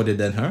she's shorter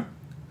than her.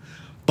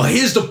 But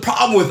here's the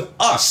problem with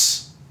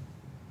us.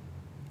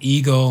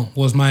 Ego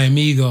was my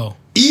amigo.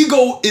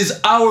 Ego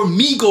is our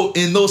amigo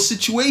in those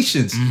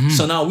situations. Mm-hmm.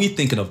 So now we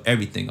thinking of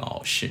everything.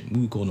 Oh shit,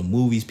 we go to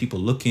movies, people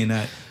looking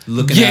at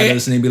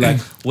us and they be like,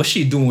 what's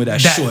she doing with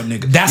that short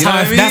nigga? That's how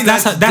I mean?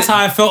 That's how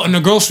I felt in the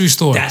grocery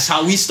store. That's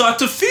how we start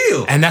to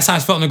feel. And that's how I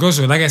felt in the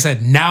grocery store. Like I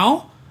said,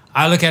 now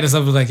I look at it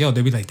and like, yo,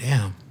 they be like,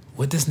 damn,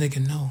 what this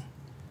nigga know?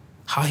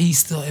 How he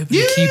still able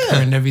to keep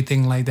her and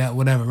everything like that,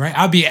 whatever, right?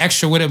 I'll be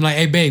extra with him, like,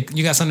 hey, babe,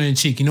 you got something in the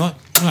cheek. You know what?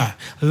 I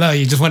love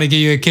you. Just want to give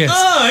you a kiss.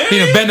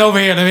 Bend over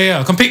here. Let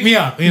me come pick me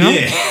up, you know?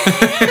 Yeah.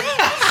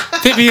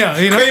 Pick me up,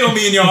 you know? Cradle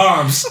me in your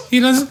arms.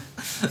 You know,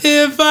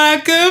 if I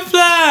could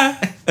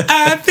fly,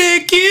 I'd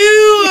pick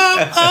you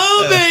up.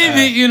 Oh,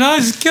 baby. You know,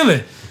 just kill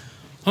it.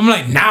 I'm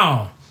like,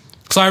 now.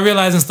 So I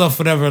realize and stuff,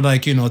 whatever,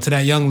 like, you know, to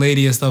that young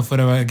lady and stuff,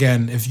 whatever.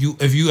 Again, if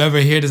you ever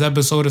hear this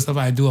episode and stuff,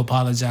 I do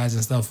apologize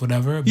and stuff,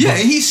 whatever. Yeah,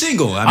 and he's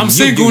single. I'm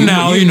single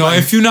now, you know.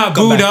 If you're not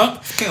booed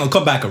up, can't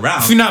come back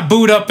around. If you're not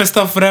booed up and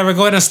stuff, whatever,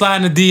 go ahead and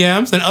slide in the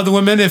DMs. And other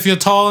women, if you're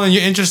tall and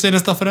you're interested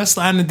and stuff, whatever,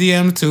 slide in the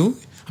DM too.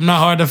 I'm not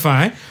hard to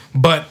find,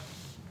 but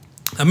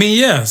I mean,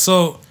 yeah.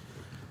 So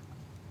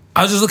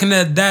I was just looking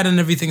at that and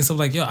everything. So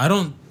like, yo,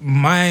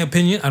 my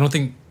opinion, I don't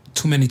think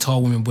too many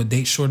tall women would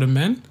date shorter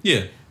men.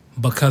 Yeah,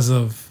 because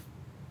of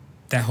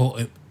that whole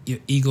your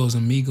egos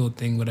and amigo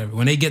thing, whatever.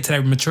 When they get to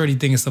that maturity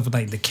thing and stuff,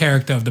 like the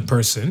character of the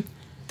person,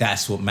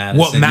 that's what matters.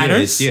 What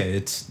matters? Yeah,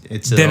 it's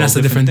then that's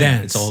a different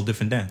dance. It's all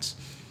different dance.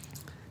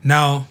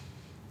 Now,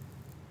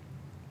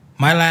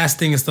 my last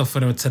thing and stuff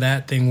to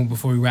that thing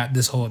before we wrap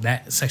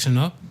that section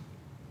up.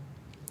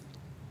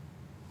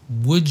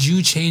 Would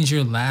you change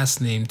your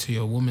last name to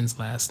your woman's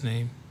last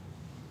name?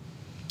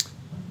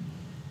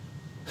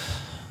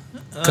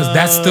 Because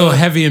that's still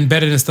heavy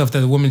embedded and stuff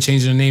that the woman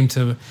changed her name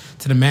to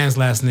the man's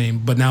last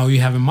name. But now you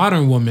have a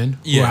modern woman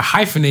who are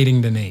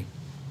hyphenating the name.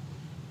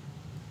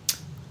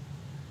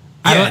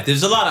 Yeah,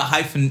 there's a lot of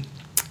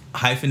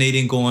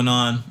hyphenating going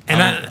on.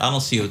 And I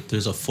don't see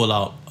there's a full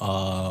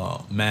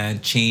out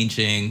man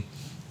changing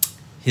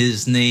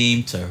his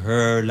name to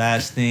her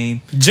last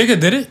name. Jigga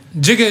did it.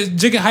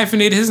 Jigga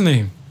hyphenated his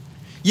name.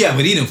 Yeah,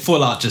 but he didn't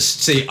full out just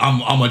say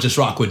I'm gonna just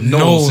rock with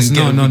Knowles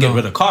and get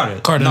rid of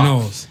Carter. Carter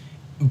Knowles.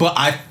 But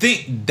I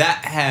think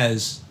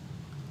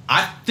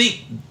I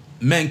think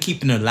men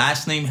keeping their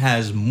last name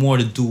has more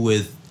to do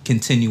with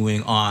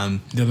continuing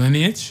on the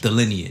lineage.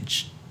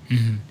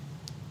 Mm-hmm.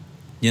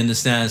 You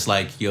understand? It's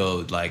like,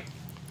 yo, like.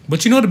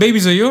 But you know the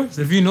babies are yours.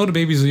 If you know the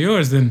babies are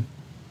yours, then.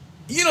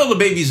 You know the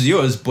babies are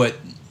yours, but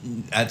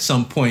at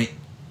some point,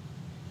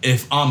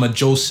 if I'm a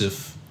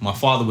Joseph, my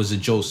father was a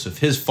Joseph,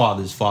 his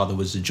father's father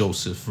was a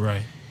Joseph.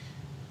 Right.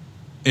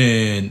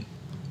 And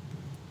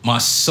my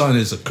son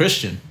is a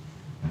Christian.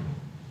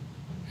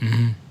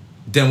 Mm-hmm.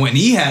 Then when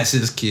he has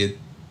his kid,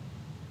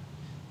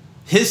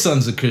 his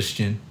son's a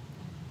Christian.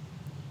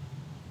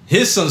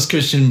 His son's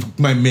Christian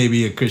might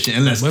maybe a Christian,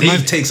 unless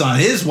Dave takes on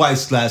his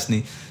wife's last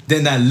name.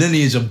 Then that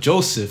lineage of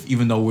Joseph,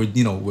 even though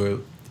we're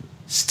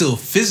still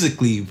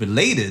physically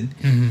related,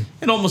 mm-hmm.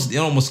 it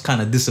almost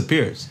kind of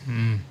disappears.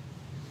 Mm.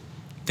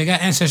 They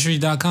got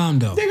Ancestry.com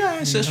though. They got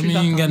Ancestry.com.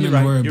 I mean, you ain't got nothing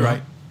to worry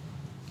about.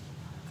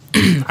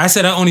 Right. I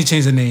said I only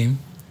changed the name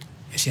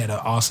if she had an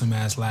awesome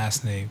ass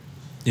last name.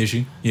 Did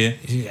she? Yeah.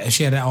 If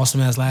she had an awesome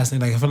ass last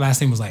name, like if her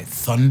last name was like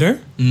Thunder,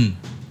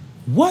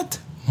 what?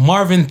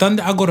 Marvin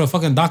Thunder? I'll go to a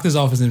fucking doctor's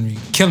office and be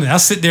killing it. I'll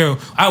sit there.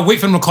 I'll wait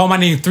for them to call my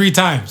name 3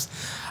 times.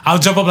 I'll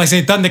jump up like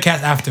say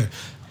Thundercat after.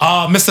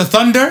 Mr.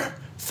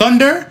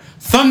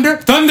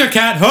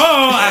 Thundercat.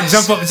 Oh, I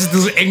jump up and just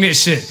do ignorant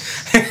shit.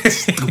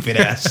 Stupid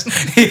ass.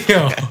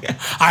 Yo,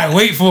 I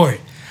wait for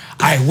it.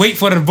 I wait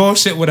for the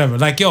bullshit, whatever.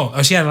 Like, yo,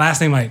 if she had a last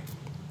name like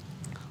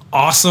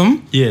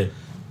Awesome. Yeah.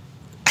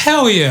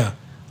 Hell yeah.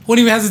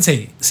 Wouldn't even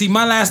hesitate. See,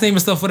 my last name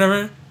and stuff,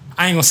 whatever,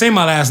 I ain't gonna say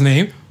my last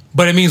name,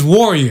 but it means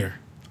warrior.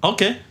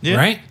 Okay. Yeah.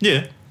 Right?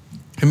 Yeah.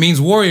 It means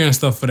warrior and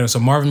stuff, whatever. So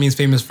Marvin means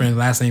famous friend.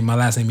 My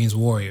last name means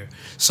warrior.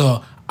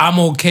 So I'm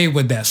okay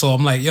with that. So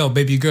I'm like, yo,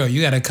 baby girl,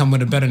 you gotta come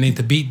with a better name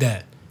to beat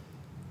that.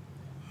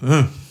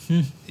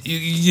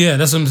 Yeah,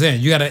 that's what I'm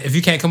saying. You gotta, if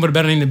you can't come with a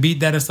better name to beat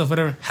that and stuff,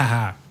 whatever,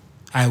 haha.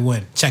 I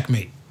win.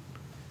 Checkmate.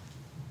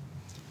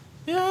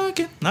 Yeah,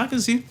 I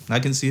can see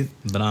it.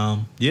 But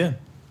yeah.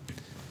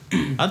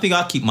 I think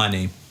I'll keep my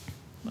name.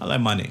 I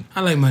like my name.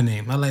 I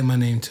like my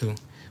name too.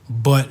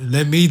 But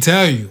let me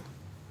tell you,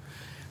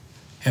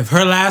 if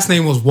her last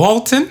name was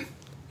Walton,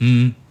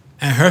 and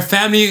her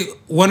family,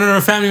 one of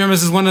her family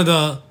members is one of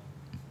the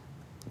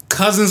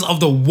cousins of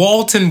the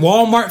Walton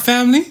Walmart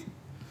family,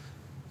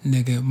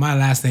 nigga, my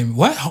last name,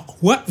 what?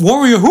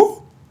 Warrior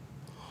who?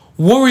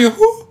 Warrior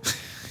who?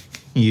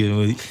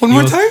 One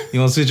more time? You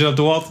want to switch it up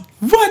to Walton?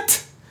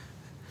 What?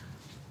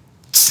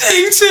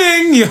 Ching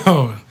ching, yo.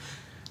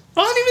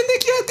 I don't even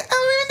think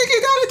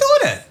you gotta do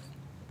that.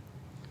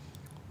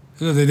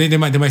 They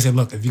might say,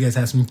 look, if you guys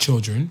have some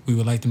children, we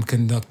would like them to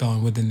conduct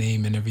on with the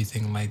name and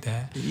everything like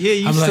that. Yeah,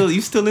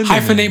 you still in there.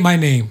 Hyphenate my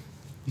name.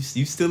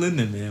 You still in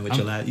there, man, with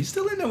your last. You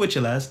still in there with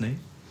your last name.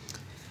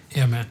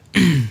 Yeah, man.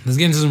 Let's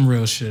get into some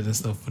real shit and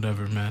stuff,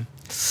 whatever, man.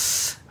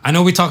 I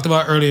know we talked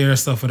about earlier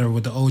stuff, whatever,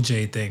 with the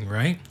OJ thing,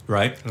 right?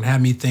 Right. It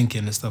had me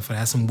thinking and stuff. It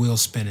had some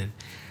wheels spinning.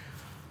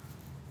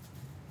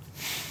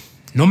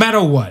 No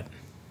matter what,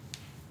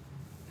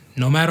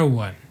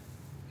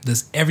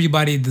 does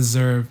everybody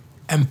deserve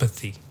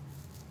empathy?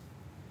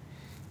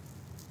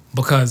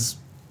 Because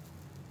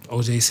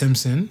O.J.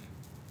 Simpson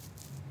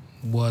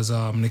was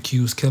an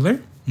accused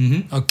killer.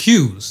 Mm-hmm.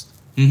 Accused.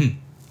 Mm-hmm.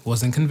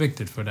 Wasn't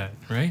convicted for that,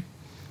 right?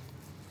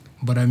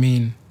 But I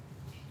mean,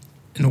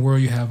 in the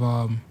world you have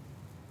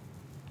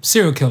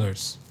serial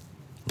killers,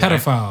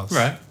 pedophiles.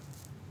 Right.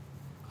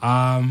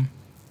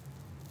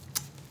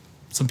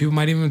 Some people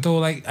might even throw,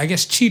 like, I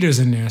guess, cheaters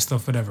in there and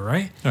stuff, whatever,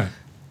 right? Right.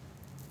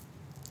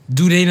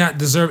 Do they not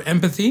deserve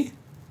empathy?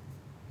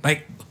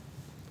 Like,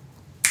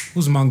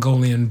 who's a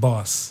Mongolian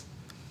boss?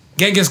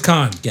 Genghis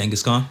Khan.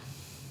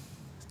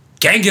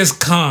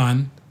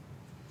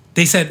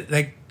 They said,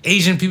 like,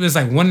 Asian people, it's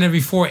like 1 in every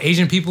 4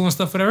 Asian people and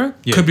stuff, whatever,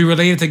 could be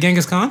related to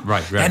Genghis Khan.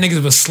 Right. That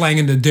nigga was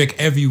slanging the dick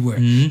everywhere.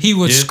 Mm-hmm. He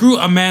would screw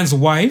a man's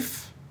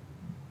wife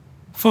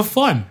for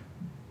fun.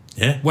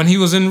 Yeah. When he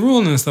was in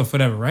ruling and stuff,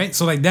 whatever, right?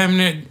 So, like, damn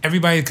near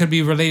everybody could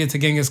be related to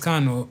Genghis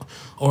Khan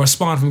or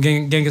spawned from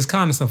Genghis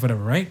Khan and stuff,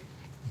 whatever, right?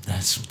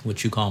 That's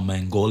what you call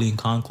Mongolian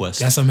conquest.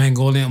 That's a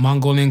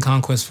Mongolian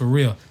conquest for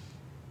real.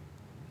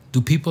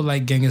 Do people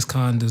like Genghis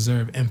Khan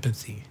deserve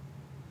empathy?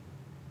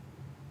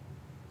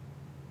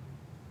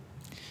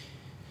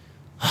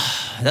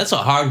 That's a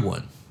hard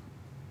one.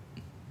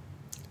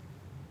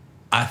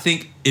 I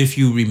think if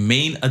you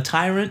remain a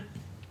tyrant,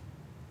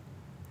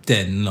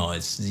 then no,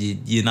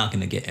 you're not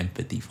gonna get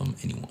empathy from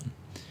anyone.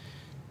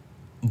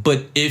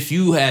 But if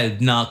you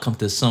had now come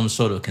to some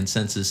sort of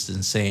consensus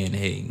in saying,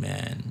 "Hey,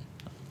 man,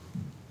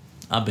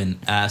 I've been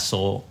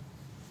asshole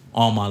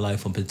all my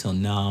life up until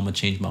now. I'm gonna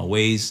change my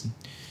ways,"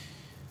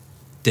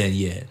 then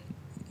yeah,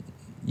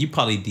 you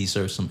probably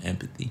deserve some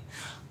empathy.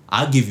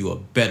 I'll give you a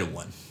better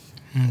one.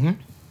 Mm-hmm.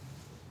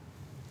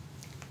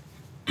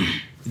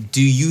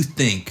 Do you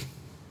think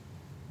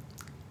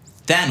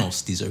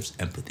Thanos deserves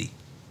empathy?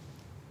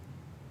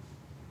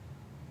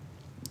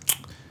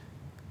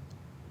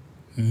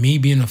 Me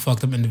being a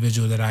fucked up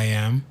individual that I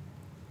am,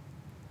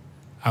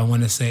 I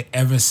want to say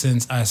ever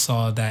since I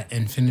saw that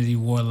Infinity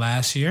War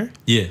last year,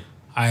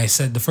 I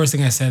said, the first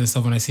thing I said and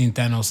stuff when I seen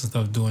Thanos and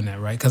stuff doing that,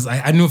 right? Because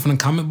I knew it from the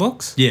comic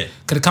books. Yeah.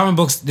 Because the comic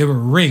books, they were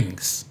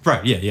rings.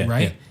 Right, yeah.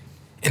 Right? Yeah.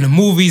 In the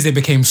movies, they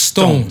became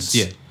stones.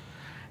 Yeah.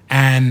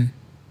 And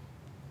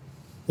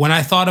when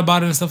I thought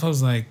about it and stuff, I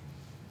was like,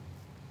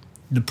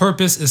 the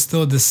purpose is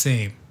still the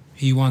same.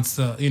 He wants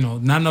to,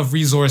 not enough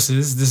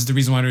resources. This is the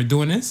reason why they're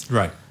doing this.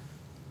 Right.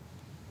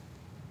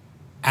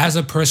 As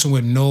a person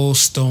with no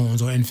stones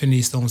or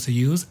infinity stones to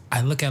use, I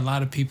look at a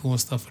lot of people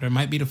and stuff that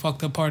might be the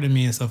fucked up part of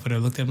me and stuff that I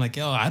looked at them like,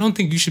 yo, I don't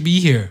think you should be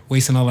here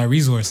wasting all our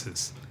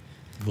resources.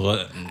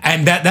 What?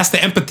 And that's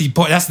the empathy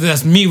part.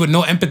 That's me with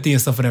no empathy and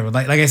stuff, whatever.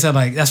 Like I said,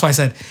 like that's why I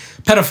said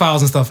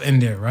pedophiles and stuff in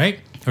there, right?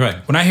 Right.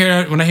 When I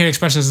hear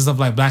expressions and stuff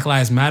like Black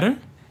Lives Matter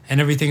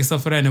and everything and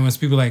stuff like that, and then when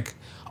people like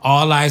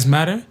all lives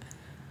matter,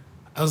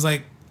 I was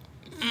like,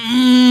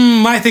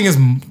 my thing is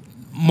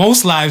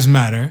most lives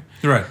matter.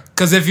 Right.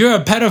 Because if you're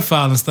a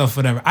pedophile and stuff,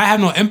 whatever, I have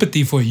no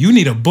empathy for you. You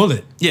need a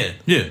bullet. Yeah.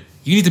 You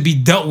need to be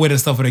dealt with and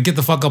stuff, whatever. Get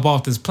the fuck up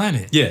off this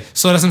planet. Yeah.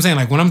 So that's what I'm saying.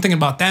 Like, when I'm thinking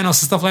about Thanos and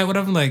stuff like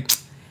whatever, I'm like,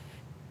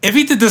 if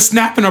he did the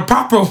snap in a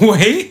proper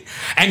way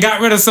and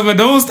got rid of some of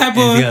those type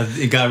of...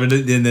 It got rid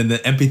of... And then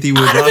the empathy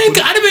would... I'd have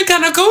been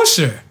kind of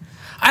kosher.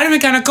 I don't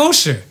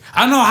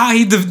know how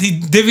he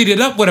divvied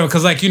it up, whatever.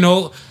 Because, like,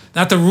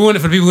 not to ruin it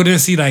for people who didn't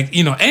see, like,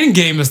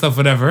 Endgame and stuff,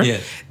 whatever. Yeah.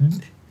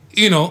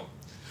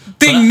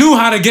 They knew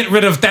how to get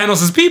rid of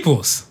Thanos'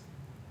 peoples.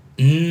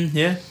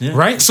 Yeah.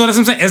 Right? So that's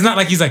what I'm saying. It's not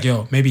like he's like,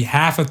 yo, maybe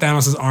half of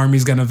Thanos' army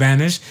is going to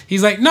vanish.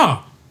 He's like, no.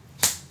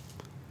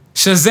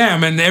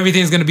 Shazam, and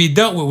everything's going to be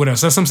dealt with whatever.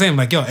 So that's what I'm saying.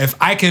 Like, yo, if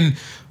I can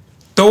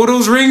throw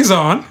those rings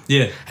on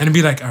and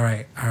be like, all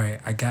right,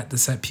 I got the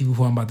set people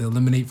who I'm about to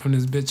eliminate from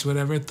this bitch,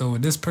 whatever. Throw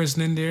this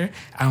person in there.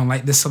 I don't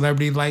like this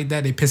celebrity like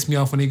that. They piss me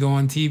off when they go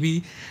on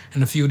TV.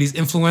 And a few of these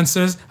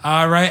influencers.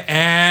 All right,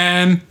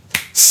 and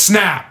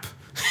snap.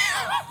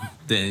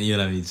 Then you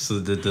know what I mean.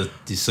 So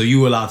so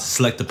you were allowed to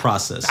select the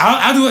process.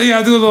 I do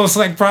a little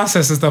select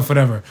process and stuff,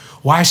 whatever.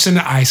 Why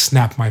shouldn't I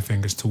snap my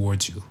fingers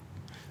towards you?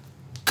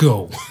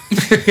 Go.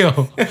 Yo,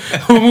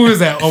 what movie is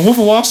that? Wolf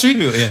of Wall Street?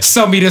 Yeah.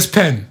 Sell me this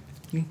pen.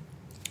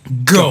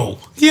 Go.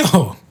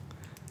 Yo.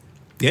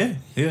 Yeah.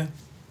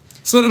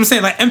 So what I'm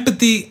saying, like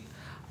empathy,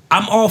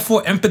 I'm all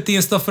for empathy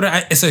and stuff for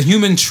that. It's a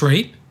human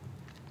trait.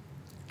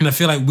 And I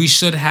feel like we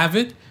should have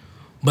it.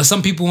 But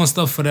some people and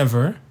stuff,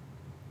 whatever,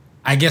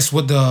 I guess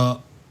with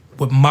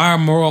my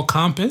moral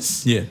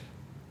compass, it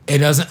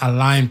doesn't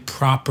align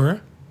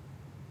proper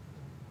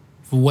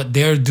for what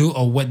they do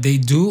or what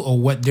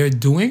they're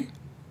doing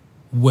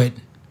with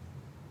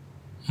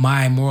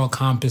my moral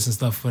compass and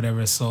stuff,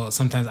 whatever. So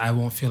sometimes I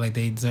won't feel like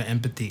they deserve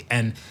empathy.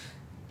 And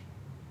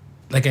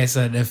like I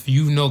said, if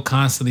you know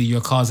constantly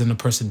you're causing a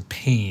person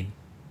pain,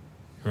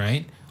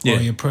 right? Or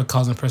you're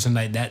causing a person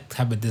like that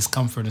type of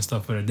discomfort and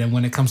stuff, whatever, then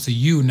when it comes to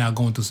you now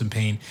going through some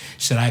pain,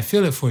 should I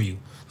feel it for you?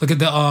 Look at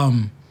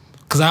the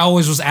because I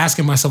always was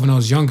asking myself when I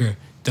was younger,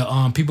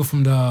 the people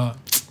from the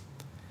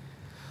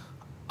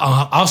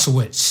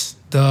Auschwitz,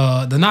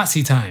 the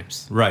Nazi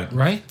times. Right.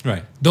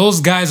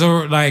 Those guys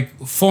are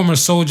like former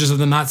soldiers of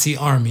the Nazi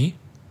army.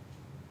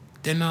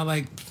 They're not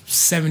like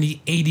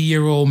 70,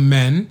 80-year-old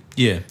men.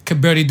 Yeah.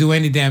 Could barely do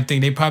any damn thing.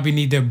 They probably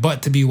need their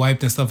butt to be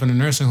wiped and stuff in a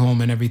nursing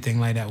home and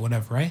everything like that,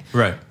 whatever, right?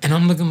 Right. And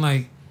I'm looking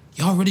like,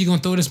 y'all really gonna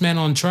throw this man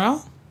on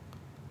trial?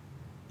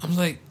 I was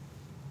like,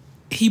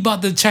 he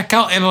about to check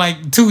out in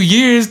like 2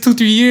 years,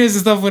 3 years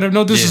and stuff, whatever.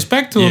 No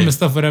disrespect to him and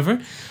stuff, whatever.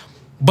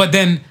 But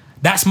then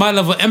that's my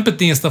level of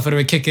empathy and stuff,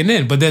 whatever, kicking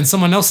in. But then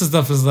someone else's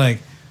stuff is like,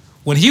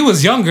 when he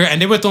was younger and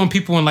they were throwing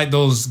people in like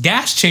those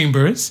gas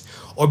chambers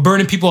or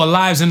burning people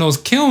alive in those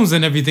kilns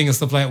and everything and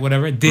stuff like that,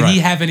 whatever, did he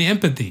have any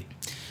empathy?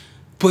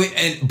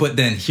 But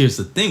then here's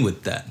the thing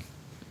with that.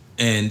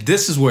 And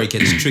this is where it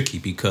gets tricky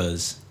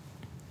because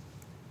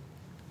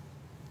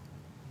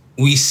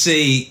we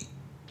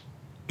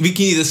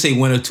can either say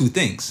one or two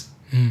things.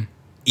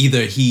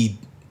 Either he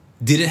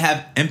didn't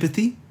have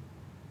empathy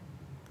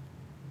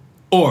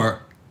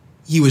or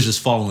he was just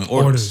following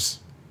orders.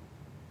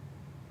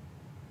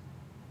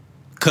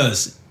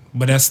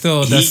 But that's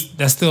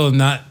still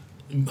not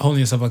holding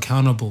yourself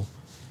accountable.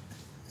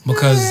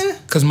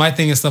 Because my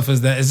thing and stuff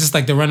is that it's just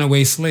like the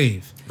runaway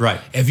slave.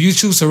 Right. If you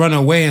choose to run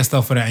away and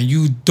stuff for that and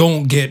you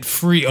don't get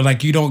free or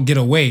like you don't get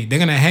away, they're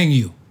gonna hang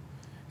you.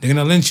 They're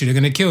gonna lynch you. They're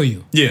gonna kill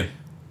you. Yeah.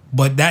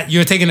 But that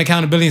you're taking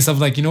accountability and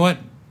stuff like, you know what?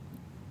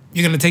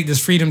 You're gonna take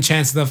this freedom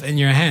chance stuff in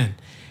your hand.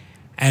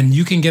 And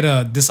you can get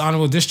a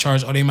dishonorable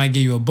discharge or they might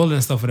give you a bullet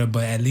and stuff for that,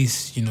 but at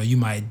least, you know, you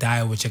might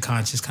die with your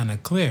conscience kind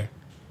of clear.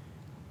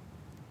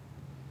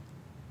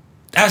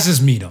 That's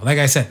just me though. Like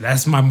I said,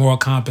 that's my moral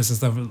compass and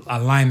stuff,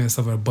 alignment and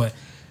stuff. But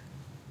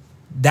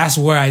that's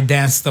where I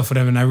dance stuff for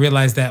them, and I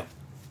realized that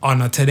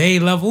on a today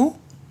level,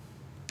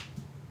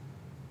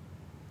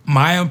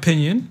 my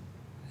opinion,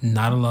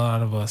 not a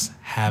lot of us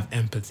have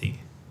empathy.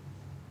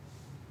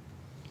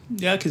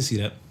 Yeah, I can see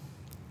that.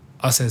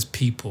 Us as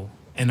people,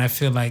 and I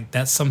feel like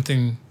that's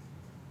something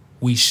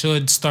we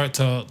should start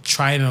to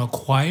try and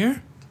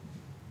acquire.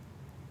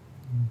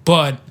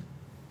 But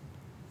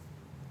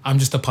I'm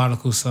just a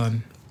prodigal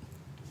son.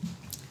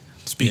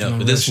 Yeah,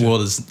 but this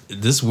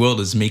world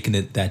is making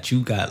it that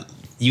you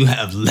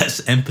have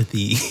less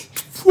empathy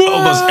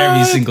almost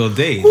every single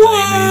day. What?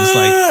 Like,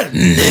 I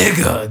mean,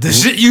 it's like, nigga, the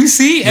shit you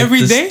see every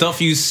day, the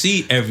stuff you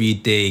see every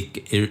day,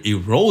 it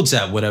erodes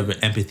at whatever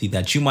empathy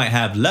that you might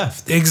have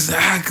left.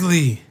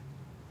 Exactly.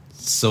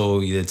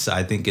 So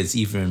I think it's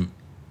even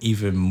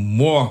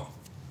more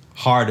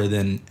harder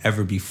than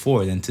ever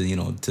before than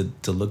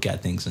to look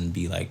at things and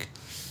be like,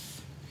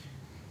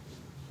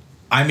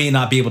 I may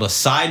not be able to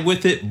side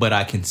with it, but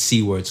I can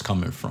see where it's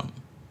coming from,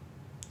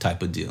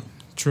 type of deal.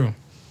 True.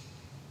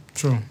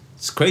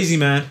 It's crazy,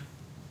 man.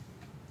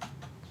 All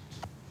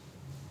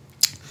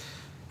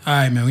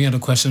right, man. We had a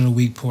question of the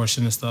week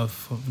portion and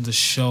stuff of the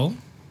show,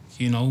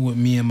 you know, with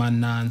me and my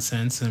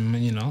nonsense and,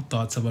 you know,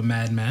 thoughts of a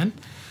madman.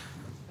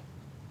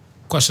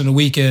 Question of the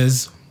week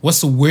is,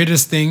 what's the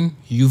weirdest thing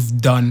you've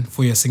done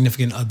for your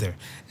significant other?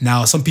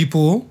 Now, some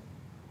people,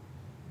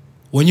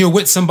 when you're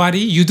with somebody,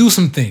 you do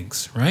some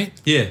things, right?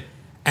 Yeah.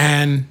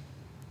 And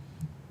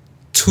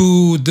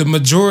to the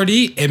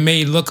majority, it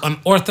may look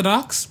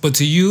unorthodox, but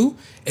to you,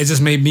 it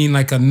just may mean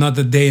like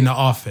another day in the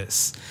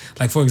office.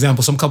 Like, for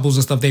example, some couples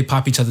and stuff, they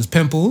pop each other's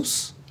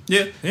pimples.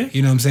 Yeah.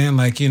 You know what I'm saying?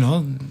 Like, you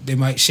know, they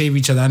might shave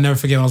each other. I never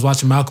forget when I was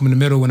watching Malcolm in the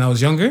Middle when I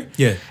was younger.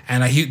 Yeah.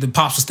 And the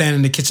pops was standing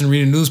in the kitchen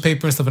reading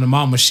newspaper and stuff, and the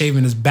mom was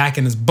shaving his back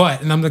and his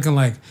butt. And I'm looking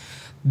like,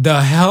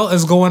 the hell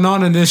is going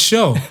on in this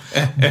show?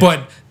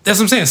 But that's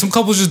what I'm saying. Some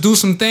couples just do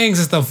some things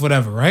and stuff,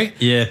 whatever, right?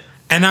 Yeah.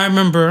 And I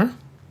remember,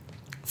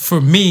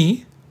 for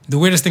me, the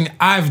weirdest thing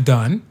I've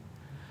done,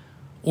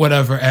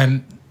 whatever,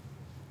 and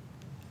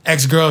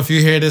ex-girl, if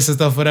you hear this and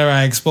stuff, whatever,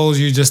 I expose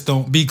you. Just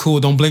don't be cool.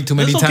 Don't blink too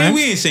many times.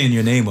 We ain't saying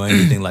your name or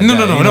anything like no,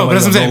 that. No. But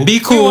that's what I'm saying. Be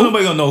cool.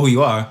 Nobody gonna know who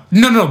you are.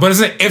 No. But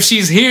it's like, if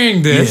she's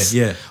hearing this,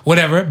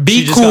 whatever,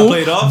 be cool.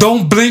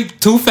 Don't blink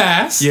too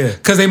fast. Yeah.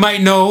 Because they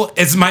might know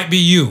it might be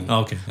you.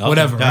 Okay.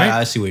 Whatever. Right?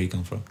 I see where you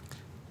come from.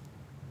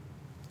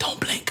 Don't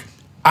blink.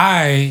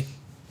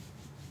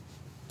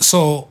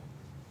 So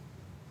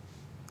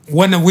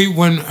when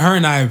her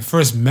and I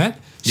first met,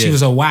 she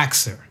was a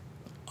waxer.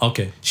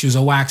 Okay. She was a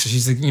waxer.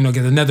 She's like,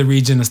 get another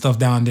region and stuff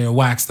down there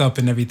waxed up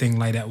and everything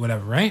like that,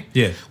 whatever, right?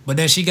 Yeah. But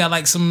then she got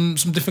like some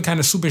different kind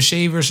of super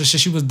shavers. So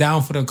she was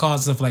down for the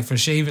cause of like for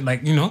shaving,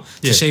 like,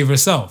 to shave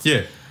herself.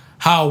 Yeah.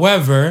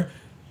 However,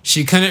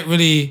 she couldn't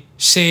really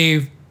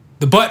shave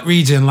the butt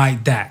region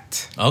like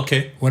that.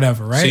 Okay.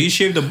 Whatever, right? So you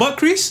shaved the butt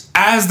crease?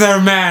 As their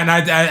man,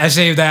 I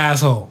shaved the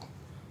asshole.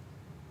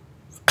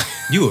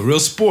 You a real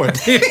sport.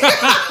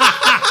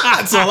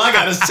 That's all I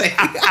gotta say.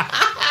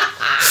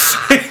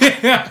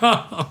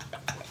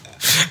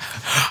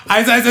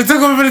 I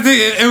took over the thing.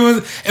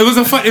 It was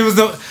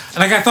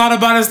like I thought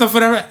about it and stuff,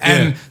 whatever.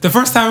 And the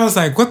first time I was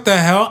like, what the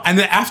hell? And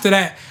then after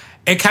that,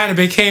 it kind of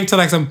became to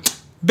like some,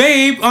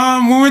 babe,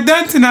 when we're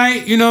done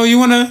tonight, you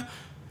wanna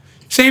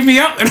shave me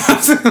up? And I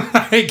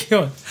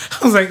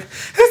was like,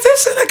 is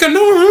this like a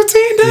normal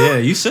routine now? Yeah,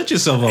 you set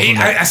yourself up.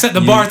 I set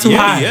the bar too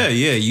high. Yeah.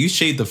 You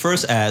shaved the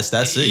first ass.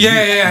 That's it.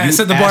 I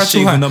set the bar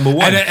too high. Number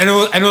one. And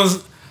it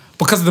was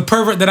because of the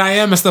pervert that I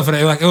am and stuff.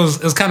 Like it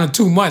was kind of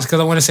too much because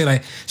I want to say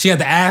like she had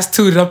the ass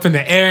tooted up in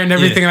the air and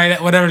everything like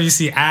that. Whatever you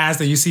see ass,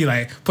 that you see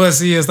like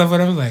pussy and stuff.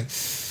 Whatever. Like,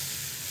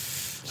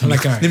 I'm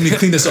like, all right. Let me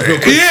clean this up real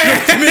quick.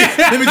 Yeah.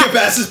 let me get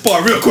past this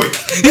part real quick.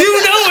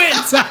 You know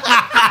it.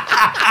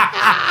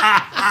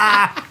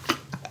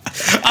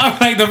 I'm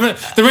like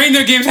the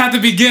reindeer games have to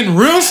begin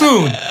real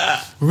soon,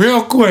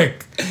 real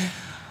quick.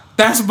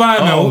 That's my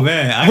man. Oh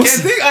man, I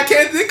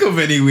can't think of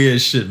any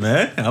weird shit,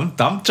 man. I've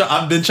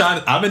been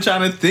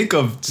trying to think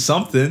of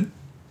something.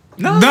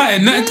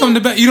 Nothing come to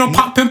bed. You don't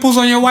pop pimples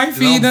on your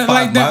wifey,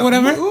 like that,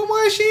 whatever.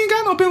 Why she ain't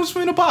got no pimples for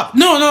me to pop?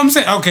 No, I'm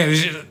saying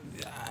okay.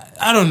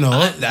 I don't know.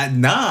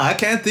 I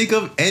can't think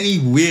of any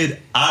weird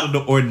out of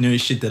the ordinary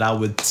shit that I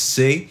would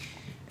say,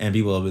 and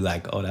people will be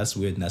like, "Oh, that's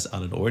weird and that's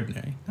out of the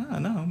ordinary."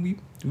 No,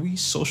 we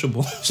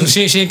sociable. So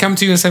she ain't come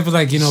to you and said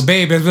like,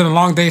 babe, it's been a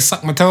long day,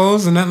 suck my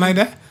toes and nothing like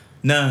that.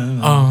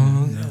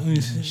 No.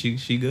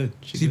 She good.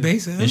 She good.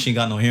 Basic. And she ain't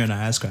got no hair in her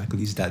ass crack. At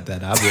least that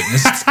I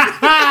witnessed.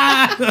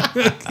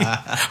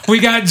 We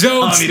got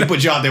jokes. I don't need to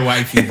put you out there,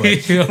 wifey, but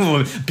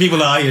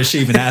people are out here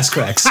shaving ass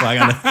cracks, so I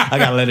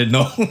gotta let it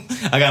know.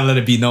 I gotta let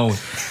it be known.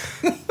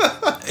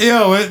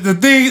 Yo, the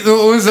thing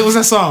was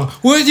that song?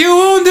 What you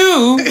won't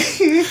do,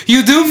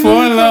 you do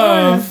for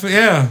love.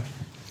 Yeah,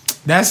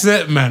 that's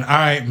it, man. All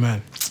right,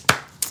 man.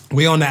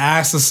 We on the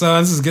Ask the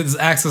Sons. Let's get this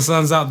Ask the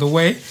Sons out the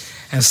way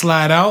and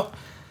slide out.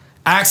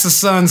 Ask the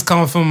Sons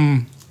coming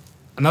from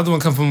another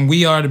one. Come from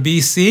We Are the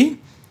BC.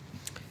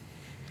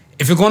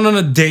 If you're going on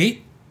a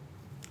date,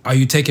 are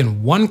you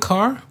taking one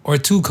car or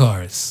two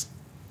cars?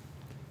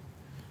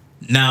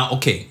 Now,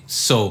 okay,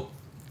 so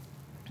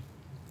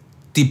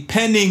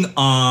depending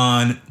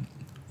on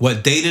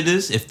what date it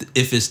is,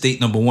 if it's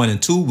date number 1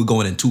 and 2, we're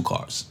going in 2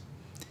 cars.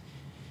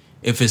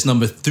 If it's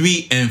number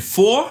 3 and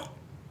 4,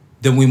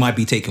 then we might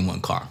be taking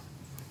 1 car.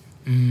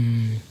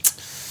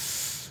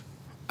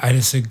 I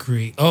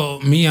disagree. Oh,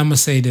 me, I'm gonna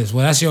say this.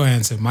 Well, that's your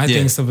answer. My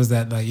thing and stuff is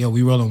that like,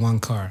 we roll in 1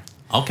 car.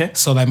 Okay.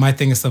 So like my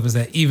thing and stuff is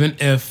that even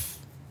if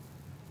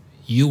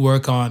you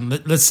work on,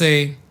 let's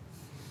say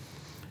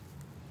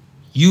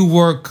you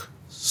work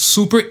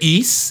super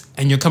east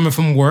and you're coming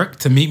from work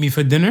to meet me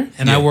for dinner,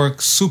 and I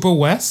work super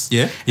west.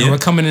 And we're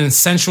coming in a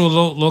central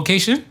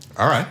location.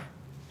 All right.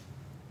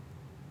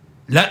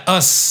 Let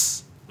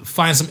us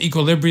find some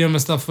equilibrium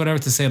and stuff, whatever,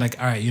 to say like,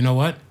 all right, you know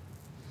what?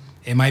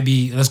 It might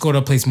be, let's go to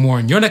a place more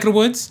in your neck of the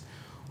woods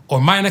or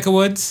my neck of the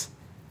woods.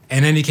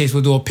 In any case,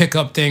 we'll do a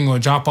pickup thing or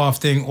drop off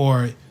thing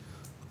or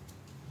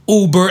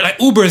Uber. Like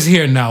Uber is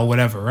here now,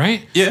 whatever,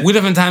 right? Yeah. We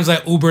live in times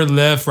like Uber,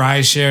 Lyft,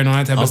 rideshare, and all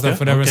that type of stuff,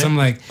 whatever. So I'm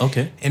like,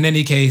 in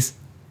any case,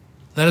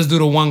 let us do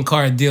the 1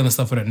 car deal and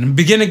stuff with it. In the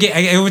beginning,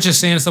 I get what you're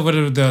saying and stuff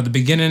with the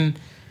beginning,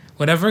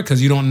 whatever,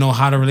 because you don't know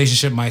how the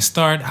relationship might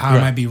start, how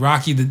it might be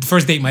rocky. The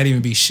first date might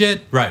even be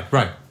shit. Right.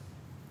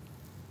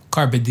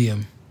 Carpe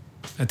diem.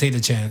 I take the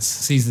chance.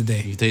 Seize the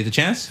day. You take the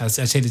chance? I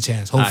take the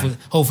chance.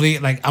 Hopefully,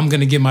 like I'm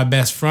gonna give my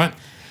best front.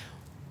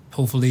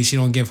 Hopefully, she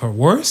don't give her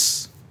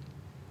worse.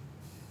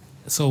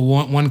 So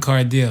 1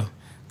 car deal.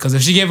 Because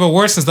if she gave her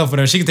worse and stuff with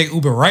her, she can take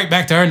Uber right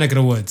back to her neck of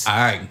the woods. All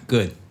right,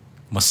 good.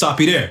 I'm gonna stop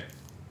you there.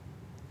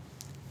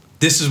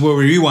 This is where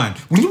we rewind.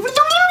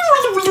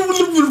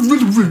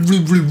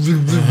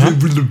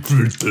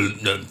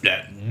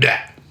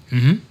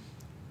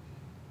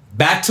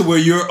 Back to where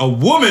you're a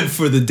woman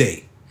for the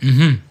day.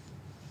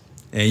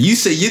 And you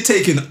say you're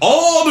taking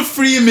all the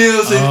free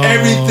meals and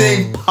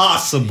everything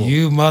possible.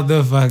 You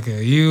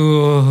motherfucker. You.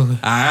 All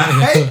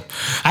right.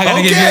 I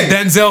gotta give you a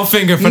Denzel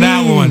finger for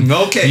that one.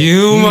 Okay.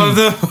 You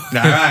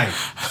motherfucker. All right.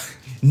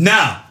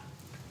 Now,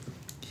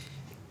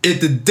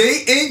 if the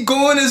date ain't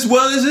going as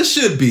well as it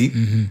should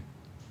be,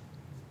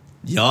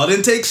 y'all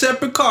didn't take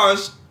separate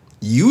cars.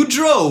 You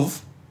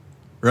drove,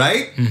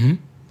 right?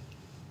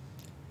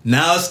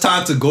 Now it's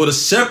time to go to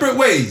separate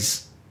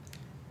ways.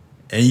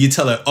 And you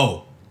tell her,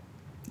 oh,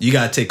 you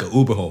gotta take an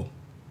Uber home.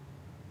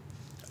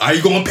 Are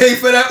you gonna pay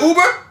for that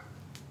Uber?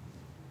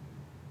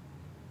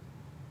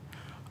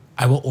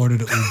 I will order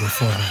the Uber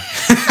for her.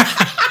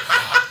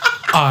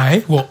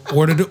 I will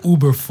order the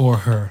Uber for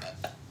her.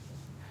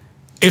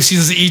 If she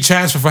doesn't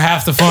e-transfer for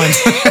half the funds.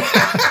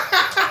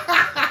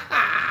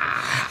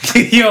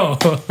 Yo.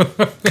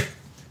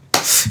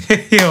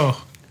 Yo.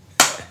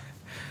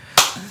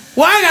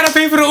 Why I gotta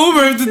pay for the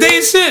Uber if the day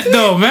shit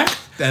though, man?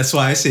 That's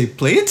why I say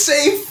play it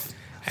safe.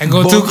 And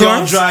go Both 2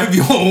 cars? drive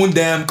your own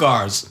damn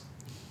cars.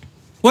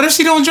 What if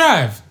she don't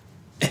drive?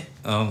 I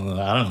don't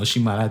know. She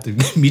might have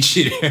to meet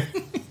you there.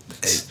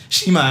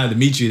 She might have to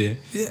meet you there.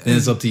 Yeah. Then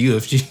it's up to you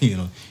if you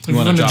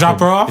want to drop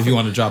her off. If you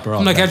want to drop her off,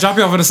 I'm like, can I drop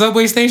you off at a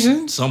subway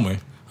station? Somewhere.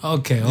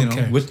 Okay. You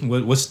know,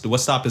 what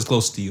stop is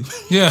close to you?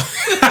 Yeah.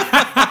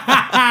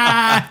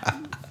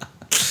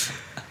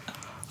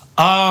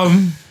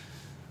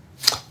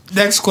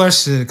 Next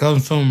question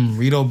comes from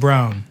Rito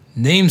Brown.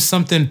 Name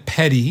something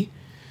petty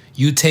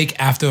you take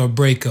after a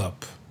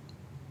breakup.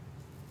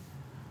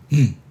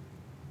 The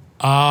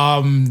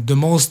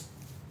most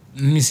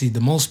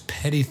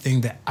petty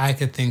thing that I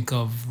could think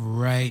of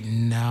right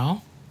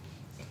now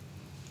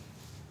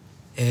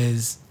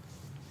is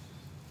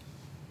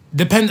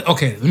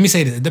okay, let me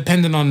say this.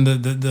 Depending on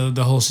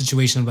the whole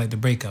situation of like the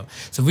breakup.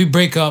 So if we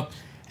break up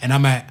and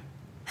I'm at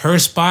her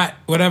spot,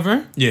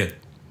 whatever. Yeah.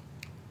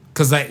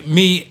 Cause like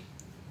me,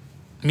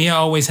 I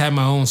always had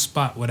my own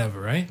spot,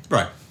 whatever, right?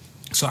 Right.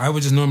 So I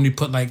would just normally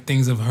put like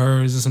things of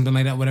hers or something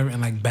like that, whatever, in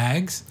like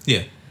bags.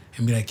 Yeah.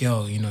 And be like,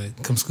 yo,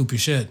 come scoop your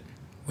shit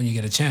when you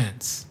get a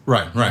chance.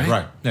 Right.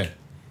 Yeah.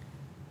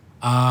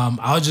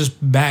 I'll just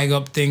bag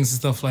up things and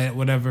stuff like that,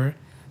 whatever.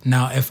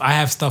 Now, if I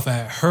have stuff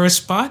at her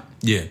spot,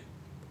 yeah,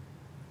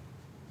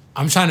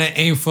 I'm trying to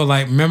aim for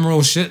like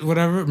memorable shit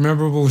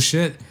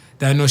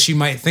that I know she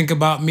might think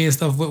about me and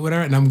stuff,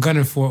 whatever, and I'm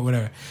gunning for it,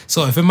 whatever.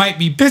 So if it might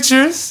be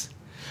pictures,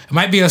 it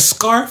might be a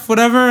scarf,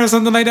 whatever, or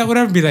something like that,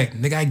 whatever, be like,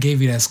 nigga, I gave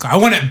you that scarf. I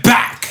want it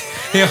back.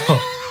 Yo,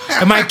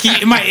 it might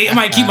keep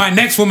my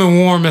next woman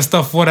warm and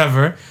stuff,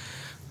 whatever.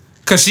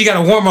 Cause she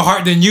got a warmer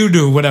heart than you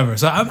do, whatever.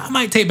 So I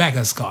might take back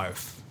a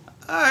scarf.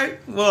 All right.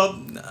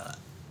 Well,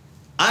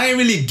 I ain't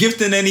really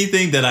gifting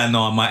anything that I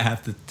know I might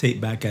have to take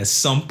back at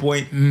some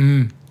point.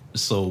 Mm-hmm.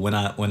 So when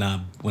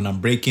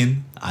I'm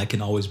breaking, I can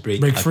always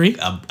break free.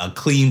 A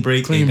clean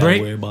break. Clean ain't break.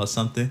 Gotta worry about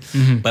something.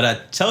 Mm-hmm. But I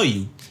tell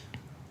you,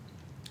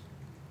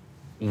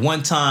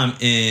 one time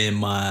in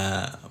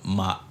my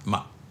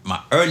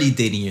early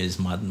dating years,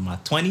 my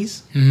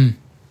 20s,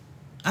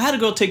 I had a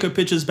girl take her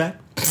pictures back.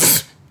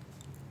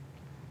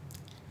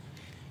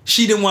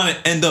 She didn't want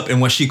to end up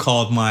in what she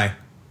called my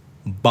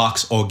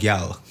box or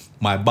gal.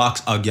 My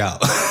box or gal.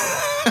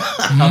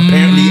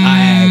 Apparently,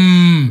 I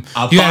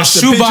had a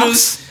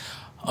shoebox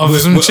of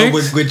some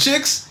chicks? With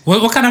chicks.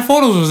 What kind of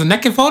photos? Was it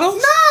naked photos? Nah,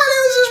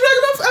 it was just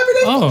regular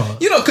everyday. Oh.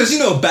 Because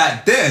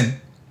back then,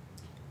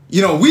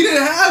 we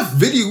didn't have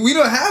video. We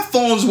don't have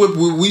phones with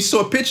we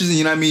saw pictures.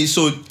 You know what I mean?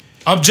 So.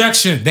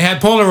 Objection. They had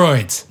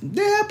Polaroids.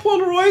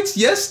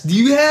 Yes,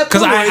 you had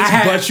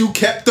Polaroids, but you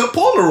kept the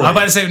Polaroid. I'm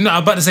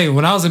about to say,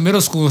 when I was in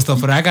middle school and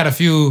stuff, but I got a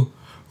few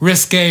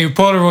risque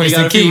Polaroids you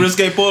got to a few keep.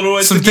 Risque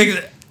Polaroids Some things.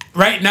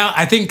 Right now,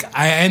 I think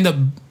I end up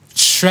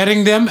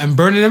shredding them and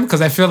burning them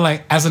because I feel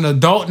like as an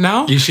adult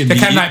now, they're kind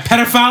of like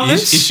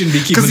pedophile-ish. You shouldn't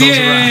be keeping those around.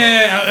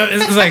 Yeah,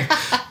 it's like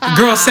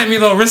girls sent me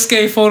little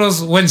risque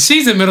photos when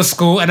she's in middle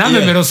school and I'm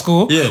in middle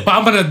school, but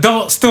I'm an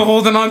adult still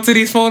holding on to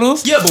these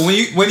photos. Yeah, but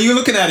when you're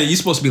looking at it, you're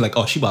supposed to be like,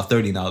 oh, she about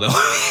 30 now though.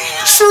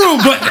 True,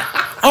 but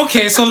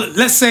okay, so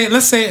let's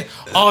say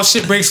all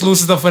shit breaks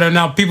loose and stuff for them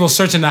now. People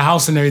searching the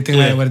house and everything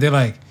like that. They're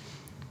like,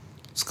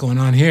 what's going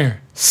on here?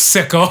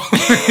 Sicko.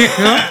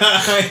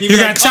 You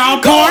got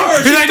child porn?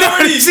 You're like,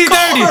 no, she's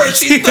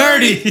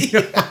 30.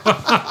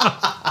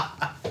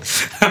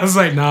 I was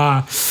like,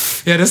 nah.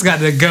 Yeah, this got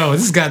to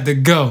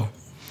go.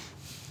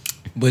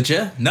 But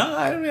yeah, no,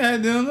 I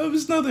don't know.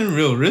 There's nothing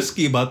real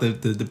risky about the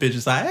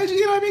pictures. I actually,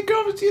 you know what I mean?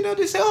 Girls,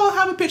 they say, oh,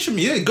 have a picture of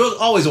me. Yeah, girls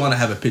always want to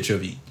have a picture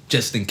of you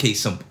just in case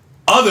some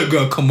other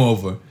girl come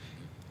over.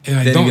 And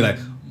like, then be like,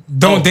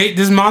 don't date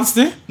this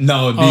monster?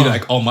 No, it'd be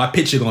like, oh, my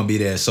picture gonna be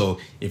there. So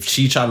if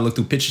she try to look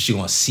through pictures, she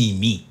gonna see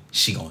me.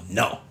 She gonna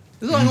know.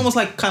 It's like almost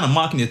like kind of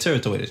marking your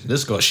territory.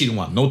 This girl, she didn't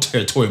want no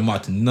territory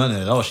marked, none of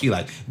it at all. She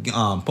like,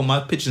 put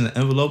my pictures in an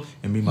envelope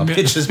and bring my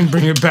pictures.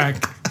 Bring it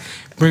back.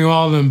 Bring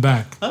all of them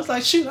back. I was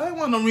like, shoot, I don't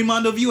want no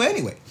reminder of you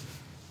anyway.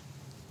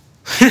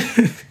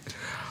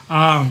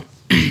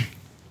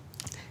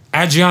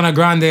 Adriana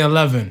Grande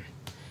 11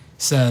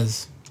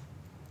 says,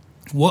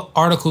 What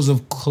articles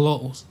of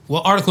clothes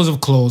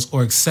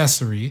or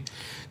accessory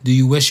do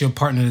you wish your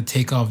partner to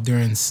take off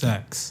during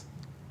sex?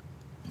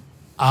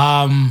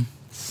 For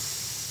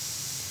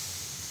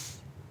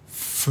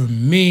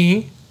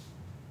me,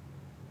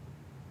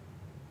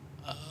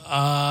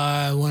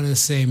 I want to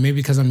say maybe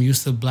because I'm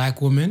used to black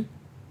women.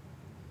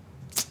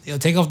 Yo,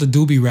 take off the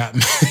doobie wrap,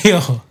 man.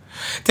 Yo,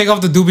 take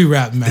off the doobie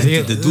wrap, man.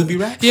 The doobie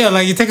wrap? Yeah,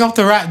 like you take off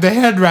the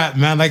head wrap,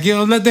 man. Like,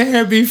 let the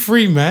hair be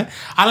free, man.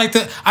 I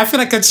feel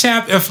like a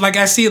champ if like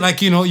I see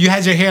like, you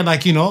had your hair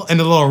like, in a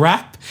little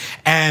wrap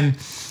and,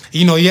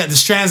 the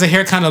strands of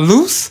hair kind of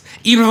loose.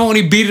 Even if I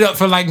only beat it up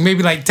for like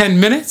maybe like 10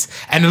 minutes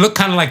and it looked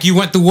kind of like you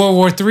went through World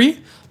War III,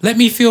 let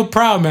me feel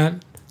proud,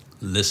 man.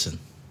 Listen,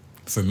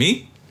 for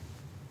me,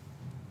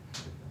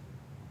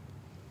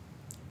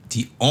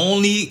 the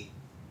only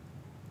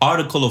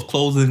article of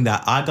clothing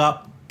that I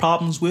got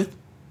problems with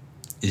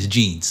is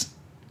jeans.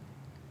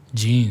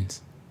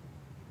 Jeans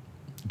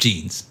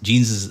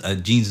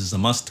is a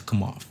must to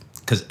come off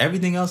because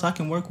everything else I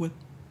can work with.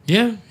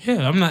 Yeah.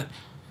 I'm not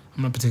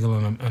particular.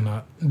 I'm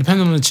not.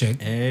 Depending on the chick.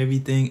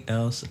 Everything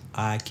else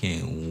I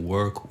can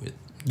work with.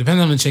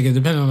 Depending on the chick,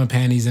 depending on the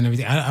panties and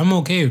everything. I'm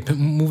okay with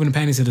moving the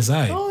panties to the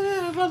side. Oh yeah.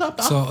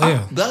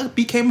 I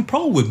became a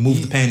pro with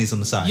move the panties on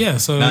the side. Yeah,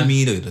 so you know what I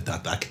mean,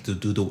 I could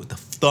do the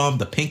thumb,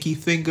 the pinky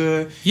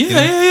finger.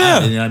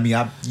 Yeah. You know what I mean,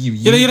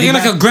 you're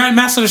like a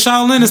grandmaster of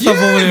Shaolin and stuff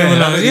over there.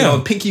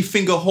 Man, pinky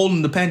finger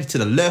holding the panty to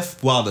the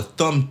left while the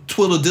thumb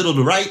twiddle diddle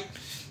the right.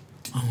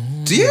 Oh.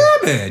 Yeah,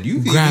 man,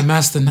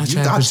 grandmaster, not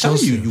your average tell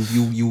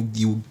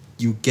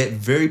you get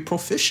very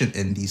proficient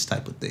in these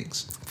type of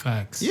things.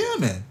 Facts. Yeah,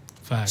 man.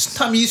 Facts.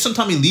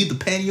 Sometimes you leave the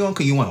panty on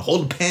because you want to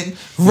hold the pen.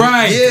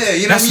 Right. Yeah,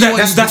 you know what I mean?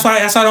 That's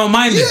why I don't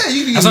mind it.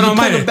 Yeah, that's why I don't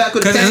mind it.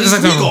 Because it's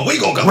like we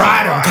gonna go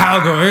ride on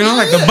cowgirl,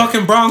 like the buck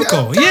and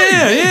bronco.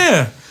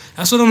 Yeah.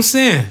 That's what I'm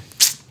saying.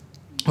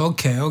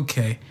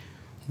 Okay.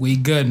 We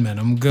good, man.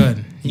 I'm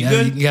good.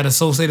 You got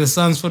associate the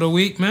sons for the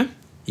week, man?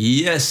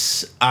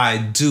 Yes, I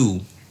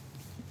do.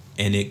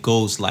 And it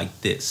goes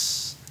like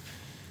this.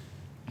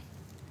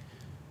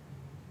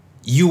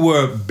 You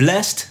were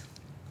blessed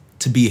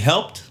to be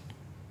helped,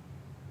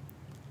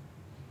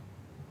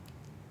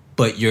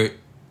 but you're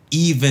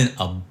even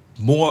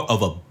more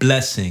of a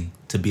blessing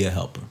to be a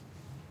helper.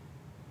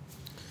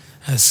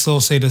 As so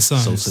say the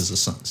sons. So says the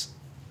sons.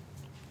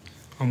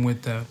 I'm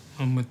with that.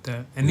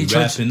 And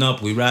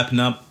we wrapping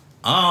up.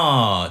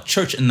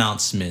 Church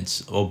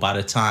announcements. By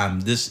the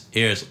time this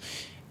airs,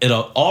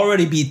 it'll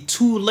already be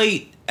too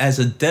late as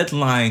a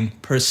deadline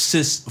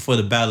persists for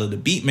the Battle of the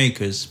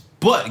Beatmakers.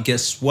 But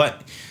guess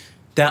what?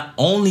 That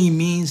only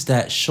means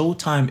that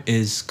Showtime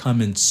is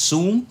coming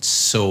soon.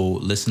 So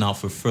listen out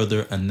for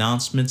further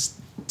announcements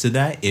to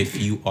that.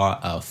 If you are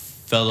a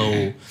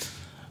fellow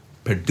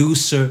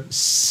producer,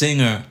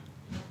 singer,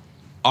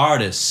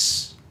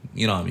 artist,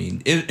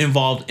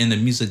 involved in the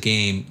music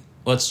game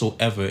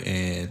whatsoever,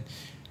 and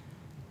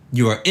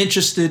you are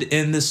interested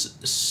in this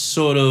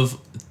sort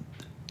of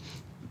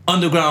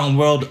underground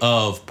world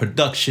of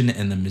production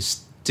and the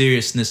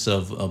mysteriousness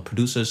of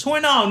producers who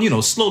are now,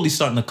 slowly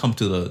starting to come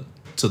to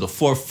the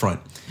forefront,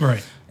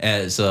 right?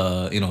 As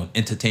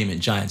entertainment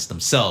giants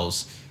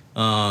themselves.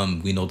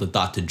 We know the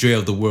Dr. Dre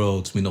of the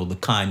world. We know the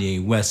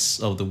Kanye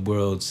West of the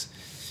world.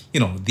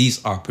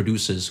 These are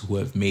producers who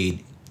have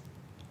made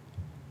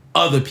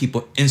other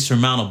people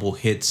insurmountable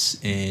hits,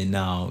 and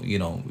now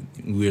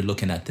we're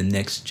looking at the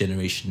next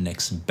generation,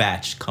 next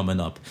batch coming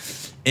up,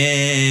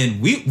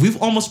 and we've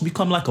almost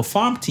become like a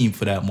farm team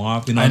for that,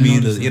 Marv.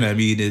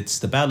 It's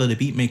the Battle of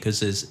the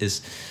Beatmakers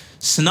is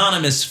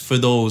synonymous for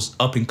those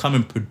up and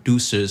coming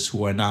producers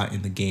who are not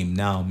in the game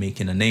now,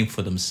 making a name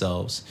for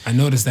themselves. I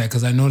noticed that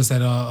because it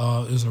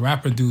was a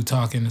rapper dude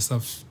talking and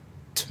stuff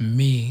to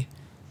me.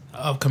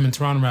 Upcoming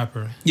Toronto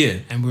rapper. Yeah.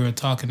 And we were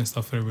talking and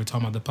stuff. We were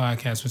talking about the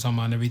podcast. We were talking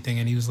about everything.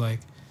 And he was like,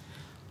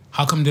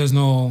 how come there's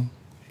no,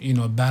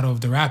 battle of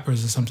the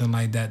rappers or something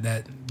like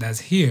that's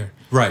here?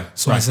 Right.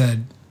 So right.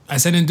 I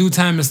said in due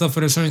time and stuff,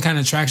 for there's certain kind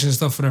of traction and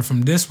stuff for that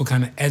from this will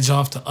kind of edge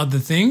off to other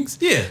things.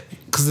 Yeah.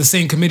 Because the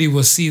same committee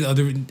will see the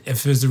other,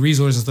 if there's the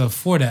resources and stuff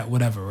for that,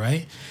 whatever,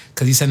 right?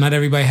 Because he said not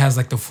everybody has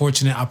like the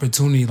fortunate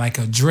opportunity like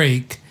a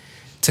Drake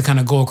to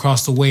kind of go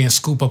across the way and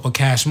scoop up a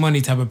Cash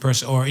Money type of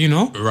person, or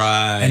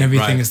right, and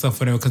everything right. and stuff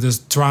for them. Because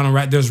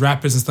there's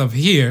rappers and stuff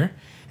here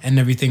and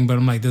everything, but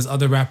I'm like, there's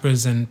other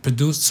rappers and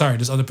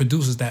there's other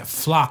producers that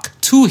flock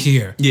to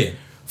here,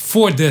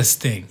 for this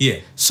thing,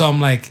 So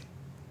I'm like,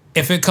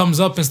 if it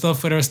comes up and stuff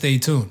for them, stay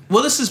tuned.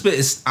 Well, this is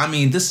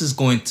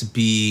going to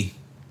be,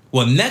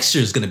 next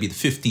year is going to be the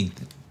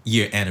 15th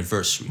year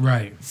anniversary,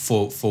 right,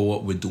 for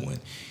what we're doing,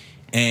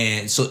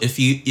 and so if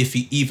you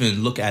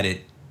even look at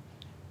it.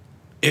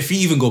 If you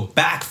even go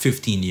back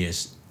 15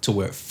 years to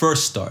where it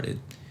first started,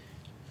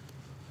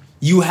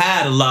 you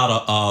had a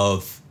lot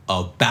of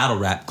battle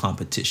rap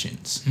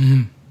competitions.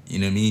 Mm-hmm. You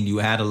know what I mean? You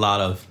had a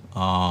lot of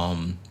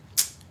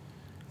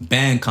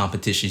band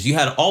competitions. You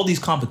had all these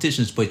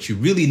competitions, but you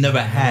really never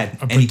had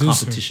any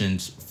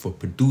competitions for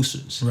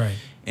producers. Right.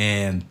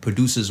 And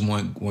producers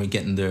weren't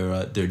getting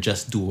their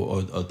just due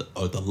or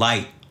the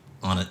light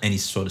on any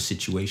sort of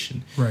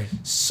situation. Right.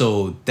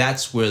 So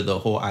that's where the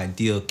whole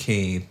idea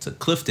came to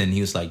Clifton.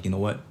 He was like, you know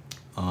what?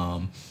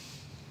 I'm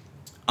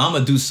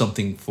gonna do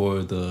something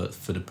for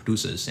the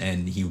producers,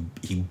 and he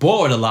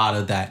borrowed a lot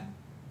of that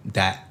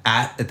that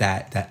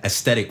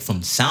aesthetic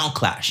from sound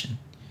clashing.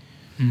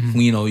 Mm-hmm.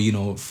 You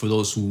know, for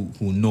those who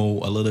know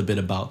a little bit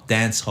about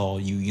dance hall,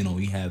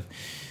 you have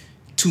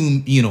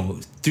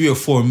three or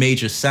four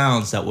major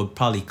sounds that would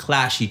probably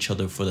clash each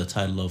other for the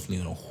title of,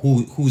 you know,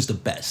 who's the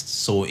best.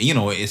 So, you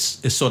know,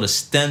 it's sort of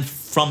stemmed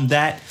from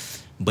that,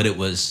 but it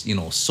was, you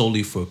know,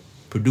 solely for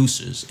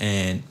producers.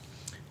 And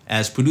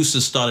as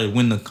producers started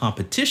winning the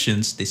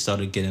competitions, they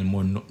started getting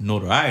more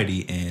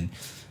notoriety, and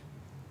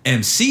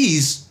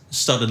MCs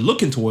started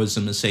looking towards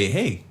them and say,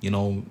 hey, you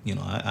know,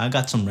 I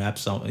got some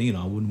raps, I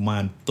wouldn't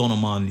mind throwing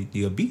them on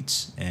your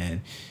beats.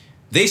 And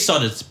they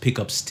started to pick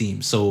up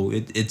steam. So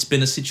it's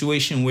been a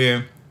situation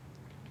where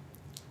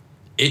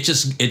it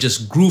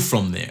just grew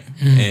from there.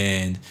 Mm-hmm.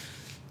 And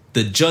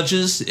the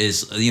judges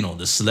is, you know,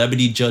 the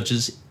celebrity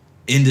judges,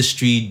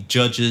 industry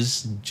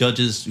judges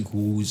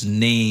whose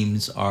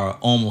names are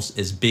almost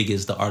as big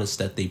as the artists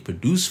that they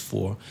produce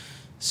for.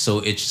 So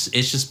it's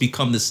just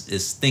become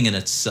this thing in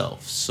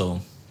itself.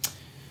 So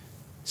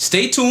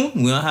stay tuned.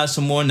 We'll have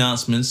some more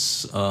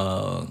announcements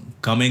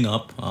coming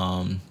up.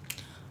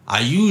 I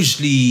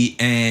usually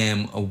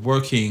am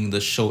working the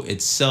show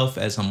itself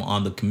as I'm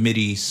on the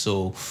committee.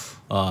 So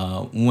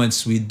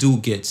once we do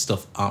get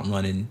stuff out and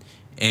running,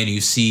 and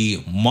you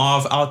see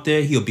Marv out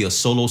there, he'll be a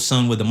solo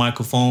son with a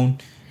microphone,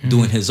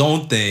 doing his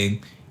own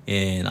thing,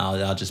 and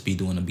I'll just be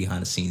doing a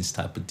behind the scenes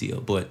type of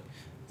deal. But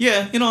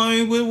yeah, you know,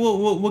 I mean,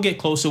 we'll get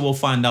closer. We'll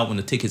find out when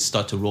the tickets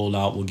start to roll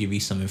out. We'll give you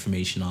some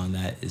information on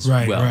that as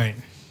well. Right.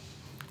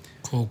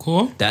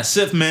 Cool. That's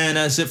it, man.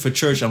 That's it for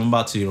church. I'm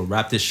about to, you know,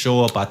 wrap this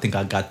show up. I think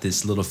I got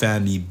this little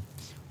family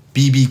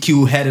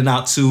BBQ heading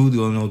out to,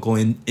 you know, go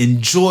and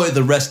enjoy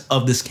the rest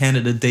of this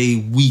Canada Day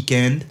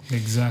weekend.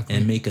 Exactly.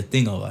 And make a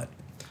thing of it.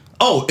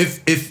 Oh,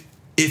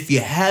 if you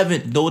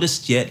haven't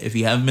noticed yet, if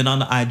you haven't been on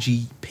the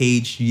IG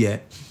page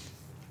yet,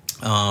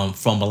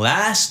 from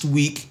last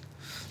week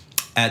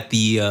at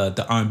the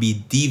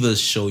R&B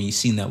Divas show, you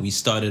seen that we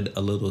started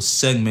a little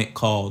segment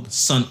called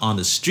Sun on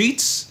the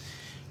Streets,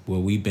 where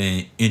we've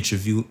been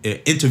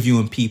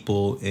interviewing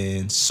people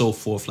and so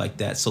forth like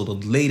that. So the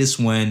latest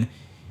one,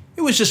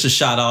 it was just a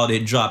shout out.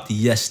 It dropped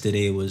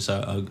yesterday. It was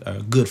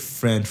a good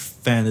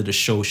fan of the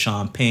show,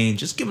 Sean Payne,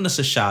 just giving us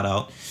a shout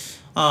out.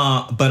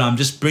 But I'm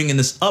just bringing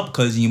this up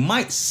because you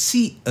might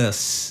see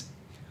us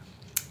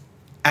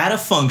at a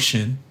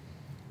function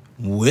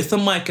with a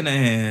mic in a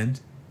hand,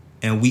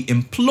 and we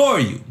implore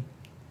you,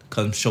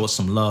 come show us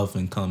some love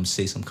and come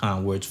say some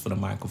kind words for the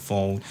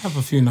microphone. Have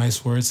a few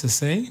nice words to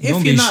say.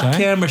 If you're not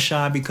camera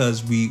shy,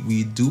 because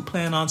we do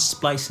plan on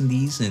splicing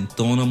these and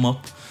throwing them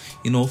up,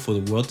 you know, for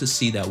the world to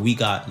see that we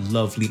got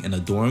lovely and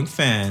adoring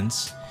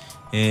fans.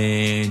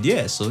 And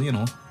yeah, so, you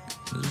know,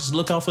 just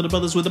look out for the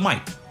brothers with the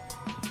mic.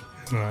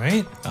 All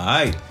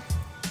right.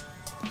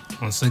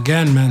 Once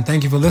again, man,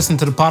 thank you for listening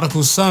to the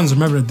Prodigal Sons.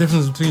 Remember, the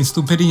difference between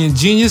stupidity and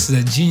genius is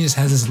that genius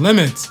has its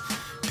limits.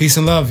 Peace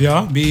and love,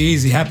 y'all. Be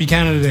easy. Happy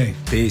Canada Day.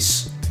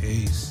 Peace.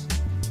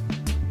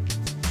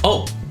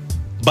 Oh,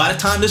 by the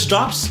time this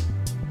drops,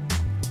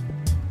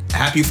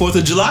 happy 4th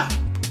of July.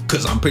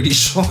 Because I'm pretty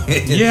sure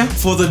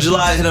 4th of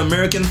July hit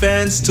American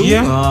fans too.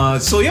 Yeah.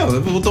 So yeah,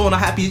 we're throwing a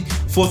happy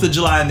 4th of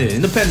July in there.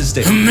 Independence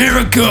Day.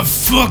 America,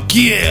 fuck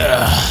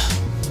yeah.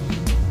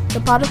 The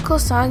Prodigal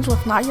Sons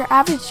with Not Your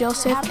Average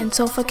Joseph and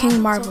Sofa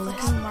King Marvelous.